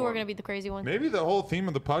crazy you were one. going to be the crazy one. Maybe the whole theme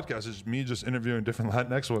of the podcast is me just interviewing different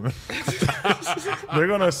Latinx women. They're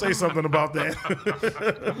gonna say something about that.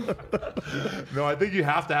 No, I think you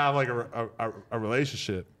have to have like a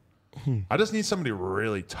relationship. I just need somebody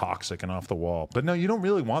really toxic and off the wall. But no, you don't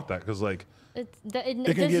really want that because like It can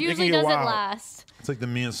this get usually wild. doesn't last. it's like the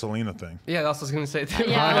me and Selena thing. Yeah, that's what I was gonna say. Too.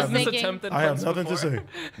 Yeah, I was Wasn't this thinking- attempted I have once nothing to before? say.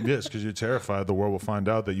 Yes, because you're terrified the world will find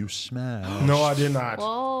out that you smash. No, I did not.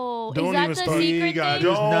 Whoa. Don't is that even the start. secret He got thing?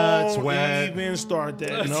 his nuts Don't wet. even start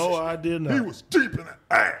that. No, I did not. He was deep in the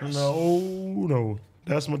ass. No.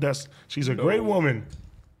 That's. She's a great woman.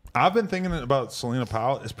 I've been thinking about Selena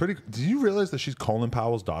Powell. It's pretty. Do you realize that she's Colin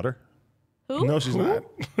Powell's daughter? Who? No, she's not.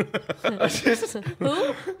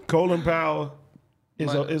 Who? Colin Powell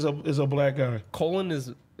is a black guy. Colon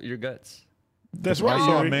is your guts. That's I right,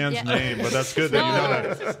 saw a Yuri. man's Yeah. name, but that's good that you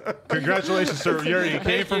know that. Congratulations, sir. Yuri, he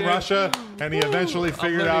came from Russia, and he eventually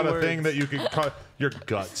figured out a living thing words. that you could call your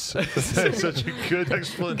guts. That's such a good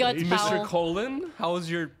explanation. Guts Mr. Powell. Colon, how was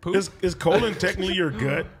your poop? Is colon technically your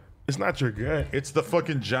gut? It's not your gut. It's the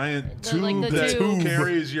fucking giant tube like the that tube.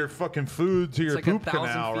 carries your fucking food to your It's like poop 1,000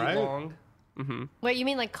 canal, feet right? long. Wait, you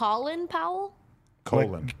mean like Colin Powell?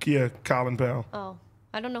 Colon. Yeah, Colin Powell. Oh,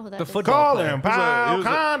 I don't know who that The is. football player. Colin Powell, was a-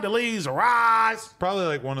 Condoleezza Rice. Probably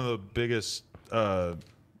like one of the biggest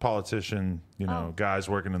politician, guys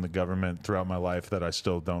working in the government throughout my life that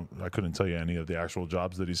I couldn't tell you any of the actual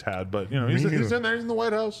jobs that he's had, but he's neither. in there, he's in the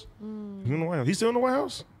White House. He's in the White House. He's still in the White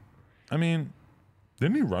House? I mean,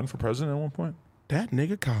 didn't he run for president at one point? That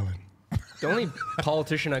nigga Colin. The only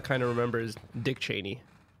politician I kind of remember is Dick Cheney,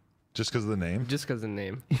 Just because of the name? just because of the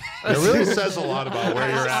name. It really says a lot about where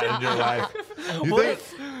you're at in your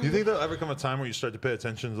life. You think there'll ever come a time where you start to pay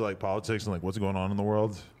attention to like politics and like what's going on in the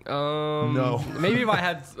world? No. Maybe if I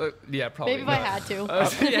had, yeah, probably. Maybe if I had to.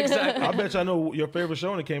 Yeah, exactly. I bet you I know your favorite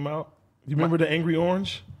show when it came out. You remember The Angry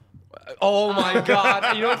Orange? Oh my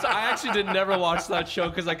god! You know what? I actually did never watch that show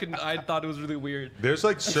because I thought it was really weird. There's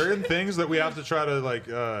like certain things that we have to try to like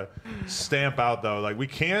stamp out though. Like we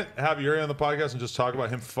can't have Yuri on the podcast and just talk about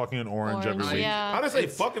him fucking an orange every week. Yeah. I didn't say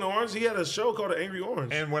fucking orange. He had a show called The Angry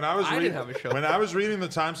Orange. And when I was I reading, didn't have a show. when I was reading the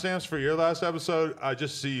timestamps for your last episode, I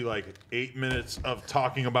just see like 8 minutes of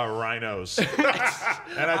talking about rhinos.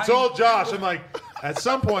 And I told Josh, I'm like, at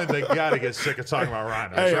some point they gotta get sick of talking about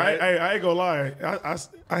rhinos. Hey, right? I ain't gonna lie.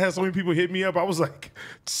 I had so many people hit me up. I was like,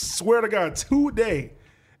 swear to God, today.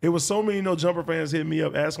 It was so many No Jumper fans hitting me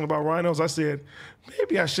up asking about rhinos. I said,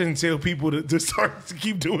 maybe I shouldn't tell people to start to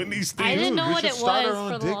keep doing these things. I didn't know we what should it start our was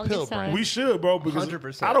own for the dick pill longest brand. time. We should, bro, because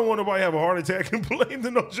 100%. I don't want nobody to have a heart attack and blame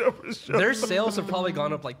the No Jumper show. Their sales have probably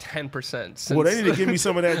gone up like 10% since. Well, they need to give me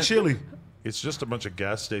some of that chili. It's just a bunch of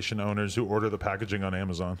gas station owners who order the packaging on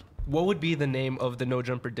Amazon. What would be the name of the no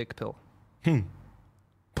jumper dick pill?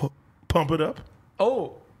 Pump it up.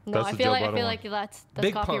 Oh, No, That's I the feel Joe like Budden one. that's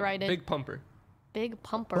big copyrighted. Big pumper. Big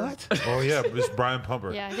pumper. What? Oh yeah, it's Brian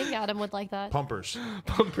Pumper. Yeah, I think Adam would like that. Pumpers.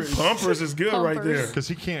 Pumpers is good right Pumpers. there. Because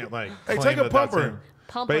he can't like. Hey, claim take a that that's pumper. him.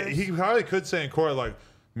 Pumpers. But he probably could say in court like,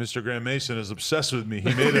 Mr. Graham Mason is obsessed with me.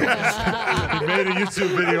 He made a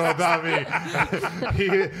YouTube video about me.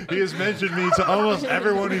 he has mentioned me to almost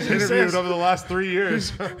everyone he's interviewed over the last 3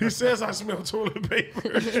 years. He says I smell toilet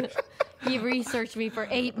paper. He researched me for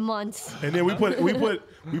 8 months. And then we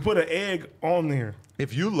put an egg on there.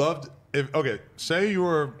 If you loved, say you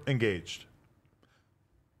were engaged,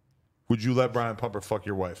 would you let Brian Pumper fuck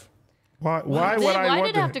your wife? Why would I Why want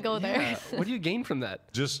did it have to go there? What do you gain from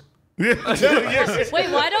that? Just Yes. Wait,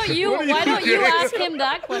 why don't you ask him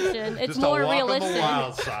that question? It's just more a walk realistic. on the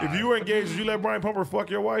wild side. If you were engaged, would you let Brian Pumper fuck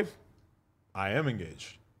your wife? I am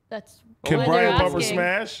engaged. That's Can what Brian they're Pumper asking.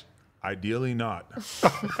 smash? Ideally not.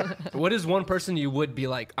 What is one person you would be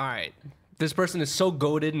like, all right, this person is so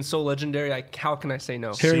goated and so legendary, how can I say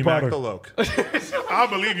no? Harry C-Mac Potter. the Loke. I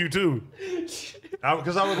believe you too.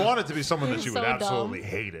 Because I would want it to be someone that You're you would so dumb. absolutely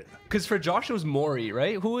hate it. Because for Josh, it was Maury,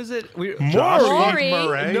 right? Who is it? Josh Maury?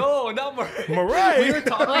 Murray. No, not Maury. Murray. We were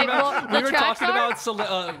talking Wait, about, the we were track talking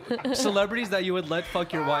star? about celebrities that you would let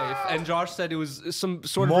fuck your wife, and Josh said it was some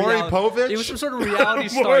sort of Maury reality. Povich? It was some sort of reality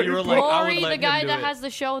star. Maury You were like, I would Maury, let the him guy do that it. has the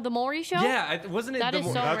show, the Maury Show. Yeah, wasn't it? That is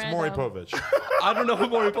so That's Maury random. Povich. I don't know who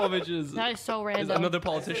Maury Povich is. That is so Is random. another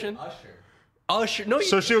politician? Usher. No,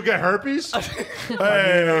 So she'll get herpes?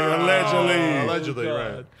 Hey, allegedly. Allegedly,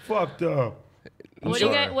 right. Fucked up. What do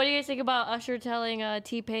you guys think about Usher telling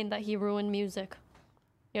T-Pain that he ruined music?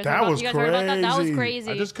 You guys That heard was you guys heard about that? That was crazy.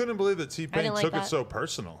 crazy. I just couldn't believe that T-Pain didn't like took it that. so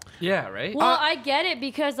personal. yeah, right? well, I get it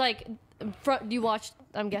because like, you watched.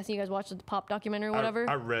 I'm guessing you guys watched the Pop documentary or whatever.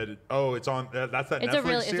 I read it. Oh, it's on. That's that It's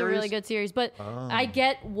Netflix it's a really good series, but I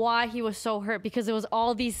get why he was so hurt because it was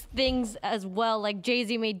all these things as well. Like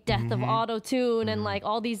Jay-Z made Death of Auto Tune and like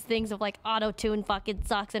all these things of like Auto Tune fucking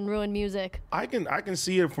sucks and ruined music. I can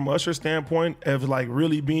see it from Usher's standpoint of like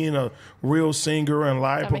really being a real singer and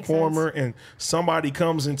live That makes performer, and somebody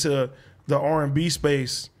comes into the R&B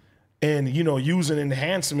space and using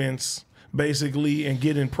enhancements basically and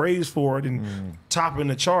getting praise for it and topping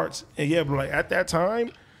the charts. And yeah, but like at that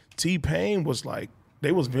time, T-Pain was like,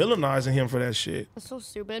 they was villainizing him for that shit. That's so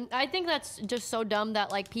stupid. I think that's just so dumb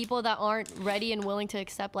that like people that aren't ready and willing to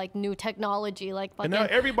accept like new technology, like fucking, now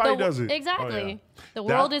everybody does it. Exactly. Oh, yeah. The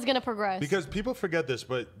That- world is gonna progress. Because people forget this,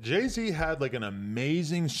 but Jay-Z had like an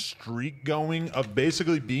amazing streak going of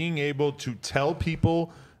basically being able to tell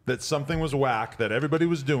people that something was whack, that everybody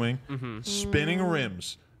was doing, spinning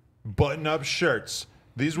rims, button-up shirts.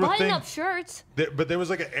 These were button-up things. shirts. But there was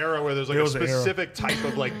like an era where there was like There a was an era. specific type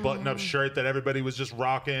of like button-up shirt that everybody was just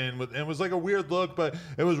rocking with, and it was like a weird look, but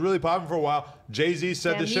it was really popping for a while. Jay-Z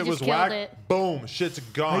said Damn, this he shit was just killed whack. it. Boom, shit's I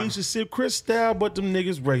gone. used to sip Chris style, but them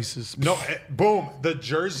niggas racist. No, boom, the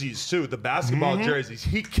jerseys too, the basketball jerseys.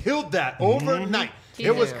 He killed that overnight. It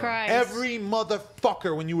Jesus was Christ. every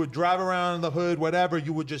motherfucker when you would drive around in the hood, whatever,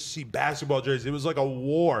 you would just see basketball jerseys. It was like a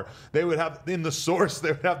war. They would have in the source,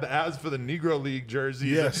 they would have the ads for the Negro League jerseys.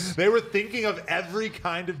 Yes. They were thinking of every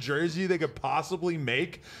kind of jersey they could possibly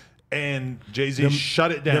make, and Jay-Z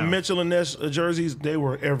shut it down. The Mitchell and Ness jerseys, they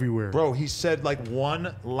were everywhere. Bro, he said like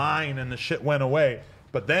one line and the shit went away.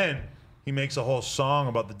 But then he makes a whole song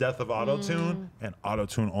about the death of Auto-Tune, and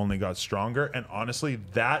Auto-Tune only got stronger. And honestly,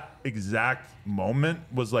 that exact moment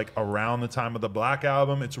was like around the time of the Black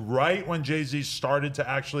Album. It's right when Jay-Z started to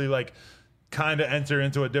actually like kind of enter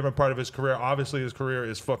into a different part of his career. Obviously, his career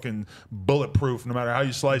is fucking bulletproof no matter how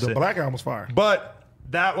you slice The it. Black Album was fire. But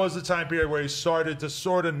that was the time period where he started to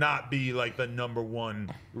sort of not be like the number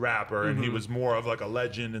one rapper, and he was more of like a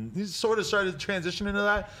legend, and he sort of started to transition into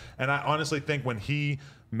that. And I honestly think when he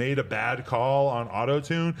made a bad call on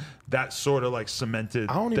Auto-Tune, that sort of like cemented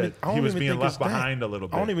that he was being left behind a little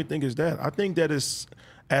bit. I don't even think it's that. I think that is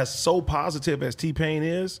as so positive as T-Pain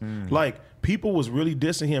is. Like people was really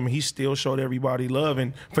dissing him, and he still showed everybody love.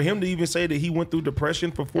 And for him to even say that he went through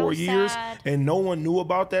depression for 4 years sad. and no one knew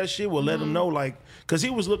about that shit will let him know, like, because he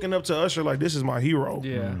was looking up to Usher like, this is my hero.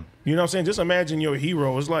 Yeah. You know what I'm saying? Just imagine your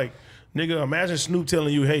hero. It's like, nigga, imagine Snoop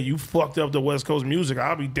telling you, hey, you fucked up the West Coast music.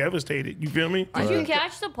 I'll be devastated. You feel me? Did you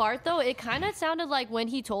catch the part though? It kind of sounded like when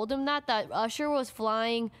he told him that Usher was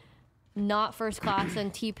flying not first class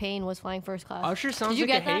and T-Pain was flying first class. Usher sounds Did you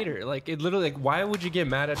like a get that? hater. Like it literally, like why would you get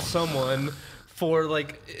mad at someone for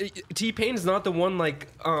like T-Pain's not the one like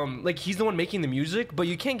he's the one making the music, but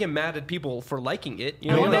you can't get mad at people for liking it. You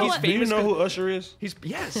know, like, he's Do you famous. know who Usher is? He's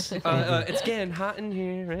it's getting hot in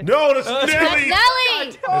here, right? No, that's Nelly. Nelly!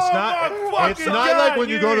 It's not. It's not God, like when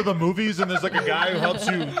you yeah. go to the movies and there's like a guy who helps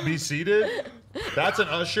you be seated. That's an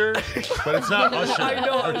usher, but it's not Usher. I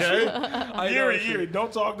know. Okay. Yuri,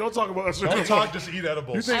 don't talk about Usher. Don't talk. Just eat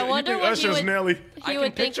edibles. I wonder what he Usher's would, Nelly. I he can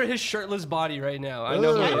would think. picture his shirtless body right now. I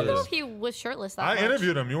know who I it don't know is. if he was shirtless that I much.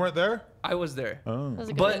 interviewed him. You weren't there. I was there. That was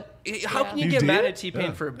a good But one. how can you You get mad did? at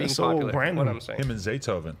T-Pain for being That's so popular? random. What I'm saying. Him and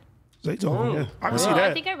Zaytoven. Zaytoven, yeah. I can see Oh,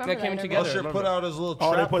 that. I think I remember That came that. together. Usher put out his little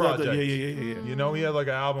Oh, they trap put out project. the yeah. You know, he had like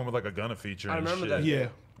an album with like a Gunna feature. I and remember shit. that. Yeah.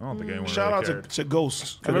 I don't think anyone Shout really out cared. to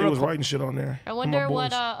Ghost. Because they remember was Col- writing shit on there. I My wonder what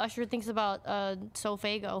boys. Usher thinks about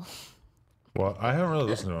Sofago. Well, I haven't really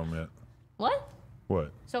listened to him yet. What?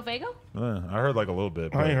 What? Sofago? I heard like a little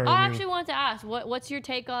bit. I But ain't heard Oh, I of actually wanted to ask, what's your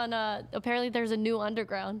take on? Apparently, there's a new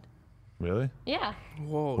underground. Really? Yeah.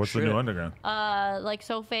 Whoa, What's the new underground? Like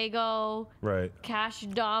Sofago, Right. Cash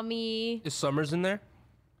Dami. Is Summers in there?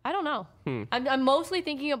 I don't know. I'm mostly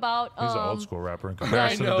thinking about. He's an old school rapper in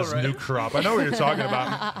comparison I know, to this right? new crop. I know what you're talking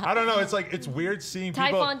about. I don't know. It's like it's weird seeing Ty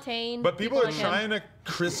people. Fontaine, But people people are like him. trying to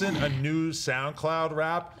christen a new SoundCloud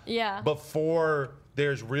rap. Yeah. Before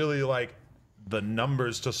there's really like the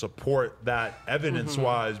numbers to support that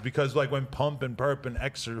evidence-wise, because like when Pump and Perp and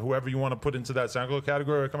X or whoever you want to put into that SoundCloud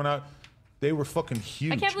category are coming out, they were fucking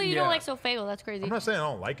huge. I can't believe you Yeah. don't like Sofago. That's crazy. I'm not saying I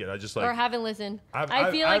don't like it. I just like Or haven't listened.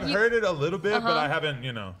 I've feel like you. heard it a little bit, but I haven't.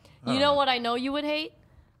 You know. I You don't know what I know you would hate?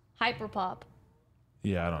 Hyperpop.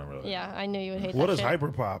 Yeah, I don't really. Yeah, I knew you would hate What that is shit.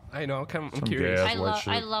 hyperpop? I know. I'm Some curious. gay-ass I white love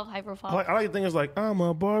shit. I love hyperpop. I like the thing is like, I'm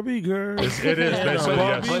a Barbie girl. It is basically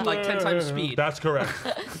But yes. like 10 times speed. That's correct.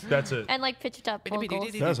 That's it. And like pitched up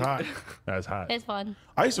vocals. That's hot. That's hot. It's fun.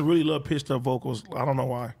 I used to really love pitched up vocals. I don't know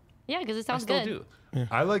why. Yeah, because it sounds Still good. do.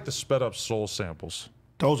 I like the sped up soul samples.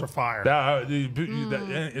 Those are fire. It's All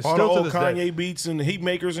the still to old this Kanye day. beats and the heat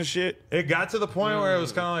makers and shit. It got to the point where it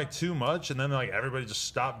was kind of like too much, and then like everybody just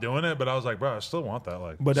stopped doing it. But I was like, bro, I still want that.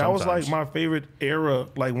 Like, But that was like sometimes. my favorite era.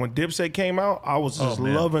 Like when Dipset came out, I was just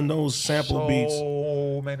man. loving those sample beats.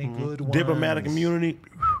 So many good ones. Diplomatic immunity.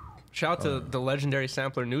 Shout out to the legendary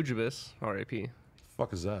sampler Nujabes, R.I.P.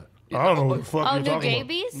 Fuck is that? I don't know what the fuck Oh, you're New talking about.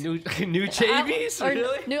 Jabies? New Jabies?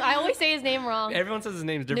 Really? New, I always say his name wrong. Everyone says his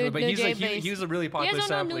name's different, but New he's like J-Bass. he was a really popular guys don't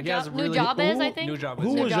know sampler. New He has a Jo- New really Jabez, I think? New Jabez.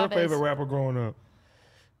 Who New was your Jabez. favorite rapper growing up?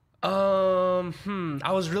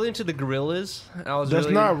 I was really into the Gorillas. I was That's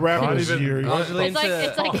really, not rappers, Not even- Yuri. I was really It's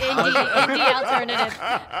like into. indie alternative.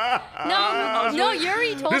 No,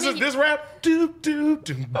 Yuri told This me. is this rap.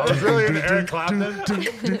 I was really into Eric Clapton.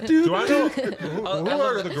 Do I know who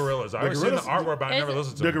are the Gorillas? I always seen the Gorillas- artwork, but I never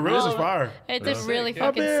listened to The them. Gorillas is fire. It's a really Sick.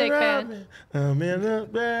 fucking sick band. I'm in the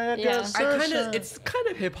back Yeah. of I kind sunshine. of. It's kind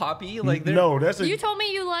of hip hoppy. Like they're- No, that's a You told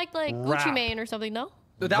me you liked like Rap. Gucci Mane or something, no?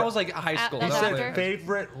 that was like high school. That's That was after? like-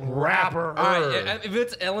 Favorite rapper. All right, if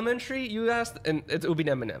it's elementary, you asked, and it would be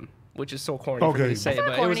Eminem, which is so corny for Okay. me to say, That's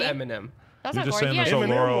not but it was corny. Eminem. That's You're not just corny. saying He this had-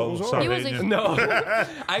 so Laurel was South He was a- Asian. No,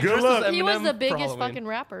 I Good dressed luck. as Eminem He was the for biggest Halloween. fucking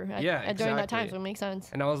rapper during that time, so it makes sense.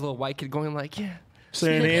 And I was a little white kid going like, yeah.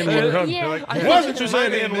 saying the N-word. Huh? Yeah. Like, Why wasn't you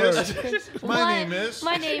saying the name N-word? is- My name is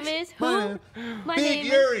My name is who? My Big name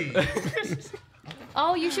is. Yuri.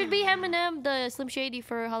 Oh, you should be Eminem, the Slim Shady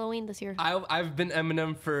for Halloween this year. I've been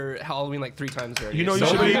Eminem for Halloween like 3 times already. You know, you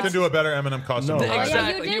should Nobody be can do a better Eminem costume. No. than I. Exactly.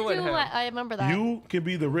 Yeah, you You did wouldn't do. have. I remember that. You can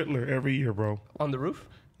be the Riddler every year, bro. on the roof.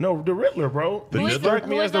 No, the Riddler, bro. The You Diddler? strike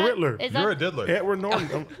me Who as is the that? Riddler. Is You're a that- diddler. Edward Norton.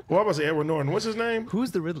 Well, I'm about to say Edward Norton. What's his name?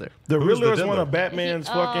 Who's the Riddler? The Who's the Riddler is one Diddler? of Batman's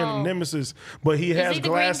Is he- fucking oh. nemesis, but he has he the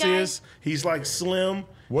green glasses. He's like slim.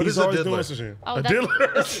 What He's is a always diddler? doing some shit. Oh, a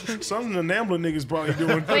that's- diddler. Something the Nambler niggas probably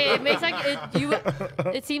doing. Wait, it makes like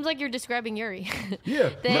it seems like you're describing Yuri. Yeah.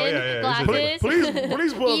 Thin, yeah. glasses.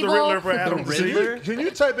 Please pull up the Evil. Riddler for Adam to see. Can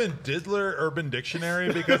you type in Diddler Urban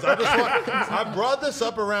Dictionary? Because I brought this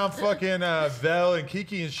up around fucking Vel and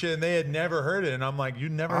Kiki and shit, and they had never heard it. And I'm like, you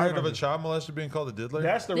never heard of a remember. child molester being called a diddler?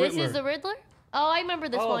 That's the This Riddler. is the Riddler. Oh, I remember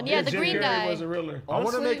this one. Yeah, the Jim green Carrey guy. was the Riddler. I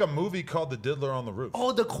want to Honestly- make a movie called The Diddler on the Roof.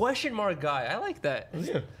 Oh, the question mark guy. I like that.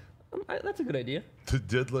 Yeah. That's a good idea. The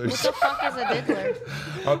Diddler. What the fuck is a diddler?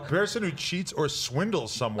 A person who cheats or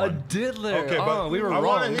swindles someone. A diddler. Okay, but we were I wrong.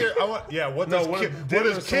 want to hear. What does what what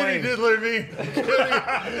is does Kitty slang? Diddler mean?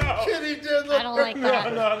 Kitty Diddler. I don't like that.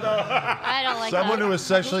 I don't like Someone that. who is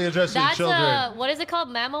sexually addressing That's children. what is it called?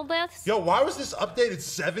 Mammoths? Yo, why was this updated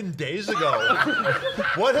 7 days ago?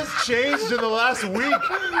 What has changed in the last week?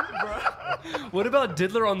 What about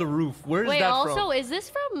Diddler on the Roof? Where is Wait, that also, from? is this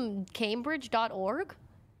from Cambridge.org?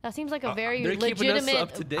 That seems like a very they're keeping us legitimate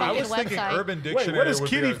up to date. I fucking was thinking website. Urban Wait, Dictionary. what is would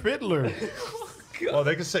Kitty be a- Fiddler? Well,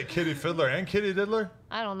 they could say Kitty Fiddler and Kitty Diddler.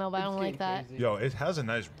 I don't know, but I don't like that. Yo, it has a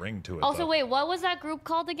nice ring to it. Also, though. wait, what was that group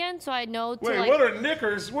called again? So I know to Wait, like. what are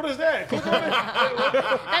knickers? What is that?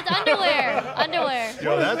 That's underwear. Underwear.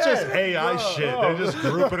 Yo, that's just AI shit. They're just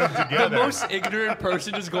grouping them together. The most ignorant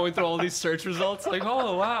person just going through all these search results. Like,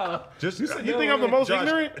 oh wow. Just You think I'm the most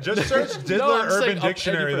ignorant? Just search Diddler No, I'm saying Urban up any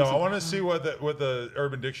Dictionary though. I person. want to see what the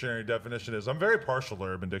Urban Dictionary definition is. I'm very partial to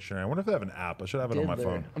Urban Dictionary. I wonder if they have an app. I should have it on my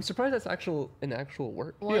phone. I'm surprised that's an actual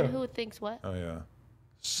word. One who thinks what? Oh yeah.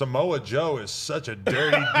 Samoa Joe is such a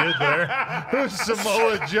dirty diddler. Who's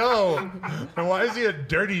Samoa Joe? And why is he a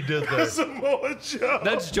dirty diddler? Samoa Joe.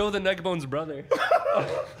 That's Joe the Neckbone's brother.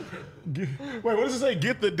 Wait, what does it say?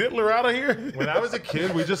 Get the diddler out of here? When I was a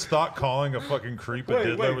kid, we just thought calling a fucking creep a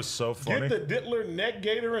diddler was so funny. Get the diddler neck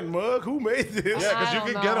gaiter and mug? Who made this? Yeah, because I you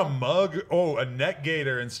don't could get a know. mug, a neck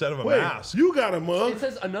gaiter instead of a Wait, mask. you got a mug. It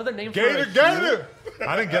says another name Gator, for gator!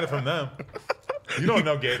 I didn't get it from them. You don't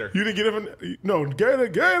know Gator. You didn't get it from... No, gator,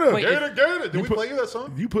 gator. Wait, Gator, gator! Did we put- play you that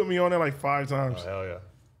song? You put me on there like 5 times. Oh, hell yeah.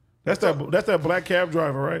 That's that black cab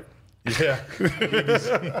driver, right? Yeah.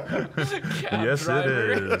 Cab Yes,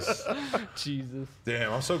 driver. it is. Jesus.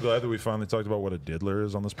 Damn, I'm so glad that we finally talked about what a diddler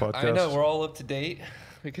is on this podcast. I know we're all up to date.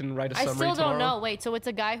 We can write a I summary still don't tomorrow. know. Wait, so it's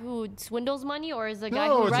a guy who swindles money, or is it a guy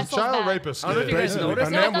No, who it's a wrestles child bad? rapist. I don't know if you guys kid.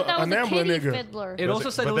 noticed. No, I thought that was A a Nambla kitty nigga. fiddler. It also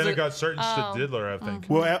said but it was then a, it got searched Oh. to diddler, I think.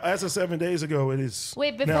 Well, as of 7 days ago, it is.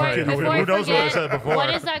 Wait, now before, Kitty before Fiddler. I Who knows what I forget, said before? what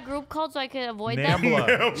is that group called so I can avoid them? Nambla.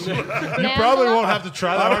 Nambla? Probably won't have to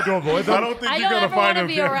try that hard to avoid I them. don't think I you're don't gonna ever find want to him.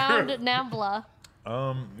 be Karen. around Nambla.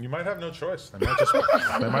 You might have no choice. They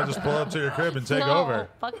might just pull up to your crib and take No, over.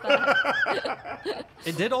 fuck that.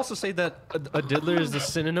 It did also say that a diddler is the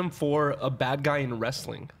synonym for a bad guy in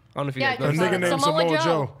wrestling. I don't know if you Yeah, guys A know. nigga named Samoa Samoa Joe.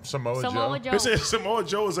 Joe. Samoa Samoa Joe. Joe. It says Samoa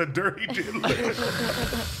Joe is a dirty diddler.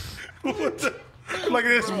 What the- Like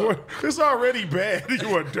it's already bad.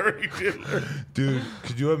 You a dirty diddler. Dude,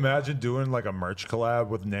 could you imagine doing like a merch collab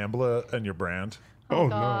with Nambla and your brand? Oh, no.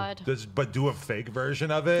 God. But do a fake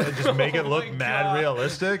version of it and just make it look mad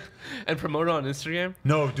realistic? And promote it on Instagram.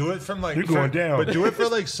 No, do it from like You're going down. But do it for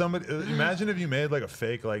like somebody. Imagine if you made like a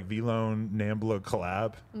fake like V-Lone Nambla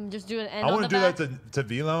collab. Just do an end I on wouldn't the do back. that to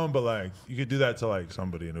V-Lone, but like you could do that to like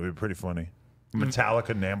somebody and it would be pretty funny.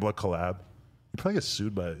 Metallica Nambla collab. You probably get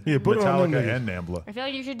sued by Yeah, put it on them Metallica niggas. and Nambla. I feel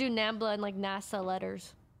like you should do Nambla in like NASA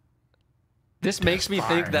letters. This makes me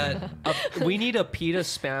think that we need a PETA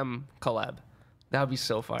spam collab. That would be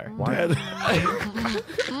so fire.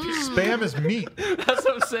 Spam is meat. That's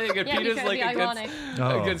what I'm saying. And Yeah, PETA's because like it'd be against,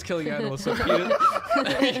 Oh. against killing animals. So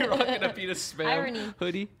PETA, you're rocking a PETA spam Irony.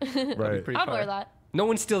 hoodie. Right. Pretty I'd fire. wear that. No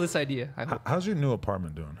one steal this idea. I hope. How's your new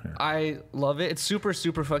apartment doing here? I love it. It's super,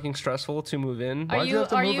 super fucking stressful to move in. Are Why'd you have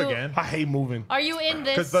to move again? I hate moving. Are you in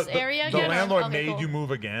this Because area the again? landlord Okay, made cool. you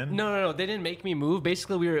move again. No. They didn't make me move.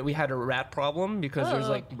 Basically, we had a rat problem because there was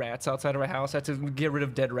Oh. like rats outside of our house. I had to get rid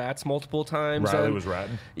of dead rats multiple times. Riley and- was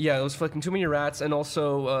ratting. Yeah, it was fucking too many rats, and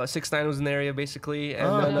also 6ix9ine was in the area basically,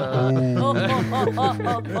 and then I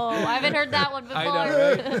haven't heard that one before. I know,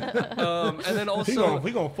 right? And then also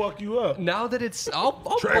He gonna fuck you up. now that it's I'll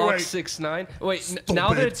Trey, box wait. 6ix9ine. Wait,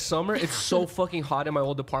 now that it's summer, it's so fucking hot in my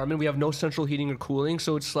old apartment. We have no central heating or cooling,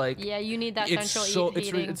 so it's like Yeah, you need that it's central so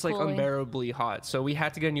heating. it's like cooling. unbearably hot. So we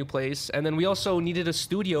had to get a new place, and then we also needed a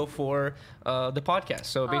studio for the podcast.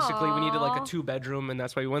 So basically, we needed like a Aw. 2-bedroom, and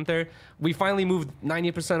that's why we went there. We finally moved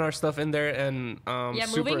 90% of our stuff in there, and Yeah,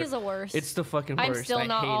 moving is the worst. It's the fucking I'm worst. still I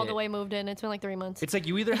not hate all it. the way moved in. It's been like 3 months. It's like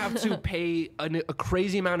you either have to pay a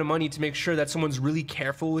crazy amount of money to make sure that someone's really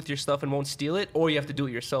careful with your stuff and won't steal it, or you have to do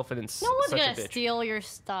it yourself, and it's no one's such gonna a bitch. steal your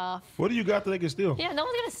stuff. What do you got that they can steal? Yeah, no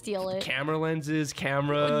one's gonna steal it. Camera lenses,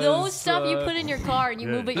 cameras. Those stuff you put in your car and you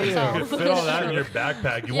move it You yourself. can fit all that in your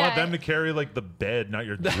backpack. You want Yeah. them to carry like the bed, not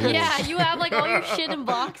your jewels. Yeah, you have like all your shit in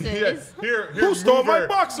boxes. Yeah, here, Who stole my mover.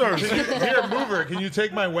 boxers? Here, mover, can you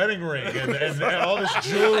take my wedding ring and all this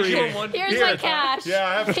jewelry? Here's my cash. Yeah,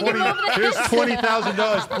 I have Can you 20. move this? Here's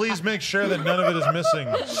 $20,000. Please make sure that none of it is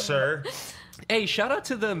missing, sir. Hey, shout out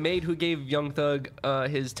to the maid who gave Young Thug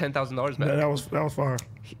his $10,000 back. That was fire.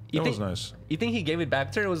 You That think, was nice. You think he gave it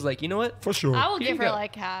back to her? It was like, you know what? For sure. I will Here give you her go.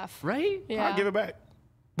 like half. Right? Yeah. I'll give it back.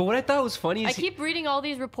 But what I thought was funny is I keep reading all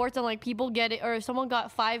these reports on like people get it or someone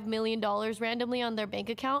got $5 million randomly on their bank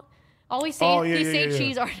account. Always say Oh, yeah, these yeah, say yeah.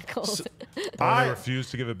 cheese articles. I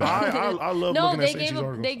refused to give it back. I love No, looking they at gave Stacey's it.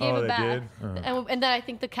 articles. They gave Oh, it they back, did? and then I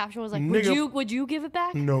think the caption was like, Nigga- "Would you give it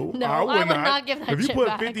back?" No, no, I would not give that If you shit put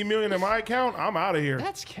back. 50 million in my account, I'm out of here.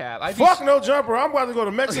 that's cap. I'd Fuck no jumper. I'm about to go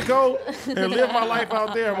to Mexico and live my life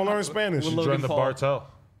out there. I'm gonna learn Spanish. With Join Logan the Paul. Bartel.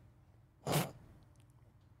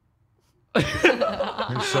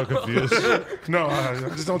 You're so confused. No, I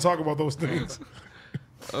just don't talk about those things.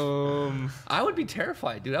 I would be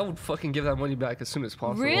terrified, dude. I would fucking give that money back as soon as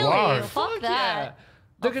possible. Really? Why? Fuck that.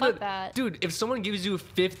 They're fuck that. Dude, if someone gives you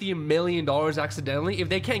 $50 million accidentally, if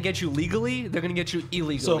they can't get you legally, they're gonna get you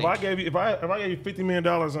illegally. So if I gave you $50 million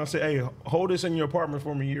and I say, hey, hold this in your apartment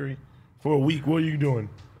for me, Yuri, for a week, what are you doing?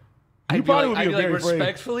 I'd be like,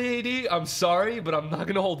 respectfully, AD, I'm sorry, but I'm not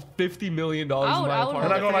gonna hold $50 million in my apartment.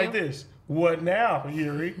 And I go like this. What now,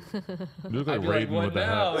 Yuri? You look like I'd be like, Raiden what with the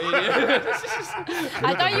now, hat.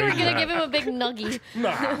 I thought you were gonna give him a big nuggie.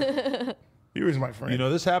 Nah. Yuri's my friend. You know,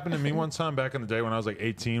 this happened to me one time back in the day when I was like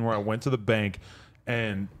 18, where I went to the bank,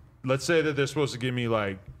 and let's say that they're supposed to give me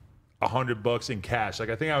like $100 in cash. Like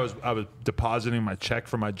I think I was depositing my check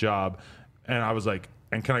for my job, and I was like,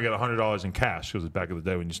 and can I get $100 in cash? Because it's back in the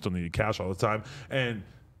day when you still needed cash all the time. And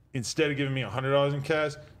instead of giving me $100 in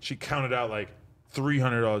cash, she counted out like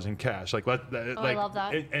 $300 in cash. Like, I love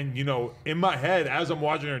that. And you know, in my head, as I'm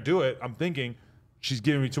watching her do it, I'm thinking, she's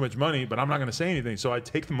giving me too much money, but I'm not going to say anything. So I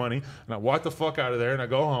take the money and I walk the fuck out of there and I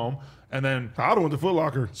go home. And then I don't want the Foot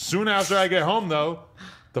Locker. Soon after I get home, though,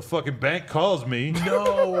 the fucking bank calls me.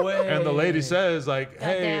 No way. And the lady says, like,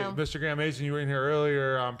 hey, Goddamn. Mr. Graham Mason, you were in here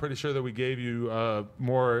earlier. I'm pretty sure that we gave you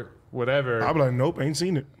more whatever. I'll be like, nope, ain't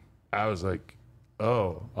seen it. I was like,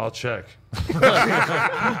 oh, I'll check.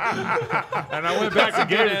 And I went back and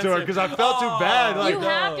gave it to her because I felt too bad. Like, You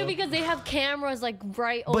have to because they have cameras like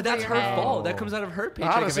right over But that's your her head. fault. That comes out of her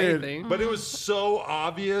paycheck, if anything. But it was so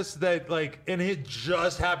obvious that, like, and it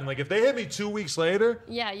just happened. Like, if they hit me 2 weeks later,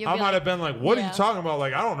 Yeah, you'd I be might like, have been like, what are yeah. you talking about?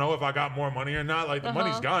 Like, I don't know if I got more money or not. Like, the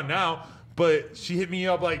money's gone now. But she hit me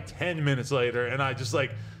up like 10 minutes later, and I just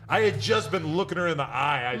like, I had just been looking her in the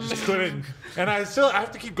eye. I just couldn't, and I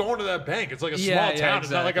have to keep going to that bank. It's like a small town. It's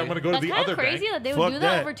not like I'm going to go That's to the kind other of crazy bank. that they would Fuck do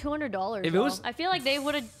that that. over $200. If it was- I feel like they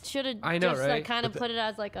should have I know, just right? like kind of put it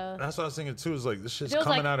as like a. That's what I was thinking too. Is like this shit's It was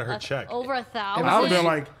coming like out of her check. over $1,000. I would have been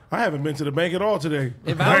like, I haven't been to the bank at all today.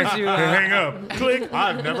 If I was you, hang up. Click.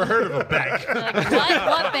 I've never heard of a bank. Like,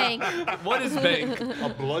 what bank? what is bank? A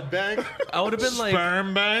blood bank? I would have been like,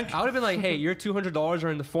 Sperm bank? I would have been like, hey, your $200 are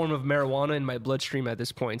in the form of marijuana in my bloodstream at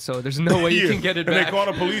this point, so there's no way you can get it and back. they call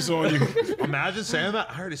the police on you. Imagine saying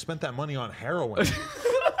that. I already spent that money on heroin.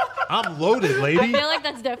 I'm loaded, I lady. feel like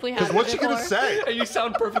that's definitely happened. What's she gonna before. say? And you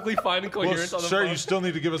sound perfectly fine and Well, coherent on the sir, phone. you still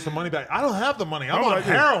need to give us the money back. I don't have the money. I'm I'm on like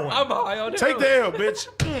this. heroin. I'm high on Take the heroin. L,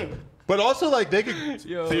 bitch. But also, like, they could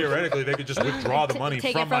Yo. theoretically, they could just withdraw the money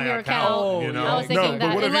Take from it from my your account. account. You know? I was No, thinking but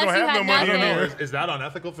that what if you unless don't you have had no money in nothing. there? Is that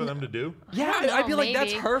unethical for them to do? Yeah, I don't I'd be know, like,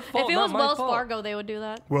 that's maybe. her fault. If it not was my Wells fault. Fargo, they would do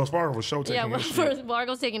that. Wells Fargo was show taking Yeah, this shit. Wells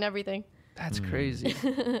Fargo's taking everything. That's crazy.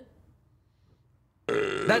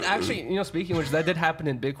 That actually, you know, speaking of which, that did happen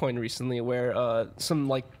in Bitcoin recently, where some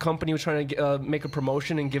like company was trying to make a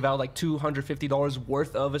promotion and give out like $250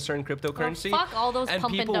 worth of a certain cryptocurrency. fuck all those and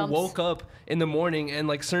pump and people dumps. woke up in the morning and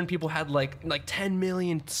like certain people had like 10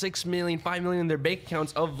 million, 6 million, 5 million in their bank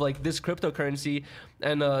accounts of like this cryptocurrency,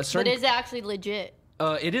 and But certain. is it actually legit?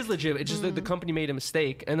 It is legit. It's just that the company made a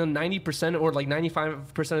mistake, and then 90% or like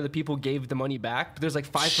 95% of the people gave the money back. But there's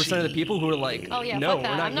like 5% of the people who are like, Oh, yeah, no, fuck that.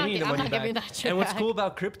 we're not I'm not giving you the I'm money not back. giving that shit And what's back. cool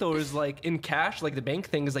about crypto is like in cash, like the bank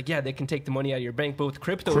thing is like, yeah, they can take the money out of your bank, but with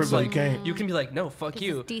crypto, it's Crypto, you like can't. you can be like, no, fuck 'Cause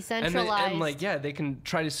you. it's And decentralized. like, yeah, they can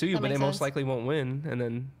try to sue you, That but they makes most sense. likely won't win. And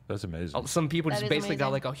then That's amazing. some people That just is basically got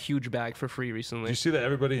amazing. like a huge bag for free Do recently. you see that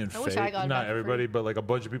everybody in I wish FaZe, I got it not back for everybody, but like a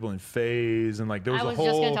bunch of people in FaZe, and like there was I a was just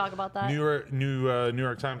whole gonna talk about that. New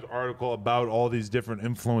York Times article about all these different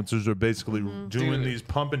influencers are basically doing Dude. these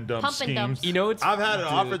pump and dump Pump and schemes. dumps. You know, it's I've had it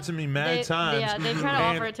dude. offered to me many times. Yeah, they try to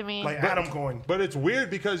and- offer it to me. Like Adam Coin. But it's weird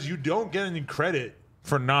because you don't get any credit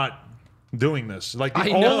for not doing this. Like the I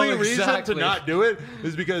know, only reason exactly. to not do it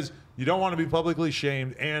is because you don't want to be publicly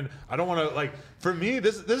shamed, and I don't want to like. For me,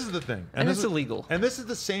 this is the thing, And this it's is illegal. And this is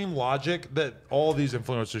the same logic that all these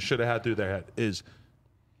influencers should have had through their head. Is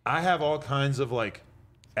I have all kinds of like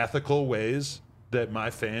ethical ways that my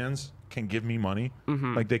fans can give me money.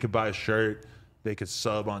 Mm-hmm. Like they could buy a shirt, they could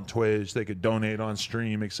sub on Twitch, they could donate on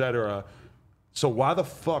stream, etc. So why the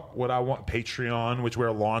fuck would I want Patreon, which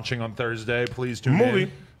we're launching on Thursday? Please tune Movie.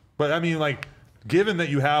 in. But I mean, like, given that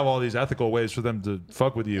you have all these ethical ways for them to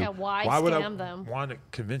fuck with you, Yeah, why would I scam them? want to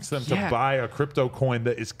convince them Yeah. to buy a crypto coin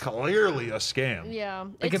that is clearly a scam? Yeah.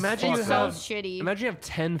 Like it's imagine you so have shitty. Imagine you have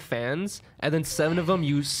 10 fans and then 7 of them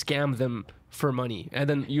you scam them for money, and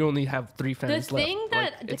then you only have 3 the fans left. thing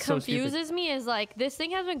Like, that it's so stupid. confuses me is like this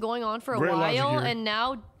thing has been going on for a Great logic, while, Yuri. and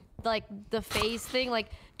now like the FaZe thing, like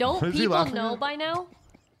don't Is he people laughing know at? by now?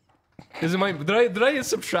 Is it my? Did I get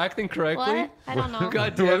subtracting correctly? What? I don't know. God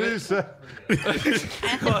What damn did you it! say? I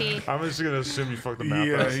have to pee. I'm just gonna assume you fucked the math.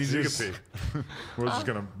 Yeah, up. he You can just- pee. We're just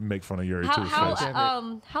gonna make fun of Yuri How, too. how, So how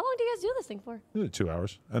long do you guys do this thing for? 2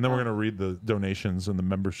 hours, and then we're gonna read the donations and the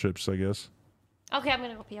memberships, I guess, Okay, I'm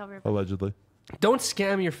gonna go pee. I'll be right back. allegedly. Don't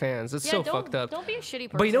scam your fans. That's so don't, fucked up. Don't be a shitty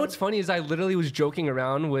person. But you know what's funny is I literally was joking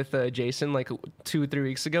around with Jason like 2 or 3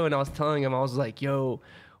 weeks ago, and I was telling him, I was like, "Yo,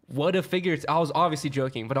 what if I was obviously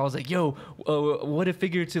joking, but I was like, "Yo, what if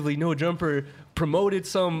figuratively No Jumper promoted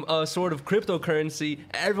some sort of cryptocurrency?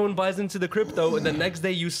 Everyone buys into the crypto, and the next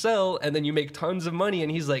day you sell, and then you make tons of money."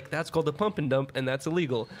 And he's like, "That's called a pump and dump, and that's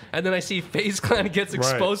illegal." And then I see FaZe Clan gets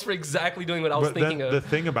exposed for exactly doing what I was But thinking then of. the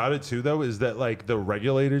thing about it too, though, is that like the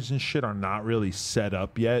regulators and shit are not really set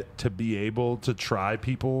up yet to be able to try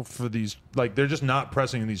people for these. Like they're just not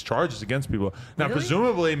pressing these charges against people. Now, Really?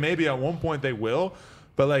 presumably, maybe at one point they will,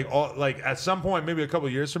 but like at some point, maybe a couple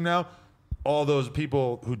of years from now, all those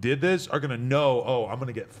people who did this are gonna know. Oh, I'm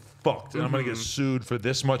gonna get fucked, and I'm gonna get sued for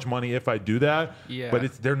this much money if I do that. Yeah.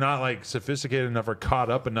 But they're not like sophisticated enough or caught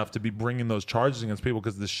up enough to be bringing those charges against people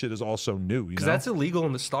because this shit is also new. Because that's illegal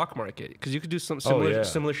in the stock market. Because you could do some similar yeah.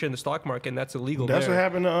 similar shit in the stock market, and that's illegal. That's there. what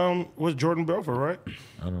happened to was Jordan Belfort, right?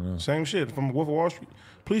 I don't know. Same shit from Wolf of Wall Street.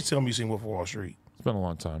 Please tell me you seen Wolf of Wall Street. It's been a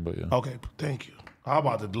long time, but yeah. Okay, thank you. I'm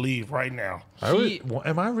about to leave right now.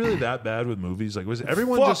 Am I really that bad with movies? Like, was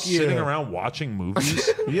everyone Fuck just sitting yeah. around watching movies?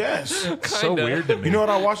 Yes. It's so weird to me. You know what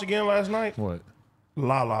I watched again last night? what?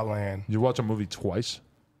 La La Land. You watch a movie twice?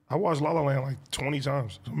 I watched La La Land like 20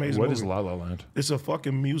 times. It's an amazing What movie. is La La Land? It's a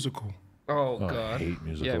fucking musical. Oh I god. hate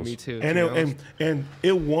musicals. Yeah, me too. And to be honest.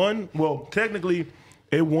 it won. Well, technically,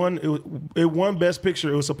 it won Best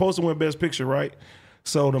Picture. It was supposed to win Best Picture, right?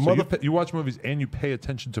 So the So mother you watch movies and you pay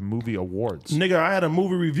attention to movie awards. nigga, I had a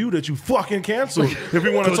movie review that you fucking canceled. If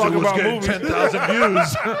you want to talk about movies, 10,000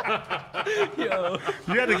 views.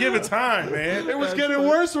 you had to give it time, man. It was getting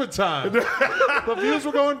worse with time. The views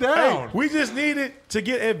were going down. We just needed to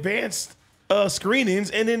get advanced screenings,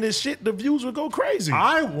 and then the views would go crazy.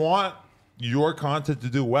 I want your content to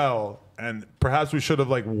do well, and perhaps we should have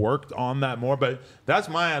like worked on that more. But that's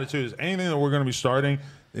my attitude: is anything that we're going to be starting,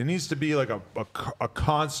 it needs to be like a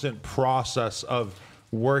constant process of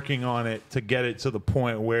working on it to get it to the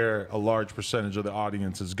point where a large percentage of the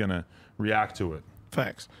audience is going to react to it.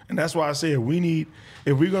 Facts. And that's why I said if we're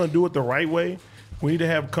going to do it the right way, we need to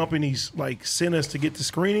have companies like send us to get the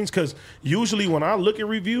screenings. Because usually when I look at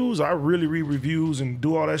reviews, I really read reviews and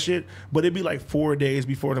do all that shit. But it'd be like 4 days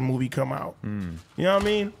before the movie come out. You know what I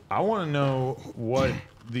mean? I want to know what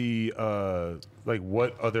the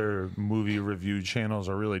what other movie review channels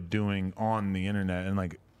are really doing on the internet, and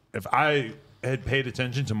like if I had paid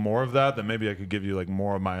attention to more of that, then maybe I could give you like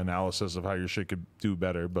more of my analysis of how your shit could do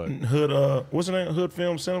better. But Hood, what's the name? Hood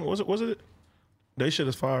Film Cinema. Was it? They shit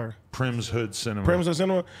is fire. Prim's Hood Cinema. Prim's Hood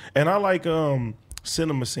Cinema. And I like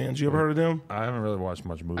Cinema Sins. You ever heard of them? I haven't really watched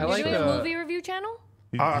much movies. I like Doing a the- movie review channel?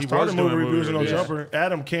 I He started was movie doing reviews in No reviews. Jumper.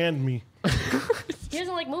 Adam canned me. He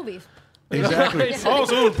doesn't like movies. Exactly. Oh,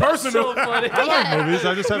 so it was personal. So funny. I like movies.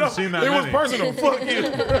 I just haven't seen that It was many. personal. Fuck you.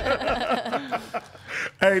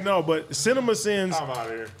 Hey, no, but Cinema Sins. I'm out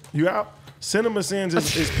of here. You out? Cinema Sins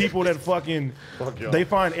is people that fucking y'all. they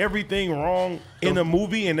find everything wrong in a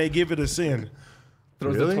movie and they give it a sin.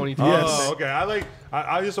 Throws Really? the 22. Yes. Oh, okay.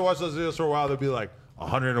 I used to watch those videos for a while. They'd be like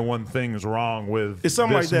 101 things wrong with It's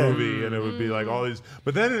something this like that. movie, and it would be like all these.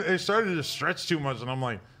 But then it started to stretch too much, and I'm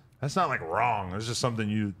like, that's not like wrong. It's just something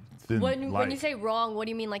you didn't like. When you say wrong, what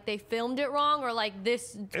do you mean? Like they filmed it wrong, or like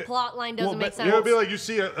this plot line doesn't make sense? It would be like you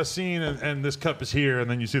see a scene and this cup is here, and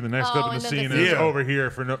then you see the next Oh, cup in and the then scene the and it's scene. over here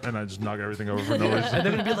for no, and I just knock everything over for no reason. And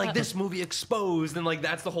they're gonna be like, this movie exposed, and like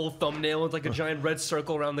that's the whole thumbnail with like a giant red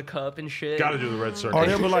circle around the cup and shit. Got to do the red circle. Or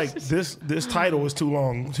they'll be like, this title is too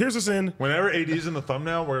long. Here's a sin. Whenever AD's in the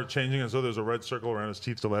thumbnail, we're changing it so there's a red circle around his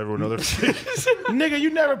teeth to let everyone know they're Nigga,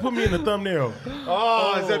 you never put me in the thumbnail.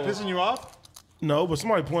 Oh, is that pissing you off? No, but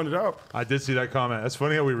somebody pointed out. I did see that comment. That's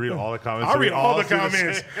funny how we read all the comments. I So we read all the see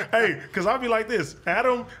comments. same- Hey, because I'll be like this.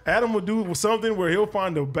 Adam will do something where he'll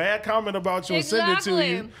find a bad comment about you and send it to you.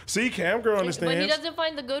 Exactly. See, Cam girl But he understands. doesn't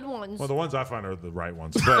find the good ones. Well, the ones I find are the right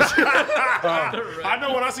ones. But I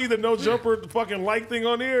know when I see the no jumper fucking like thing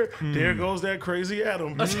on here, there goes that crazy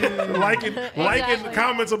Adam liking Exactly.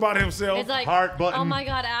 comments about himself. It's like, Heart button. oh my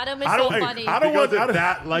god, Adam is I so don't- hey, funny. I don't because want of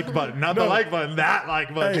that like button, not the No. like button, that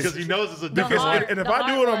like button, Hey. because he knows it's a The different heart. one. and if The I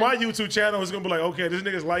do it on my hard YouTube channel, it's gonna be like, okay, this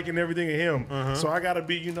nigga's liking everything of him. So I gotta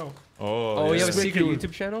be, Oh, you have a Spit secret you.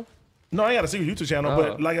 YouTube channel? No, I got a secret YouTube channel,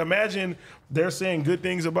 but like imagine they're saying good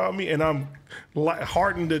things about me, and I'm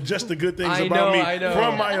heartened to just the good things about me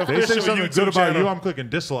from my They official say something YouTube good about channel. you, I'm clicking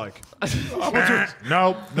dislike.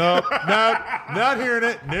 Nope, not hearing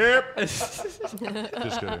it. Nope.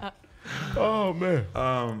 Just kidding. Oh man.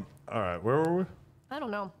 All right, where were we? I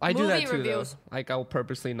don't know. I do Movie that too, reviews. though. Like, I'll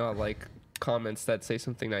purposely not like comments that say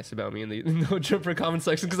something nice about me in the No Jumper comment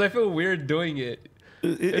section because I feel weird doing it.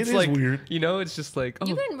 It It's is like, weird. you know, it's just like, oh,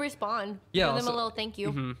 You can respond. Yeah, Give them a also- little thank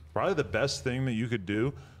you. Probably the best thing that you could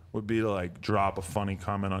do would be to like drop a funny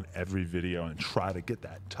comment on every video and try to get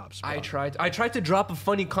that top spot. I tried to drop a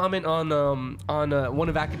funny comment on one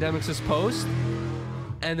of Academics' posts,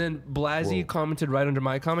 and then Blasey commented right under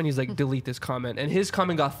my comment. He's like, delete this comment, and his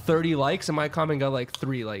comment got 30 likes, and my comment got like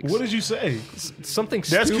 3 likes. What did you say? Something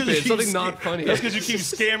 'cause stupid, you keep something not funny. That's because you keep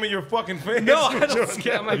scamming your fucking fans. No, I don't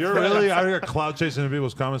scam my You're friends. really out here cloud chasing in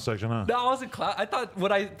people's comment section, huh? No, I wasn't. I thought it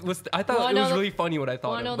was Wanna know the- really funny what I thought.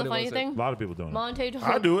 Want to know of, the but it funny wasn't. thing? A lot of people doing it. Monte told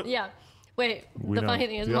I do it. Yeah. Wait, We the know. funny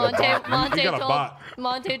thing is You got a bot. Monte You got a bot.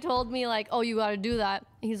 Monte told me like, oh, you got to do that.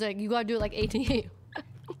 He's like, you got to do it like AD.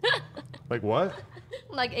 Like what?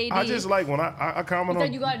 like AD. I just like when I comment He on.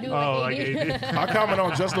 said you got to do it Oh, like like AD. AD. I comment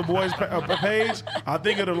on Just the Boys page. I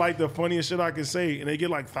think it'll like the funniest shit I can say, and they get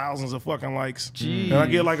like thousands of fucking likes. And I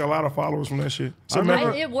get like a lot of followers from that shit. So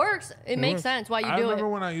It works. It makes sense why you I do remember it.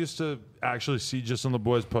 when I used to actually see Just on the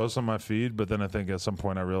Boys posts on my feed, but then I think at some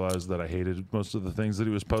point I realized that I hated most of the things that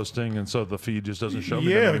he was posting, and so the feed just doesn't show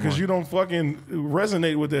me. yeah, because you don't fucking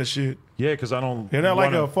resonate with that shit. Yeah, because I don't. You're not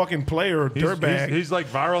like wanna- a fucking player or He's, dirtbag. he's like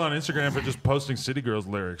viral on Instagram for just posting City Girls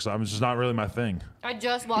lyrics. I'm just not really my thing. I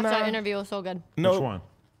just watched that interview. It was so good. no, Which one?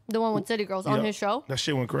 The one with City Girls on Yeah. his show. That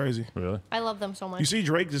shit went crazy. Really? I love them so You much. see,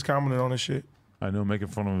 Drake just commented on this shit. I know, making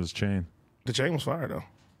fun of his chain. The chain was fire though.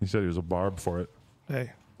 He said he was a barb for it.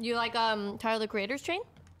 Hey, You like Tyler the Creator's chain?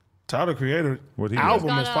 Tyler Creator What'd he get? album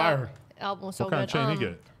Got is a- fire. Album was so What kind good. of chain he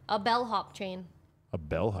get? A bellhop chain. A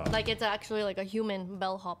bellhop. Like it's actually like a human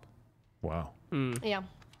bellhop. Wow. Yeah.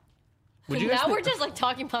 Would you guys now think- we're just like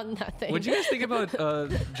talking about nothing. What'd you guys think about?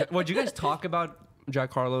 What'd you guys talk about?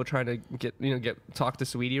 Jack Harlow trying to talk to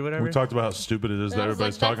Sweetie or whatever. We talked about how stupid it is that That's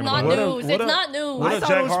everybody's like, talking that's about. not it. news. What It's if- not news. What I if thought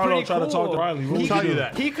Jack it was Harlow pretty tried to talk to cool. Riley? What Who would tell you you do?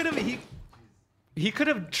 that? He could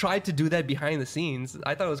have tried to do that behind the scenes.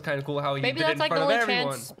 I thought it was kind of cool how he Maybe did it that's in like the front of only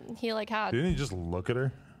everyone. chance he like had. Didn't he just look at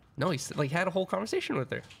her? No, he like had a whole conversation with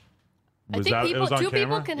her. I Was think that- it people, was on two people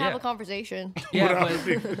camera? can have Yeah. a conversation. Yeah,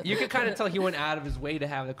 but you could kind of tell he went out of his way to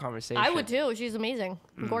have the conversation. I would too. She's amazing,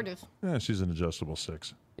 gorgeous. Yeah, she's an adjustable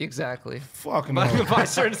 6. Exactly. Fuck By, no. by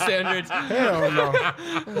certain standards. Hell no.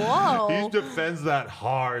 Whoa. He defends that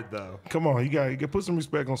hard though. Come on, you got to put some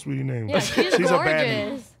respect on Sweetie name. Yeah, she's a baddie.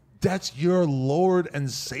 gorgeous. That's your Lord and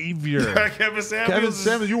Savior. Kevin Samuels. Kevin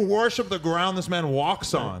Samuels, you worship the ground this man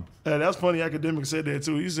walks on. That's funny. Academic said that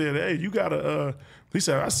too. He said, "Hey, you gotta." He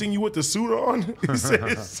said, "I seen you with the suit on." He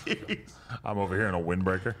said, "Serious." I'm over here in a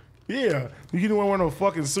windbreaker. "Yeah, you didn't wear no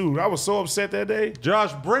fucking suit." I was so upset that day.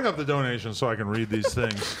 Josh, bring up the donation so I can read these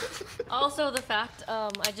things. Also, the fact I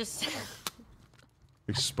just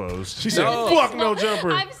Exposed. She said, No. "Fuck no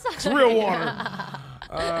jumper. I'm sorry. It's real water."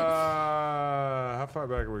 How far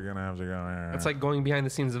back are we gonna have to go here? It's like going behind the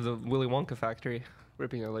scenes of the Willy Wonka factory,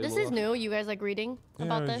 ripping a label this is off. new. You guys like reading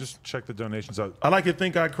about this? Just check the donations out. I like to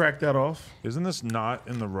think I cracked that off. Isn't this not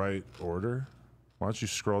in the right order? Why don't you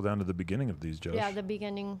scroll down to the beginning of these, Josh? Yeah, the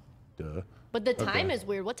beginning. Duh. But the time is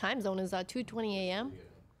weird. What time zone is that? 2:20 a.m.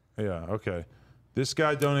 Yeah, okay. This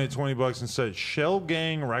guy donated $20 and said, Shell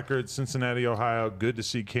Gang Records, Cincinnati, Ohio. Good to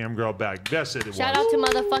see Cam Girl back. Yes, it was. Shout out to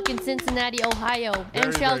motherfucking Cincinnati, Ohio, and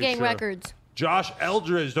Very, Shell very Gang true. Records. Josh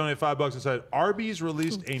Eldridge donated $5 and said, Arby's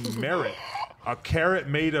released a merit, a carrot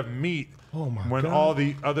made of meat. Oh my when God. all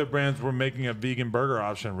the other brands were making a vegan burger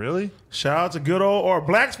option. Really? Shout out to good old or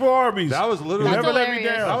Blacks for Arby's. That was literally That's Never let me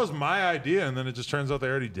hilarious. down. that was my idea, and then it just turns out they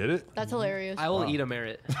already did it. That's hilarious. I will eat a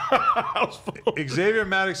merit. Xavier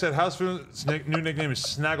Maddox said House Food's new nickname is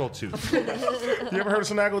Snaggletooth. You ever heard of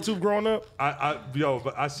Snaggletooth growing up?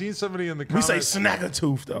 But I seen somebody in the We comments. say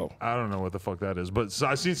Snaggletooth though. I don't know what the fuck that is, but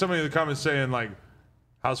I seen somebody in the comments saying like,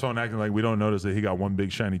 House Phone acting like we don't notice that he got one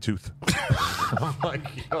big shiny tooth. I'm like,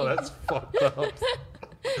 yo, that's fucked up.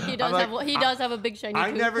 He does like, have. He does have a big shiny.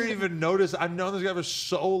 I tooth. never even noticed. I've known this guy for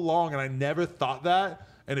so long, and I never thought that.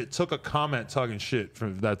 And it took a comment talking shit for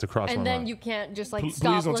that to cross my And then mind. you can't just like Please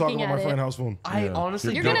stop don't talk looking about at my it. friend House Phone. I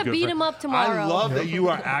honestly You're Good gonna beat for- him up tomorrow. I love that you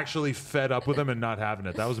are actually fed up with him and not having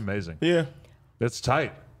it. That was amazing. Yeah. That's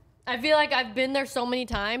tight. I feel like I've been there so many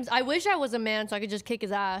times. I wish I was a man so I could just kick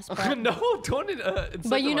his ass. But, No, don't.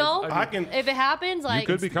 but you know, I can. if it happens, like You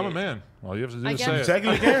could become a man. All you have to do I is guess- say it.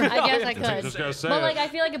 Technically, can. I guess I You could. just gotta say But like, it. I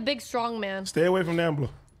feel like a big, strong man. Stay away from Nambla.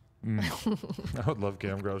 I would love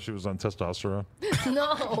Cam Girl. She was on testosterone.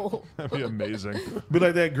 No. That'd be amazing. Be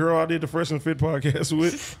like that girl I did the Fresh and Fit podcast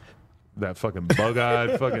with. That fucking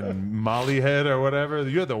bug-eyed fucking Molly head or whatever.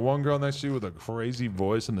 You had the one girl next to you with a crazy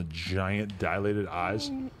voice and the giant dilated eyes.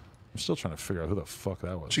 I'm still trying to figure out who the fuck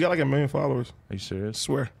that was. She got like 1 million followers. Are you serious?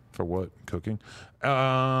 Swear. For what? Cooking?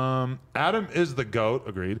 Adam is the GOAT.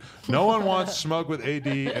 Agreed. No one wants smoke with AD,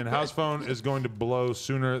 and House Phone is going to blow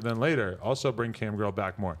sooner than later. Also, bring Cam Girl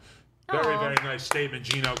back more. Very, Aw. very nice statement,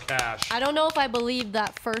 Gino Cash. I don't know if I believe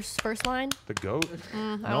that first line. The GOAT? I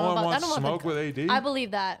don't No know one about- I wants don't know smoke about with the- AD? I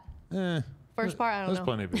believe that. Eh, First part, I don't there's know.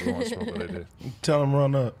 plenty of people who want smoke with AD. Tell him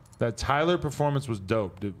run up. That Tyler performance was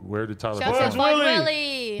dope. Where did Tyler Shout out perform? to Buzz Buzz Willie.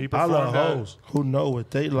 Willie. He I performed love at- hoes who know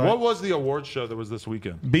what they like. What was the award show that was this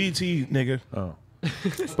weekend? BT, nigga. Oh.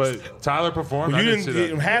 But Tyler performed. You I didn't didn't see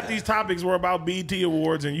get, that. half these topics were about BT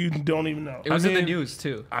awards and you don't even know. It was in the mean- news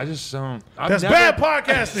too. I just don't. That's bad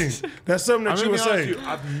podcasting. That's something I'm that gonna you be would honest say. with you.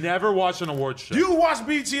 I've never watched an award show. You watch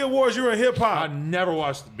BT Awards, you're in hip I hop. never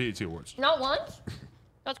watched the BET Awards. Not once?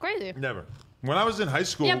 That's crazy. Never. When I was in high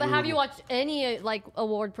school. Yeah, but we have were- you watched any like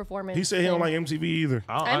award performance? He said he don't like MTV either.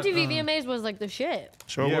 MTV VMAs was like the shit.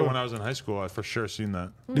 Sure Yeah, will. when I was in high school, I for sure seen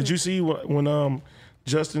that. Did you see when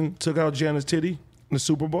Justin took out Janice Titty in the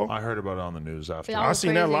Super Bowl? I heard about it on the news after. Yeah. I was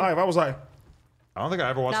seen that crazy. live. I was like, I don't think I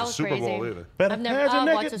ever watched That the was Super Bowl crazy. either. better I've never- had your I'll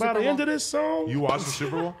watch naked the by Super the end Bowl. of this song. You watched the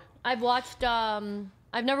Super Bowl? I've watched.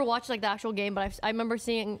 I've never watched like the actual game, but I remember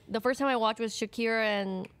seeing the first time I watched was Shakira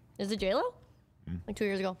and is it J-Lo? Like 2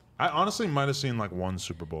 years ago. I honestly might have seen like one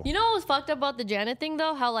Super Bowl. You know what was fucked up about the Janet thing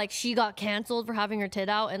though? How like she got canceled for having her tit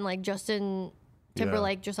out, and like Justin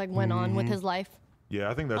Timberlake just like went on with his life. Yeah,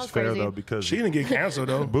 I think that's was fair crazy. though because She didn't get canceled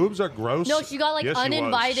though. boobs are gross. No, she got like Yes, she was.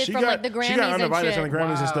 uninvited She from like the Grammys she got and uninvited shit. from the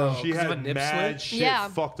Grammys and stuff. She Because of a had nip mad slip? shit Yeah.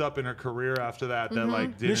 fucked up in her career after that. That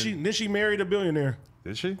like Then she married a billionaire.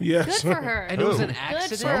 did she? Yes. Good for her. And it was an Good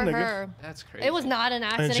accident. for nigga. her. That's crazy. It was not an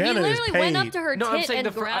accident. He Janet is literally went up paid. to her No, I'm tit saying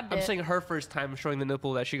and grabbed I'm it. saying her first time showing the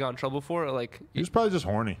nipple that she got in trouble for. Like, He was probably just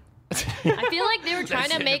horny. I feel like they were trying to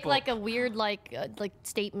That's make nipple. like a weird like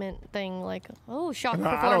statement thing, like shock No,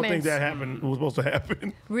 performance. I don't think that happened. Was supposed to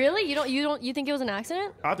happen. Really? You think it was an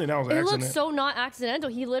accident? I think that was an It accident. looks so not accidental.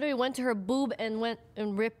 He literally went to her boob and went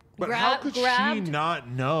and ripped, But how grabbed. could she not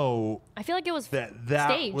know I feel like it was that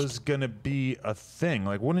staged. was gonna be a thing?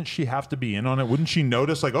 Like, wouldn't she have to be in on it? Wouldn't she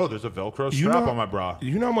notice? Like, oh, there's a Velcro strap on my bra.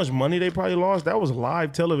 You know how much money they probably lost? That was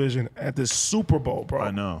live television at the Super Bowl, bro.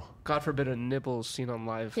 I know. God forbid a nipple seen on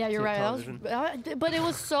live. Yeah, you're right. television. But it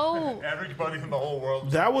was so. Everybody in the whole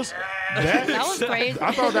world. That was That was crazy.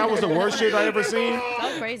 I thought that was the worst shit I ever seen. That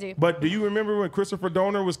was crazy. But do you remember when Christopher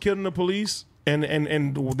Donner was killing the police and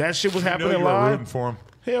that shit was You know happening you were live? rooting for him.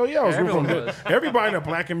 Hell yeah, I was rooting Everyone for him. was. Everybody in the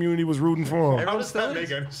black community was rooting for him. How does that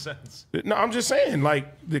make any sense? No, I'm just saying,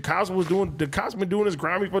 like the cops been doing this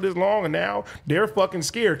grimy for this long, and now they're fucking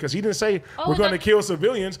scared because he didn't say we're going to that- kill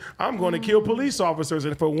civilians. I'm going to kill police officers,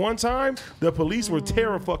 and for one time, the police were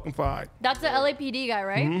terrified. That's the LAPD guy,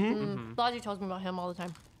 right? Blasi tells me about him all the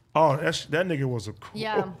time. Oh, that nigga was a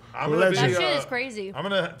Yeah. I'm gonna That be, legend. shit is crazy. I'm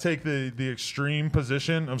gonna take the extreme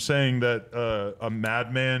position of saying that a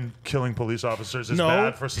madman killing police officers is No,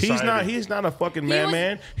 bad for society. he's not a fucking He was-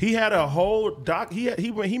 madman. He had a whole he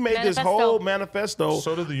made this Manifesto. whole manifesto.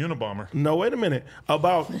 So did the Unabomber. No, wait a minute.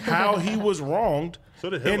 About how he was wronged. So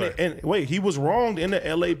did Hitler. And wait, he was wronged in the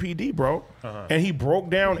LAPD, bro. And he broke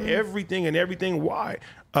down everything why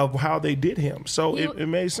of how they did him. So He- it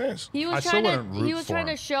made sense. He I was still trying wouldn't to. He root was for trying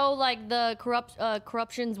him. to show like the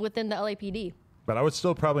corruptions within the LAPD. But I would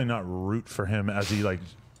still probably not root for him as he like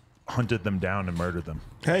hunted them down and murdered them.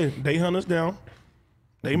 Hey, they hunt us down.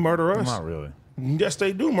 They murder us. Not really. Yes,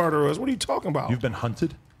 they do murder us. What are you talking about? You've been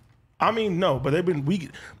hunted? I mean, no, but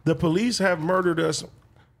the police have murdered us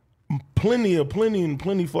plenty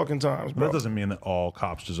fucking times, But bro. that doesn't mean that all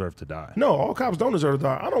cops deserve to die. No, all cops don't deserve to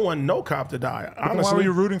die. I don't want no cop to die. Then Honestly, why were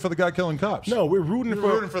you rooting for the guy killing cops? no, we're rooting You're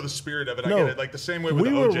for. rooting for the spirit of it. No. I get it. Like the same way with we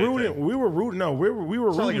the were OJ rooting. thing. We were rooting. No, we were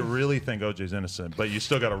It's not like you rooting. really think OJ's innocent, but you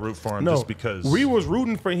still got to root for him No, just because. we was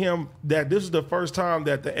rooting for him. That this is the first time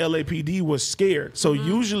that the LAPD was scared. So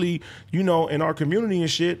usually, in our community and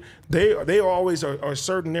shit, they always are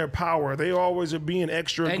asserting their power. They always are being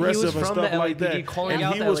extra And he was aggressive and from stuff the like LAPD, that. calling And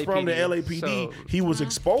out he the was from the LAPD, LAPD. so- He was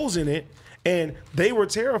exposing it, and they were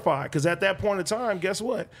terrified because at that point in time, guess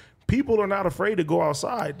what? People are not afraid to go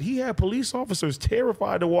outside. He had police officers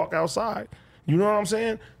terrified to walk outside. You know what I'm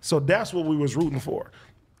saying? So that's what we was rooting for.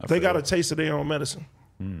 They got a taste of their own medicine.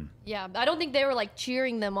 Yeah, I don't think they were like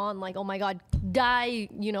cheering them on, like, oh my God, die,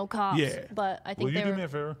 cops. Yeah. But I think Will you they do were. me a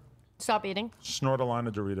favor? Stop eating. Snort a line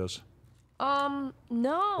of Doritos.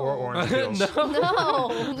 No. Or orange peels.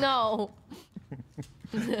 No.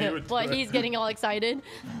 He would do But it. he's getting all excited.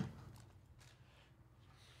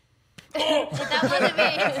 That wasn't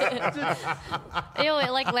me. Ew,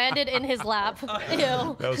 it like landed in his lap. Ew.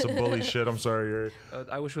 That was some bully shit. I'm sorry, Yuri.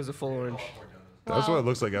 I wish it was a full orange. That's what it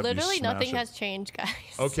looks like after you Literally smash nothing it. has changed, guys.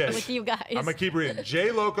 Okay. With you guys. I'm gonna keep reading.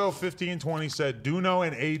 J Loco 1520 said Duno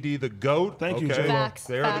and AD the goat. Thank you, okay? J-Lo. Facts,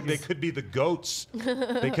 facts. They could be the goats.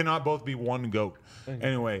 They cannot both be one goat.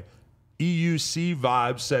 Anyway, EUC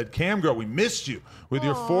Vibes said, Cam Girl, we missed you. With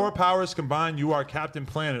your 4 powers combined, you are Captain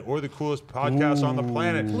Planet or the coolest podcast on the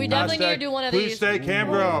planet. We definitely need to do one of Please these. stay Cam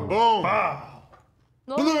Girl. Boom.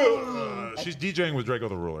 No. She's DJing with Draco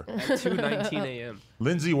the Ruler. 2:19 a.m.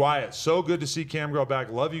 Lindsay Wyatt, so good to see Cam Girl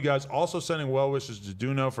back. Love you guys. Also sending well wishes to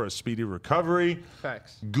Duno for a speedy recovery.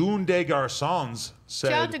 Facts. Goon de Garçons said,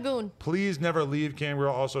 Shout out to Goon. Please never leave Cam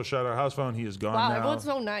Girl. Also shout out House Phone. He is gone Wow, now. everyone's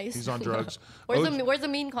so nice. He's on drugs. Where's the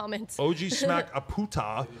mean comments? OG Smack a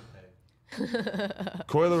puta.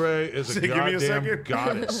 Coil Ray is a Say, give me a goddamn second.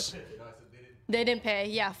 goddess. They didn't pay.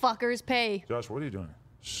 Yeah, fuckers pay. Josh, what are you doing?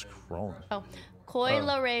 Scrolling. Oh.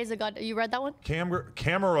 Coil Ray is a god. You read that one? Camera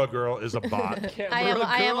Girl is a bot. And I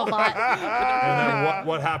am a bot. then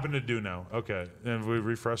what happened to Duno? Okay. And if we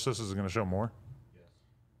refresh this, is it going to show more?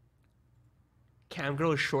 Cam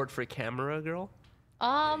girl is short for camera girl.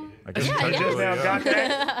 I guess Yeah, technically, Now yeah. got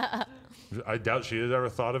that? I doubt she has ever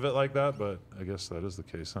thought of it like that, but I guess that is the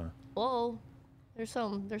case, huh? Whoa. There's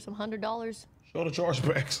some $100. Show the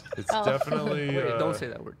chargebacks. It's definitely. Wait, don't say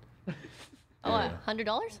that word. Oh,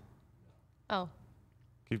 $100? Oh,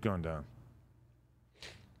 Keep going down.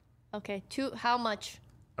 okay. How much?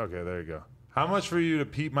 Okay, there you go. How much for you to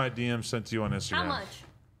peep my DM sent to you on Instagram? How much?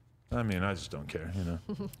 I mean, I just don't care,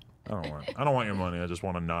 I don't want your money. I just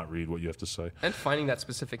want to not read what you have to say. And finding that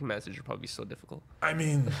specific message would probably be so difficult. I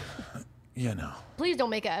mean, Please don't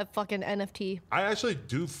make a fucking NFT. I actually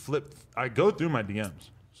do flip. I go through my DMs.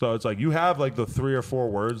 So it's like you have like the 3 or 4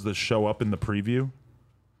 words that show up in the preview.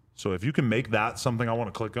 So if you can make that something I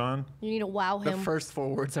want to click on, You need to wow The him. first 4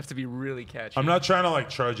 words have to be really catchy. I'm not trying to like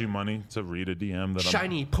charge you money to read a DM that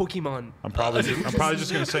Shiny Pokemon. I'm probably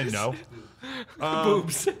just gonna say no.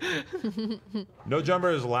 Boobs. No Jumper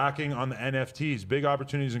is lacking on the NFTs. Big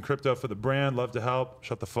opportunities in crypto for the brand. Love to help.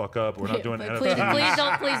 Shut the fuck up. We're not doing Please,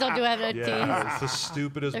 NFTs. please don't do NFTs. Yeah, it's the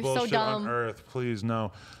stupidest They're so bullshit on dumb. earth. Please,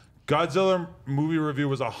 no. Godzilla movie review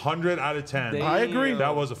was 100 out of 10. I agree.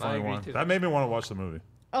 That was a I funny agree one. too. That made me want to watch the movie.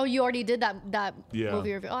 Oh, you already did that Yeah.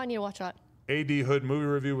 movie review. Oh, I need to watch that. AD Hood movie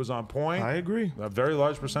review was on point. I agree. A very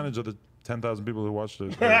large percentage of the 10,000 people who watched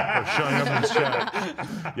it are showing up in this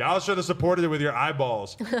chat. Y'all should have supported it with your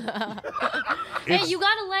eyeballs. Hey, you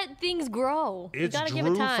gotta let things grow. You It's gotta Drew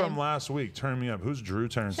give it time. from last week. Turn me up. Who's Drew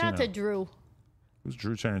Tarantino? Shout out to Drew. Who's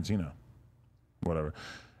Drew Tarantino? Whatever.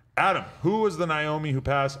 Adam, who was the Naomi who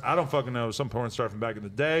passed? I don't fucking know. Some porn star from back in the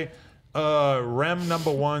day. Rem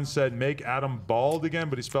number 1 said make Adam bald again,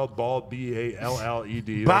 but he spelled bald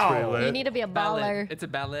B-A-L-L-E-D. That's pretty Bald. lit. You need to be a baller. It's a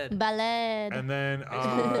ballad. Ballad. And then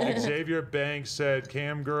Xavier Banks said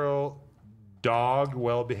Cam Girl dog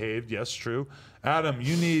well behaved. Yes, true. Adam,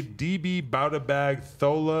 you need DB, Bouda Bag,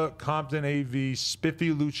 Thola, Compton AV,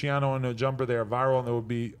 Spiffy, Luciano, and No Jumper. They are viral, and there will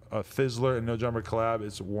be a Fizzler and No Jumper collab.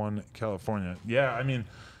 It's one California. Yeah, I mean,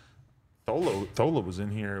 Thola was in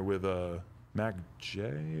here with Mac J,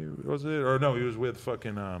 was it? Or no, he was with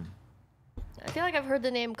fucking. I feel like I've heard the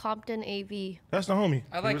name Compton AV. That's the homie.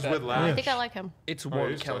 I He like was that. with I Lash. think I like him. It's Oh, warm,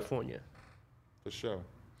 he's tight. California. The show.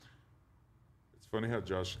 It's funny how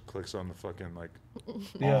Josh clicks on the fucking like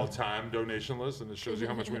Yeah. all-time donation list, and it shows you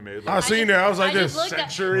how much we made. I Like, seen that. I was like I just this. looked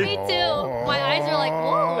at- century. Me too. My eyes are like,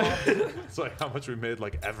 whoa. it's like how much we made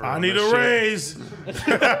like ever. I on need this a shit. raise.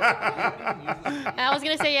 I was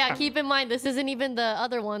gonna say, yeah. Keep in mind, this isn't even the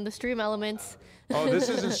other one, the Stream Elements. Oh, this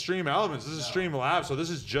isn't Stream Elements. This is Stream Labs. So this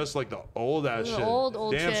is just like the old ass The shit.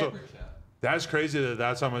 old Damn, shit. so that's crazy that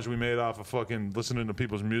that's how much we made off of fucking listening to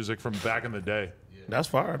people's music from back in the day. That's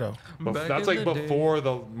fire though. Back That's in like the day. before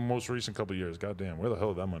the most recent couple years. God damn, where the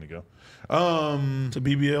hell did that money go? To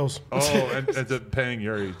BBLs. Oh, and to paying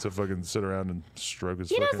Yuri to fucking sit around and stroke his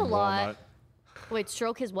He does fucking a lot. walnut. Wait,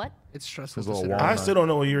 stroke his what? It's stressful. His to little sit walnut. around. I still don't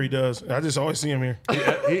know what Yuri does. I just always see him here.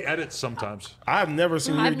 He edits sometimes. I've never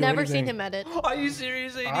seen Yuri I've do never anything. seen him edit. Are you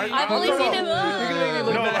serious, AD? I've only seen him.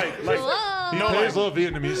 No, like He Whoa. pays little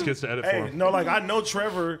Vietnamese kids to edit for hey, him. no, like I know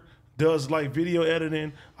Trevor does like video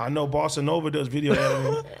editing. I know Bossa Nova does video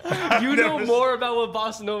editing. You know more about what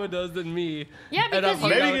Bossa Nova does than me. Yeah, And because I'm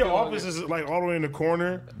you- Maybe your office is like all the way in the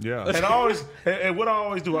corner. Yeah. And I always, and what I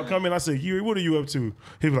always do, I come in, I say, Yuri, what are you up to?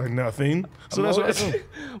 He be like, nothing. So that's what I do.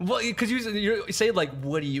 Well, because you say like,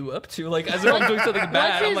 "What are you up to?" Like as if I'm doing something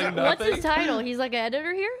bad. I'm like, what's nothing. his title? He's like an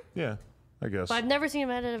editor here? Yeah, I guess. But I've never seen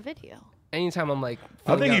him edit a video. Anytime I'm like,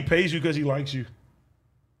 I think he filling pays you because he likes you.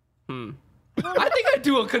 up- I think I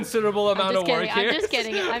do a considerable I'm amount just of work kidding. here. I'm just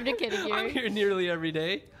kidding. I'm just kidding, I'm Yuri. here nearly every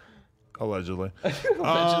day. Allegedly.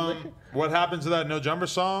 Allegedly. What happened to that No Jumper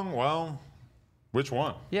song? Well, which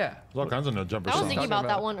one? Yeah. There's all kinds of No Jumper I was songs. thinking about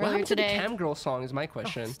that one What earlier happened to the today. Cam Girl song is my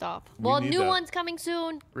question. Stop. Well, need new that. one's coming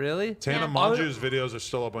soon. Really? Tana Yeah. Mongeau's videos are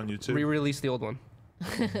still up on YouTube. Re-release the old one.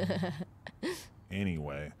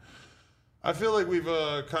 Anyway, I feel like we've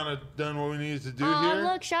kind of done what we needed to do Oh, here.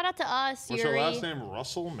 look, shout out to us, What's Yuri. her last name?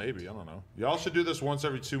 Russell? Maybe. I don't know. Y'all should do this once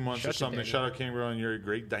every 2 months or Shut your something. dick. Shout out Cambria and Yuri.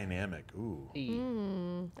 Great dynamic. Ooh.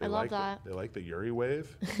 I love like that. They like the Yuri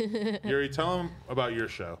wave. Yuri, tell them about your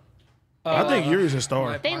show. I think Yuri's a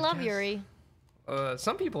star. They love Yuri.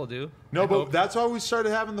 Some people do. No, I but hope. that's why we started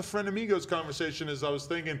having the Friend Amigos conversation. Is I was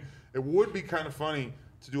thinking it would be kind of funny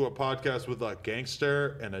to do a podcast with a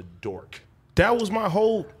gangster and a dork. That was my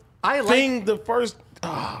whole I like- thing. The first,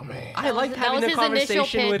 oh man, I like that having was a his initial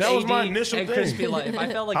conversation pitch. with That was AD my initial and thing. Crispy Life. I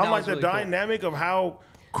felt like I that like was the really cool. dynamic of how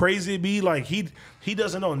crazy it be. Like he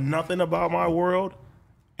doesn't know nothing about my world,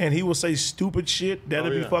 and he will say stupid shit that'd Oh,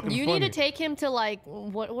 be yeah. fucking You funny. need to take him to like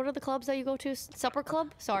what are the clubs that you go to? Supper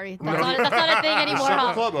club? Sorry, that's not a thing anymore. Supper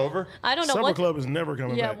huh? Club over. I don't know Supper what. Club is never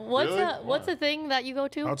coming Yeah, back. what's the thing that you go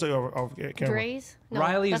to? I'll tell you off camera. Dre's? No,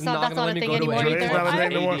 Riley that's is not not that's gonna not a let me thing go to anymore a Dre's either. not a thing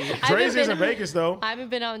no more. Dre's is in Vegas though. I haven't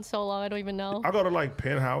been out in so long. I don't even know. I go to like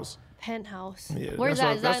Penthouse. Penthouse. Yeah, Where's that's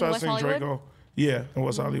that? Is that's that in why I West seen Hollywood? Draco. Yeah, in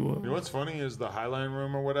West Hollywood. You know what's funny is the Highline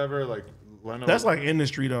Room or whatever. Like Lena. That's like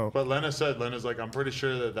industry though. But Lena's like, I'm pretty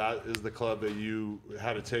sure that is the club that you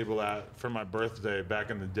had a table at for my birthday back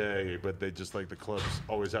in the day. But they just like the clubs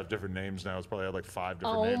always have different names now. It's probably had like 5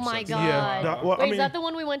 different Oh names. my since god! then. Yeah, that- well, I Wait, mean- is that the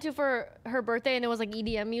one we went to for her birthday and it was like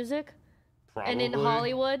EDM music? Probably. And in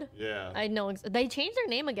Hollywood? Yeah. I know. They changed their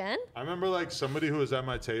name again? I remember like somebody who was at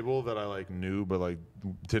my table that I like knew but like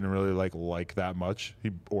didn't really like that much.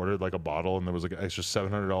 He ordered like a bottle and there was like an extra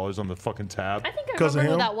 $700 on the fucking tab. I think I 'Cause of remember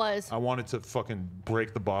who him? that was. I wanted to fucking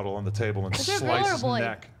break the bottle on the table and Is it a girl slice or a his boy?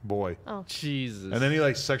 neck, boy. Jesus. And then he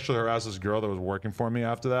like sexually harassed this girl that was working for me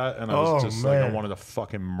after that, and I was Oh, just like, I man. wanted to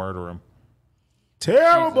fucking murder him.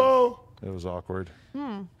 Terrible. It was awkward.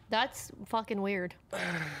 That's fucking weird.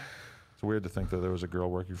 It's weird to think that there was a girl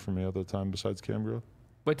working for me at the time besides Cam Girl.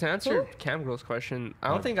 But to answer Cam Girl's question, I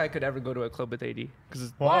don't think I could ever go to a club with AD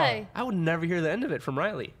because Why? I would never hear the end of it from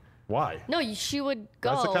Riley. Why? No, she would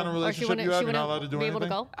go. That's the kind of or she relationship wouldn't, you have? she You're not wouldn't allowed to do be able to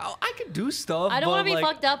anything? go. I could do stuff. I don't want to be like,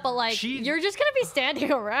 fucked up, but like she- you're just gonna be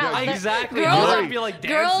standing around. Yeah, exactly. Girls, You are, wouldn't be, like,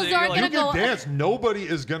 girls dancing, aren't like- gonna You go. can dance. Nobody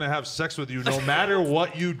is gonna have sex with you, no matter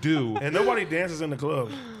what you do. And nobody dances in the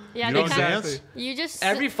club. Yeah, You they don't kinda- dance? You just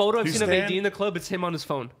Every photo I've You seen of stand- AD in the club, it's him on his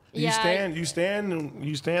phone. You stand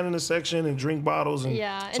in the section and drink bottles and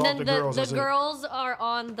Yeah, and talk then to the girls. That's it. girls are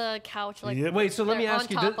on the couch. Like, Yep. Wait, so let me they're on ask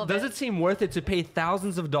you: top of does it seem worth it to pay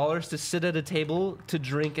thousands of dollars to sit at a table to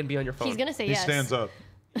drink and be on your phone? He's gonna say He yes. stands up.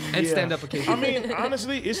 and Yeah. stand up occasionally. I mean,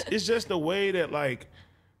 honestly, it's just the way that like,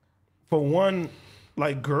 for one,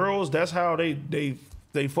 like girls, that's how they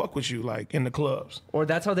fuck with you, like in the clubs. Or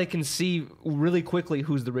that's how they can see really quickly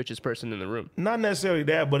who's the richest person in the room. Not necessarily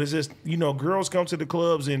that, but it's just, girls come to the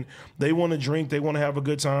clubs and they want to drink, they want to have a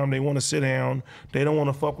good time, they want to sit down, they don't want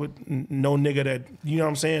to fuck with no nigga that, you know what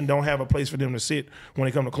I'm saying, don't have a place for them to sit when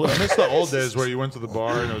they come to clubs. I miss the old days where you went to the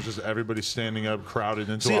bar and it was just everybody standing up, crowded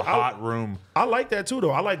into See, a hot room. I like that too,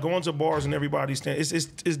 though. I like going to bars and everybody stand. It's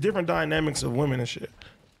different dynamics of women and shit.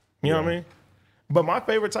 You know what I mean? But my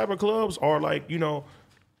favorite type of clubs are like,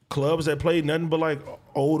 clubs that play nothing but like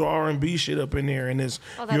old R&B shit up in there, and it's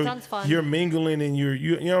Oh, that sounds fun. You're mingling and you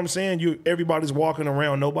know what I'm saying. Everybody's walking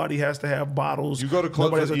around. Nobody has to have bottles. You go to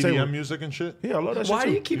clubs Nobody with has a table. EDM music and shit? Yeah, I love that Why shit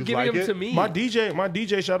do too. you keep You giving like them it? to me? My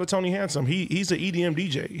DJ, shout out to Tony Handsome. He's an EDM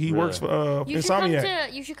DJ. He works for You should come Insomniac.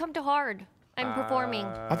 to. You should come to Hard. I'm performing.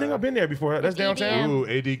 I think I've been there before. That's It's downtown. EDM.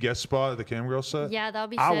 Ooh, AD guest spot at the Cam Girl set? Yeah, that would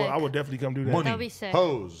be sick. I would definitely come do that. Money, That'd be sick.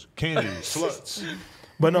 hoes, candy, sluts.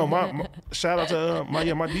 But no, my shout out to my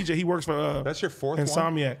DJ. He works for That's your fourth one?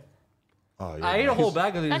 Insomniac. Oh, yeah. I ate a whole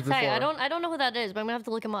bag of these That's before. tight. I don't know who that is, but I'm gonna have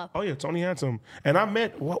to look him up. Oh yeah, Tony Handsome. And I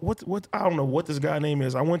met what I don't know what this guy name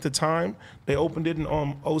is. I went to Time. They opened it in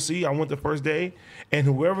OC. I went the first day, and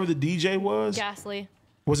whoever the DJ was Ghastly.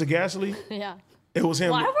 it Gasly? Yeah. It was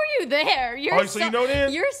him. Why were you there? You're so you know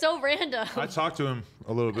then? You're so random. I talked to him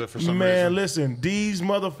a little bit for some Man, reason. listen, these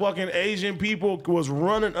motherfucking Asian people was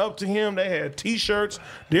running up to him. They had T-shirts.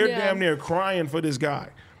 They're damn near crying for this guy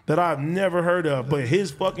that I've never heard of. But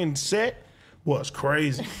his fucking set was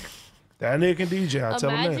crazy. That nigga can DJ, I tell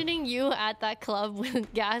him that. Imagining you at that club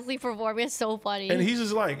with Gasly performing is so funny. And he's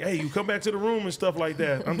just like, hey, you come back to the room and stuff like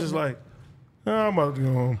that. I'm just like, oh, I'm about to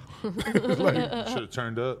go home. Should have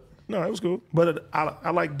turned up. No, it was cool. But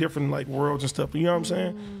I like different like worlds and stuff. You know what I'm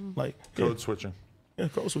saying? Like Code switching. Yeah,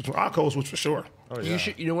 code switch. I'll code switch for sure. Oh, yeah.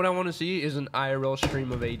 You know what I want to see is an IRL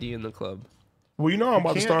stream of AD in the club. Well, you know I'm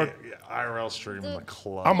about to start. IRL stream in the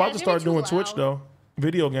club. I'm about to it's start gonna be doing too Twitch loud. though.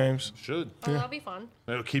 Video games. Should. Oh, that'll be fun.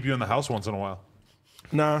 It'll keep you in the house once in a while.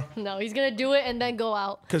 Nah, No, he's gonna do it and then go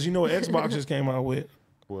out. because you know what Xbox just came out with.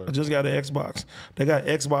 What? I just got an Xbox. They got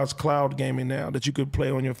Xbox Cloud gaming now that you could play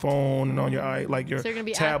on your phone and on your like your So you're gonna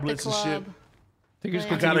be tablets at the and club. shit. Think you're just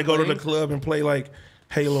I gotta continue go to the playing? club and play like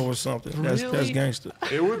Halo or something. That's Really? gangster.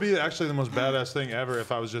 It would be actually the most badass thing ever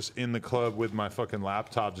if I was just in the club with my fucking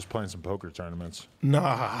laptop just playing some poker tournaments.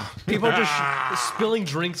 Nah. People just spilling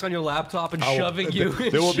drinks on your laptop and shoving you.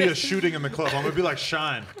 There will be a shooting in the club. I'm gonna be like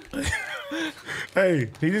Shine. Hey,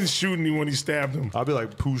 he didn't shoot anyone. He stabbed him. I'll be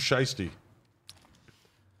like Pooh Shiesty.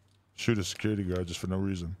 Shoot a security guard just for no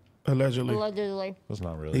reason. Allegedly. Allegedly. That's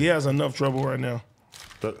not really. He has enough trouble right now.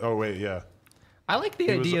 Oh wait, yeah. I like the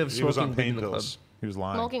He was, idea of he was on smoking weed pain in the club. pills. He was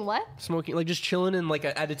lying. Smoking what? Smoking, like just chilling and like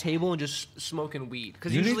at a table and just smoking weed.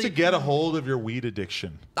 Because You need to get a hold of your weed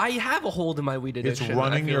addiction. I have a hold of my weed It's addiction.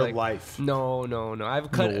 running I feel your like. life. No.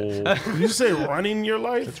 I've cut. No. Did you say running your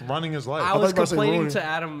life? It's running his life. I thought was you were about to say complaining ruining. to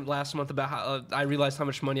Adam last month about how I realized how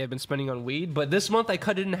much money I've been spending on weed, but this month I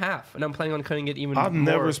cut it in half, and I'm planning on cutting it even more. I've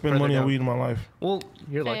never spent further money on down. weed in my life. Well,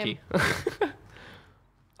 you're Same. lucky.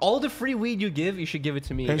 All the free weed you give, you should give it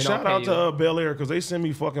to me. And I'll shout pay out you. to Bel Air because they send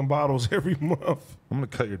me fucking bottles every month I'm gonna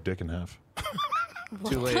cut your dick in half.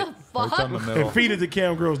 Too late. Right down the and middle. feed it to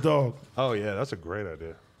Cam Girl's dog. Oh yeah, that's a great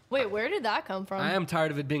idea. Wait, where did that come from? I am tired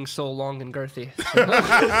of it being so long and girthy.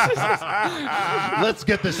 Let's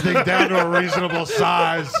get this thing down to a reasonable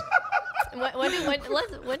size. When do you guys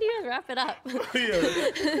wrap it up?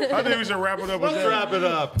 Yeah. I think we should wrap it up with Let's that. wrap it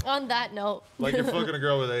up. On that note. Like you're fucking a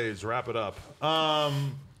girl with AIDS. Wrap it up.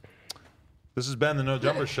 This has been the No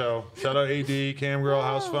Jumper Show. Shout out AD, Cam Girl,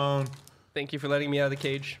 House Phone. Thank you for letting me out of the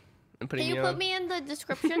cage and putting Can you me put on. me in the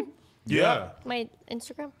description? Yeah. My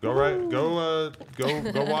Instagram? Go right. Go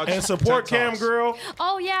watch. And support TED Cam Talks. Girl.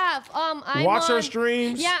 Oh yeah. I'm Watch her on-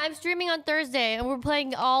 streams. Yeah, I'm streaming on Thursday and we're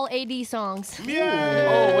playing all AD songs.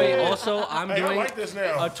 Yeah. Oh wait, also I'm Hey, I doing like this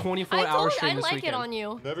now. a 24-hour I told you stream I this like weekend. it on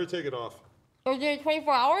you. Never take it off. Or is it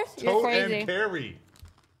 24 hours? You're Toe crazy. and carry.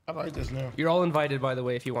 I like this now. You're all invited, by the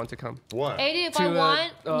way, if you want to come. What? AD, if To, I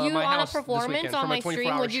want you my on a house this performance weekend on for my my stream,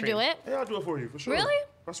 24-hour would you do stream. it? Yeah, I'll do it for you for sure. Really?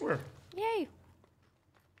 I swear. Yay.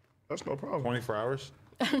 That's no problem. 24 hours.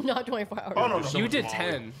 Not 24 hours. Oh no, no. You did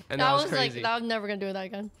 10, and I that was was like, crazy. I was never gonna do that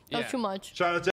again. That was Yeah. too much. Shout out to